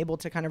now I'm able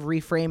to kind of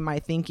reframe my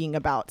thinking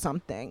about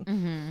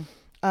something.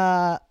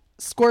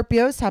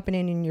 Scorpio's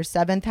happening in your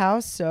 7th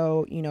house.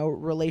 So,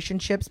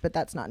 relationships, but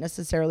that's not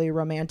necessarily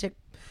romantic.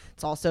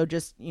 It's also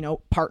just,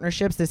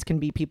 partnerships. This can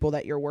be people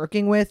that you're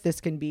working with. This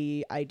can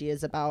be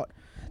ideas about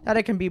that.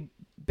 It can be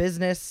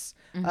business,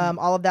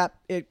 all of that,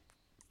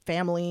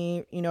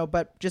 family,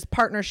 but just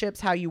partnerships,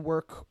 how you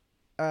work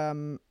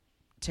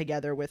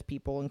together with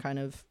people and kind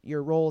of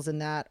your roles in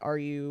that. Are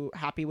you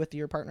happy with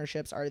your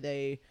partnerships? Are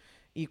they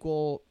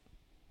equal,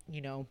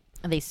 Are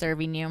they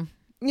serving you?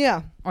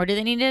 Yeah. Or do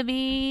they need to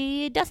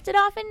be dusted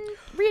off and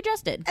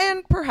readjusted?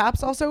 And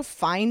perhaps also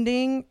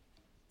finding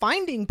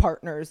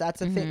partners.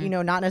 That's a thing,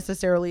 not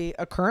necessarily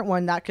a current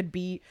one. That could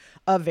be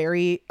a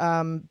very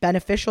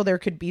beneficial. There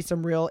could be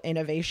some real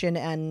innovation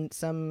and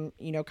some,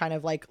 kind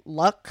of like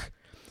luck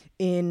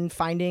in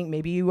finding.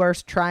 Maybe you are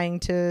trying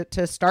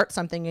to start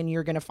something and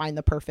you're going to find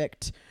the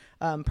perfect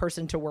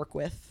person to work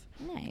with.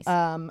 Nice.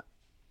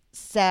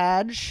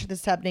 Sag, this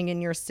is happening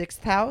in your 6th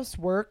house,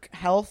 work,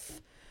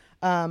 health,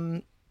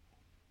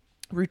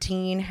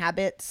 routine,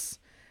 habits,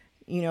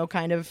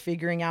 kind of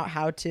figuring out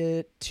how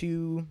to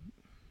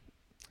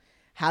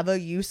have a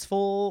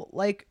useful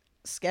like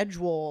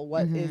schedule.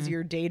 What is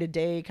your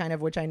day-to-day kind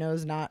of, which I know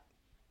is not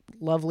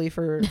lovely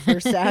for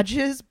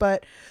Sages,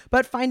 but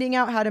finding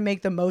out how to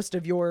make the most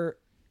of your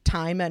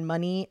time and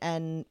money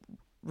and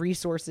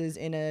resources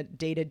in a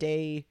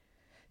day-to-day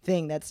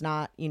thing that's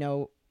not,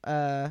 and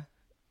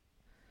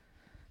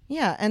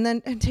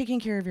then taking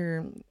care of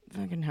your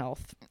fucking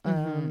health.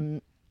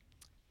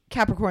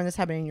 Capricorn, this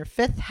happening in your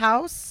 5th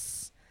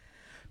house.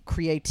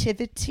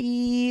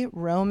 Creativity,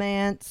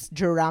 romance,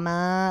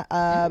 drama,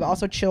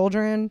 also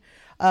children.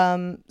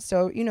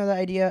 So, the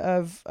idea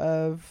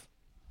of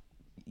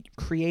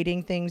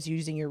creating things,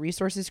 using your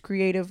resources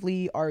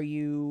creatively. Are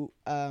you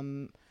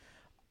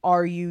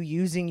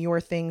using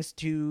your things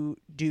to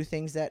do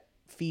things that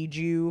feed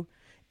you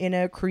in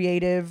a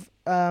creative,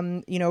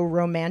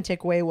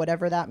 romantic way,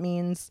 whatever that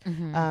means?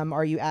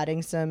 Are you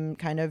adding some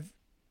kind of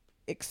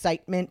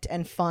excitement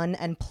and fun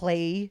and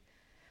play,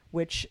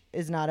 which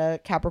is not a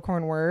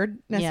Capricorn word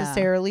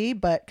necessarily,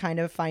 but kind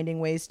of finding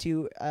ways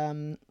to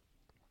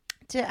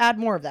add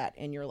more of that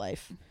in your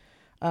life.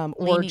 Or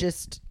Leaning-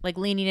 just like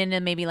leaning into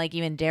maybe like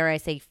even dare I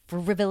say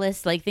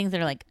frivolous like things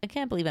that are like I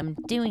can't believe I'm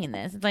doing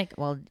this. It's like,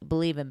 well,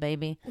 believe it,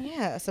 baby.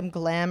 some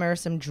glamour,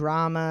 some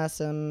drama,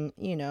 some,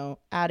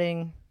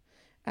 adding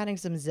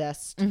some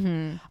zest.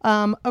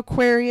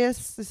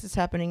 Aquarius, this is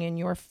happening in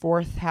your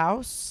 4th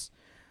house.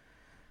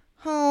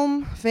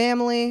 Home,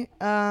 family.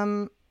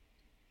 How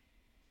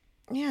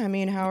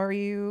are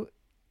you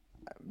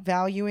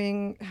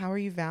valuing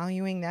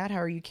that? How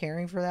are you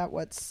caring for that?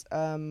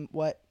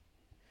 What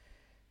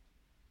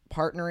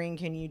partnering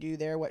can you do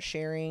there? What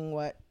sharing?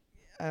 What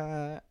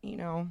Home.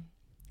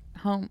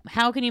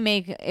 How can you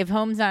make if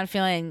home's not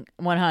feeling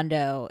one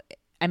hundo?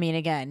 I mean,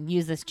 again,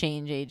 use this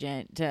change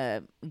agent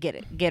to get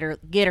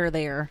her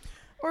there.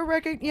 Or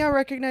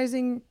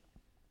recognizing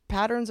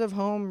patterns of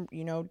home.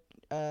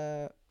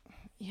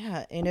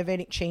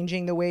 Innovating,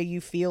 changing the way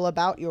you feel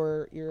about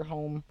your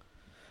home.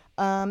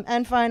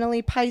 And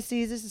finally,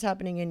 Pisces. This is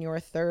happening in your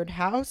 3rd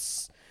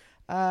house.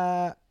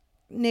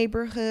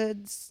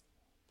 Neighborhoods,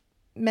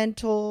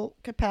 mental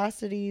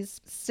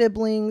capacities,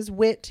 siblings,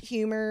 wit,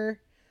 humor,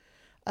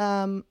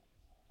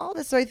 all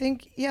this. So I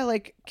think,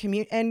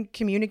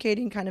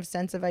 communicating kind of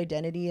sense of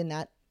identity in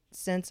that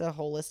sense, a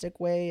holistic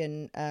way,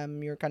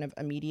 and your kind of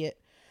immediate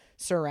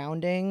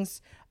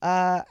surroundings.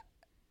 How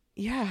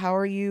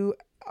are you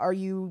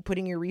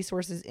putting your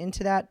resources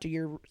into that? Do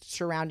your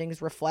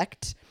surroundings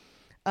reflect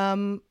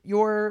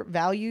your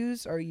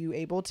values? Are you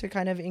able to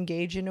kind of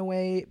engage in a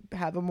way,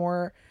 have a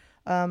more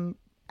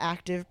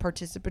active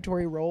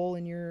participatory role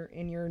in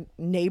your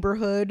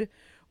neighborhood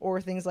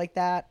or things like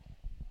that?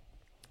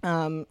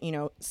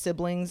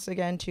 Siblings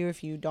again too.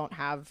 If you don't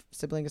have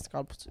siblings, it's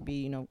called to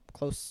be,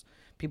 close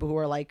people who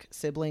are like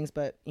siblings,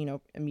 but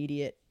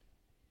immediate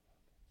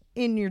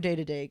in your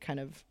day-to-day kind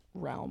of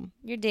realm.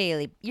 Your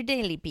daily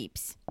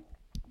peeps.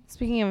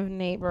 Speaking of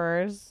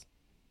neighbors,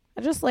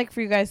 I'd just like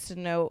for you guys to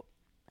know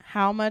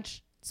how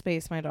much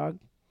space my dog.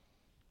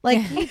 Like,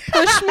 he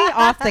pushed me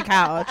off the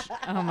couch.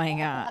 Oh my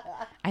god!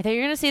 I thought you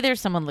were gonna say there's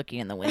someone looking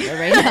in the window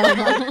right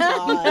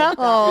now.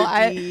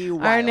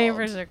 Our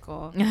neighbors are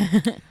cool.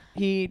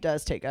 He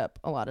does take up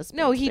a lot of space.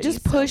 No, he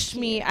just pushed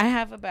me. I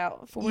have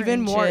about 4 Even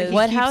inches. more. He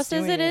What keeps house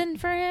is doing it in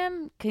for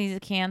him? 'Cause he's a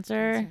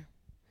Cancer.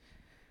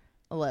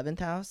 11th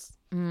house.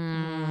 We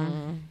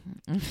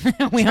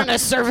We're in a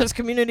service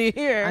community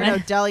here. I know,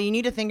 Deli, you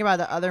need to think about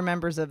the other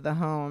members of the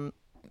home.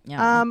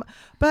 Yeah.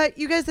 But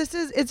you guys,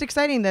 it's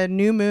exciting. The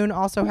new moon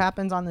also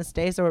happens on this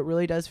day, so it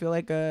really does feel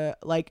like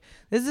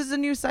this is a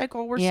new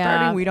cycle we're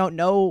starting. We don't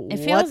know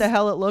what the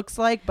hell it looks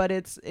like, but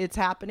it's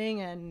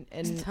happening, and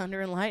It's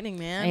thunder and lightning,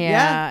 man.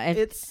 Yeah,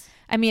 it's.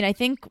 I mean, I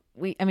think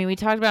we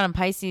talked about in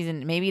Pisces,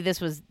 and maybe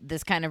this was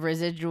this kind of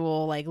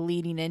residual, like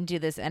leading into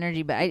this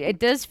energy, but it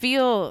does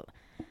feel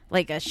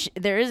like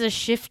there is a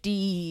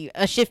shifty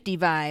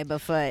vibe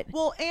afoot.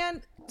 Well,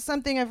 and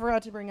something I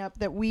forgot to bring up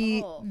that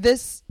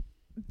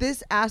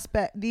this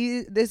aspect,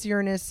 this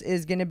Uranus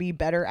is going to be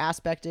better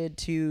aspected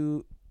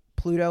to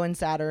Pluto and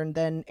Saturn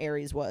than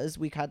Aries was.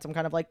 We had some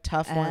kind of like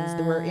tough ones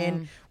that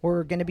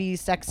were going to be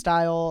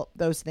sextile,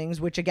 those things,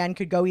 which again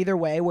could go either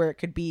way, where it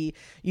could be,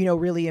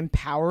 really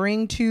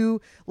empowering to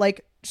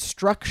like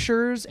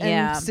structures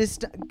and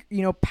system,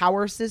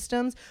 power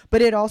systems,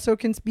 but it also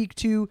can speak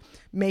to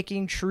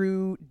making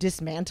true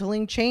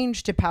dismantling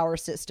change to power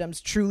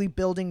systems, truly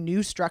building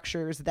new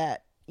structures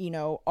that,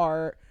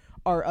 are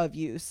of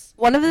use.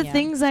 One of the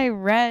things I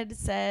read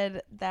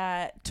said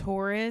that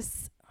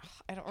Taurus,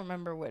 I don't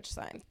remember which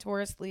sign,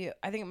 Taurus, Leo,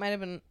 I think it might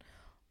have been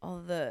all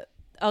the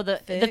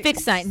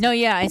fixed sign. No,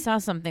 yeah, I saw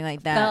something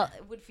like that.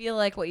 It would feel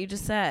like what you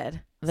just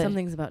said.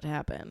 Something's about to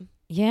happen.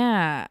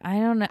 Yeah, I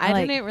don't know.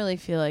 I didn't really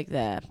feel like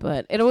that,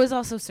 but it was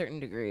also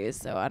certain degrees,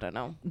 so I don't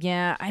know.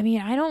 Yeah, I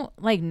mean, I don't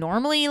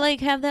normally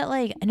have that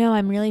no,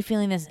 I'm really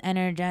feeling this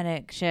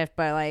energetic shift,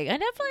 but I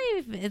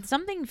definitely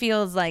something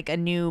feels like a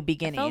new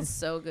beginning. It felt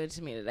so good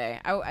to me today.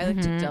 I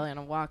took Deli on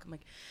a walk. I'm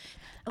like,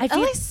 I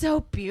feel LA's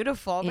so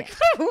beautiful. I'm like,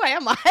 who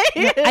am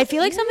I? I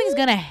feel like something's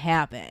gonna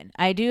happen.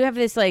 I do have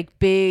this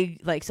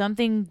big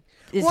something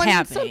is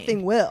happening.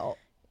 Something will.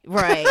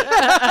 Right.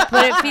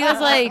 But it feels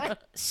like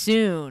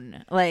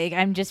soon.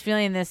 I'm just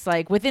feeling this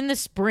within the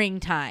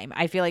springtime.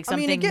 I feel like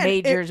something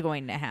major is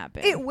going to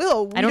happen. It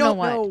will. We I don't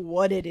know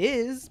what it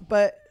is,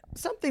 but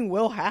something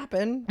will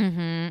happen.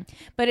 Mm-hmm.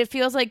 But it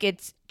feels like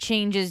it's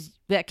changes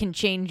that can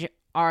change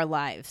our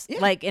lives,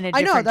 in a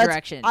different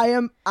direction.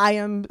 I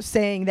am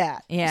saying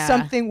that. Yeah.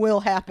 Something will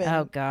happen.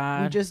 Oh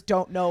God. We just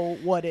don't know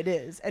what it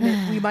is,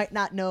 and we might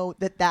not know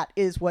that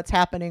is what's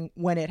happening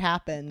when it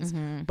happens,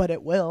 but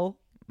it will.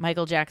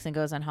 Michael Jackson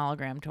goes on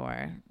hologram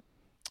tour.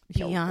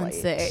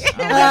 Beyonce.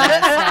 Oh, all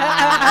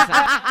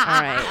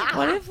right.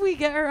 What if we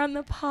get her on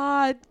the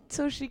pod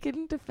so she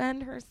can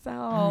defend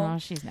herself? Oh,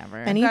 she's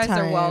never. You guys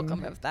are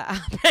welcome if that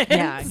happens.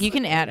 Yeah, you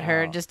can add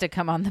her just to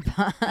come on the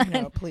pod.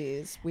 No,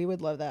 please. We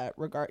would love that.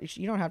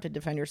 You don't have to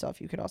defend yourself.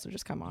 You could also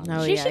just come on.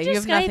 Oh, She yeah. should You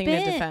just have Skype nothing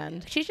in. to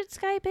defend. She should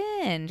Skype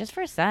in just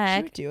for a She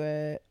sec. would do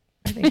it.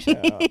 I think so.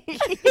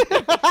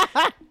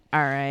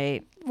 All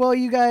right. Well,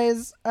 you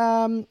guys,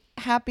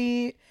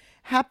 happy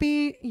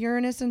happy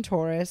Uranus and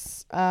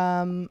Taurus.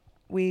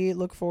 We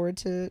look forward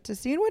to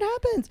seeing what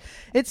happens.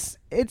 It's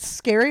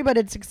scary, but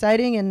it's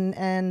exciting,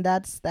 and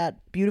that's that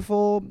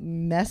beautiful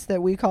mess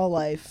that we call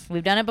life.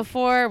 We've done it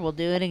before. We'll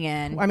do it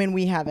again. I mean,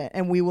 we haven't,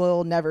 and we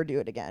will never do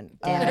it again.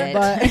 Damn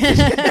But,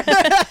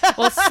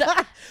 well,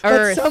 but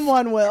Earth,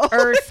 someone will.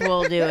 Earth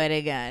will do it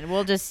again.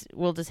 We'll just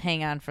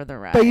hang on for the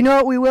ride. But you know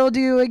what we will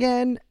do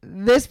again?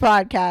 This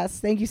podcast.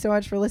 Thank you so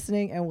much for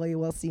listening, and we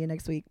will see you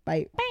next week.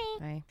 Bye.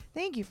 Bye.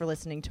 Thank you for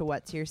listening to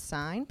What's Your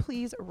Sign.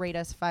 Please rate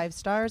us 5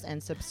 stars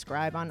and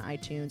subscribe on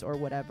iTunes or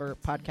whatever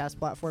podcast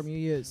platform you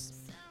use.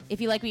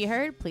 If you like what you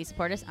heard, please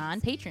support us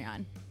on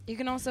Patreon. You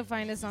can also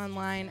find us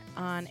online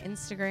on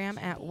Instagram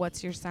at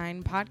What's Your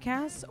Sign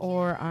Podcast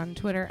or on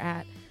Twitter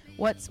at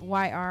What's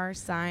YR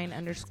sign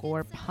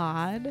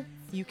 _pod.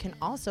 You can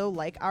also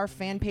like our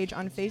fan page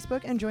on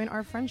Facebook and join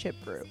our friendship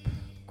group.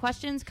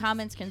 Questions,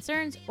 comments,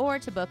 concerns, or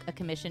to book a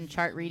commissioned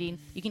chart reading,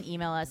 you can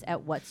email us at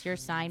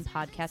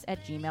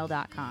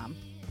what'syoursignpodcast@gmail.com.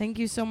 Thank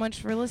you so much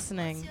for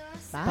listening.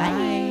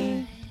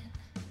 Bye.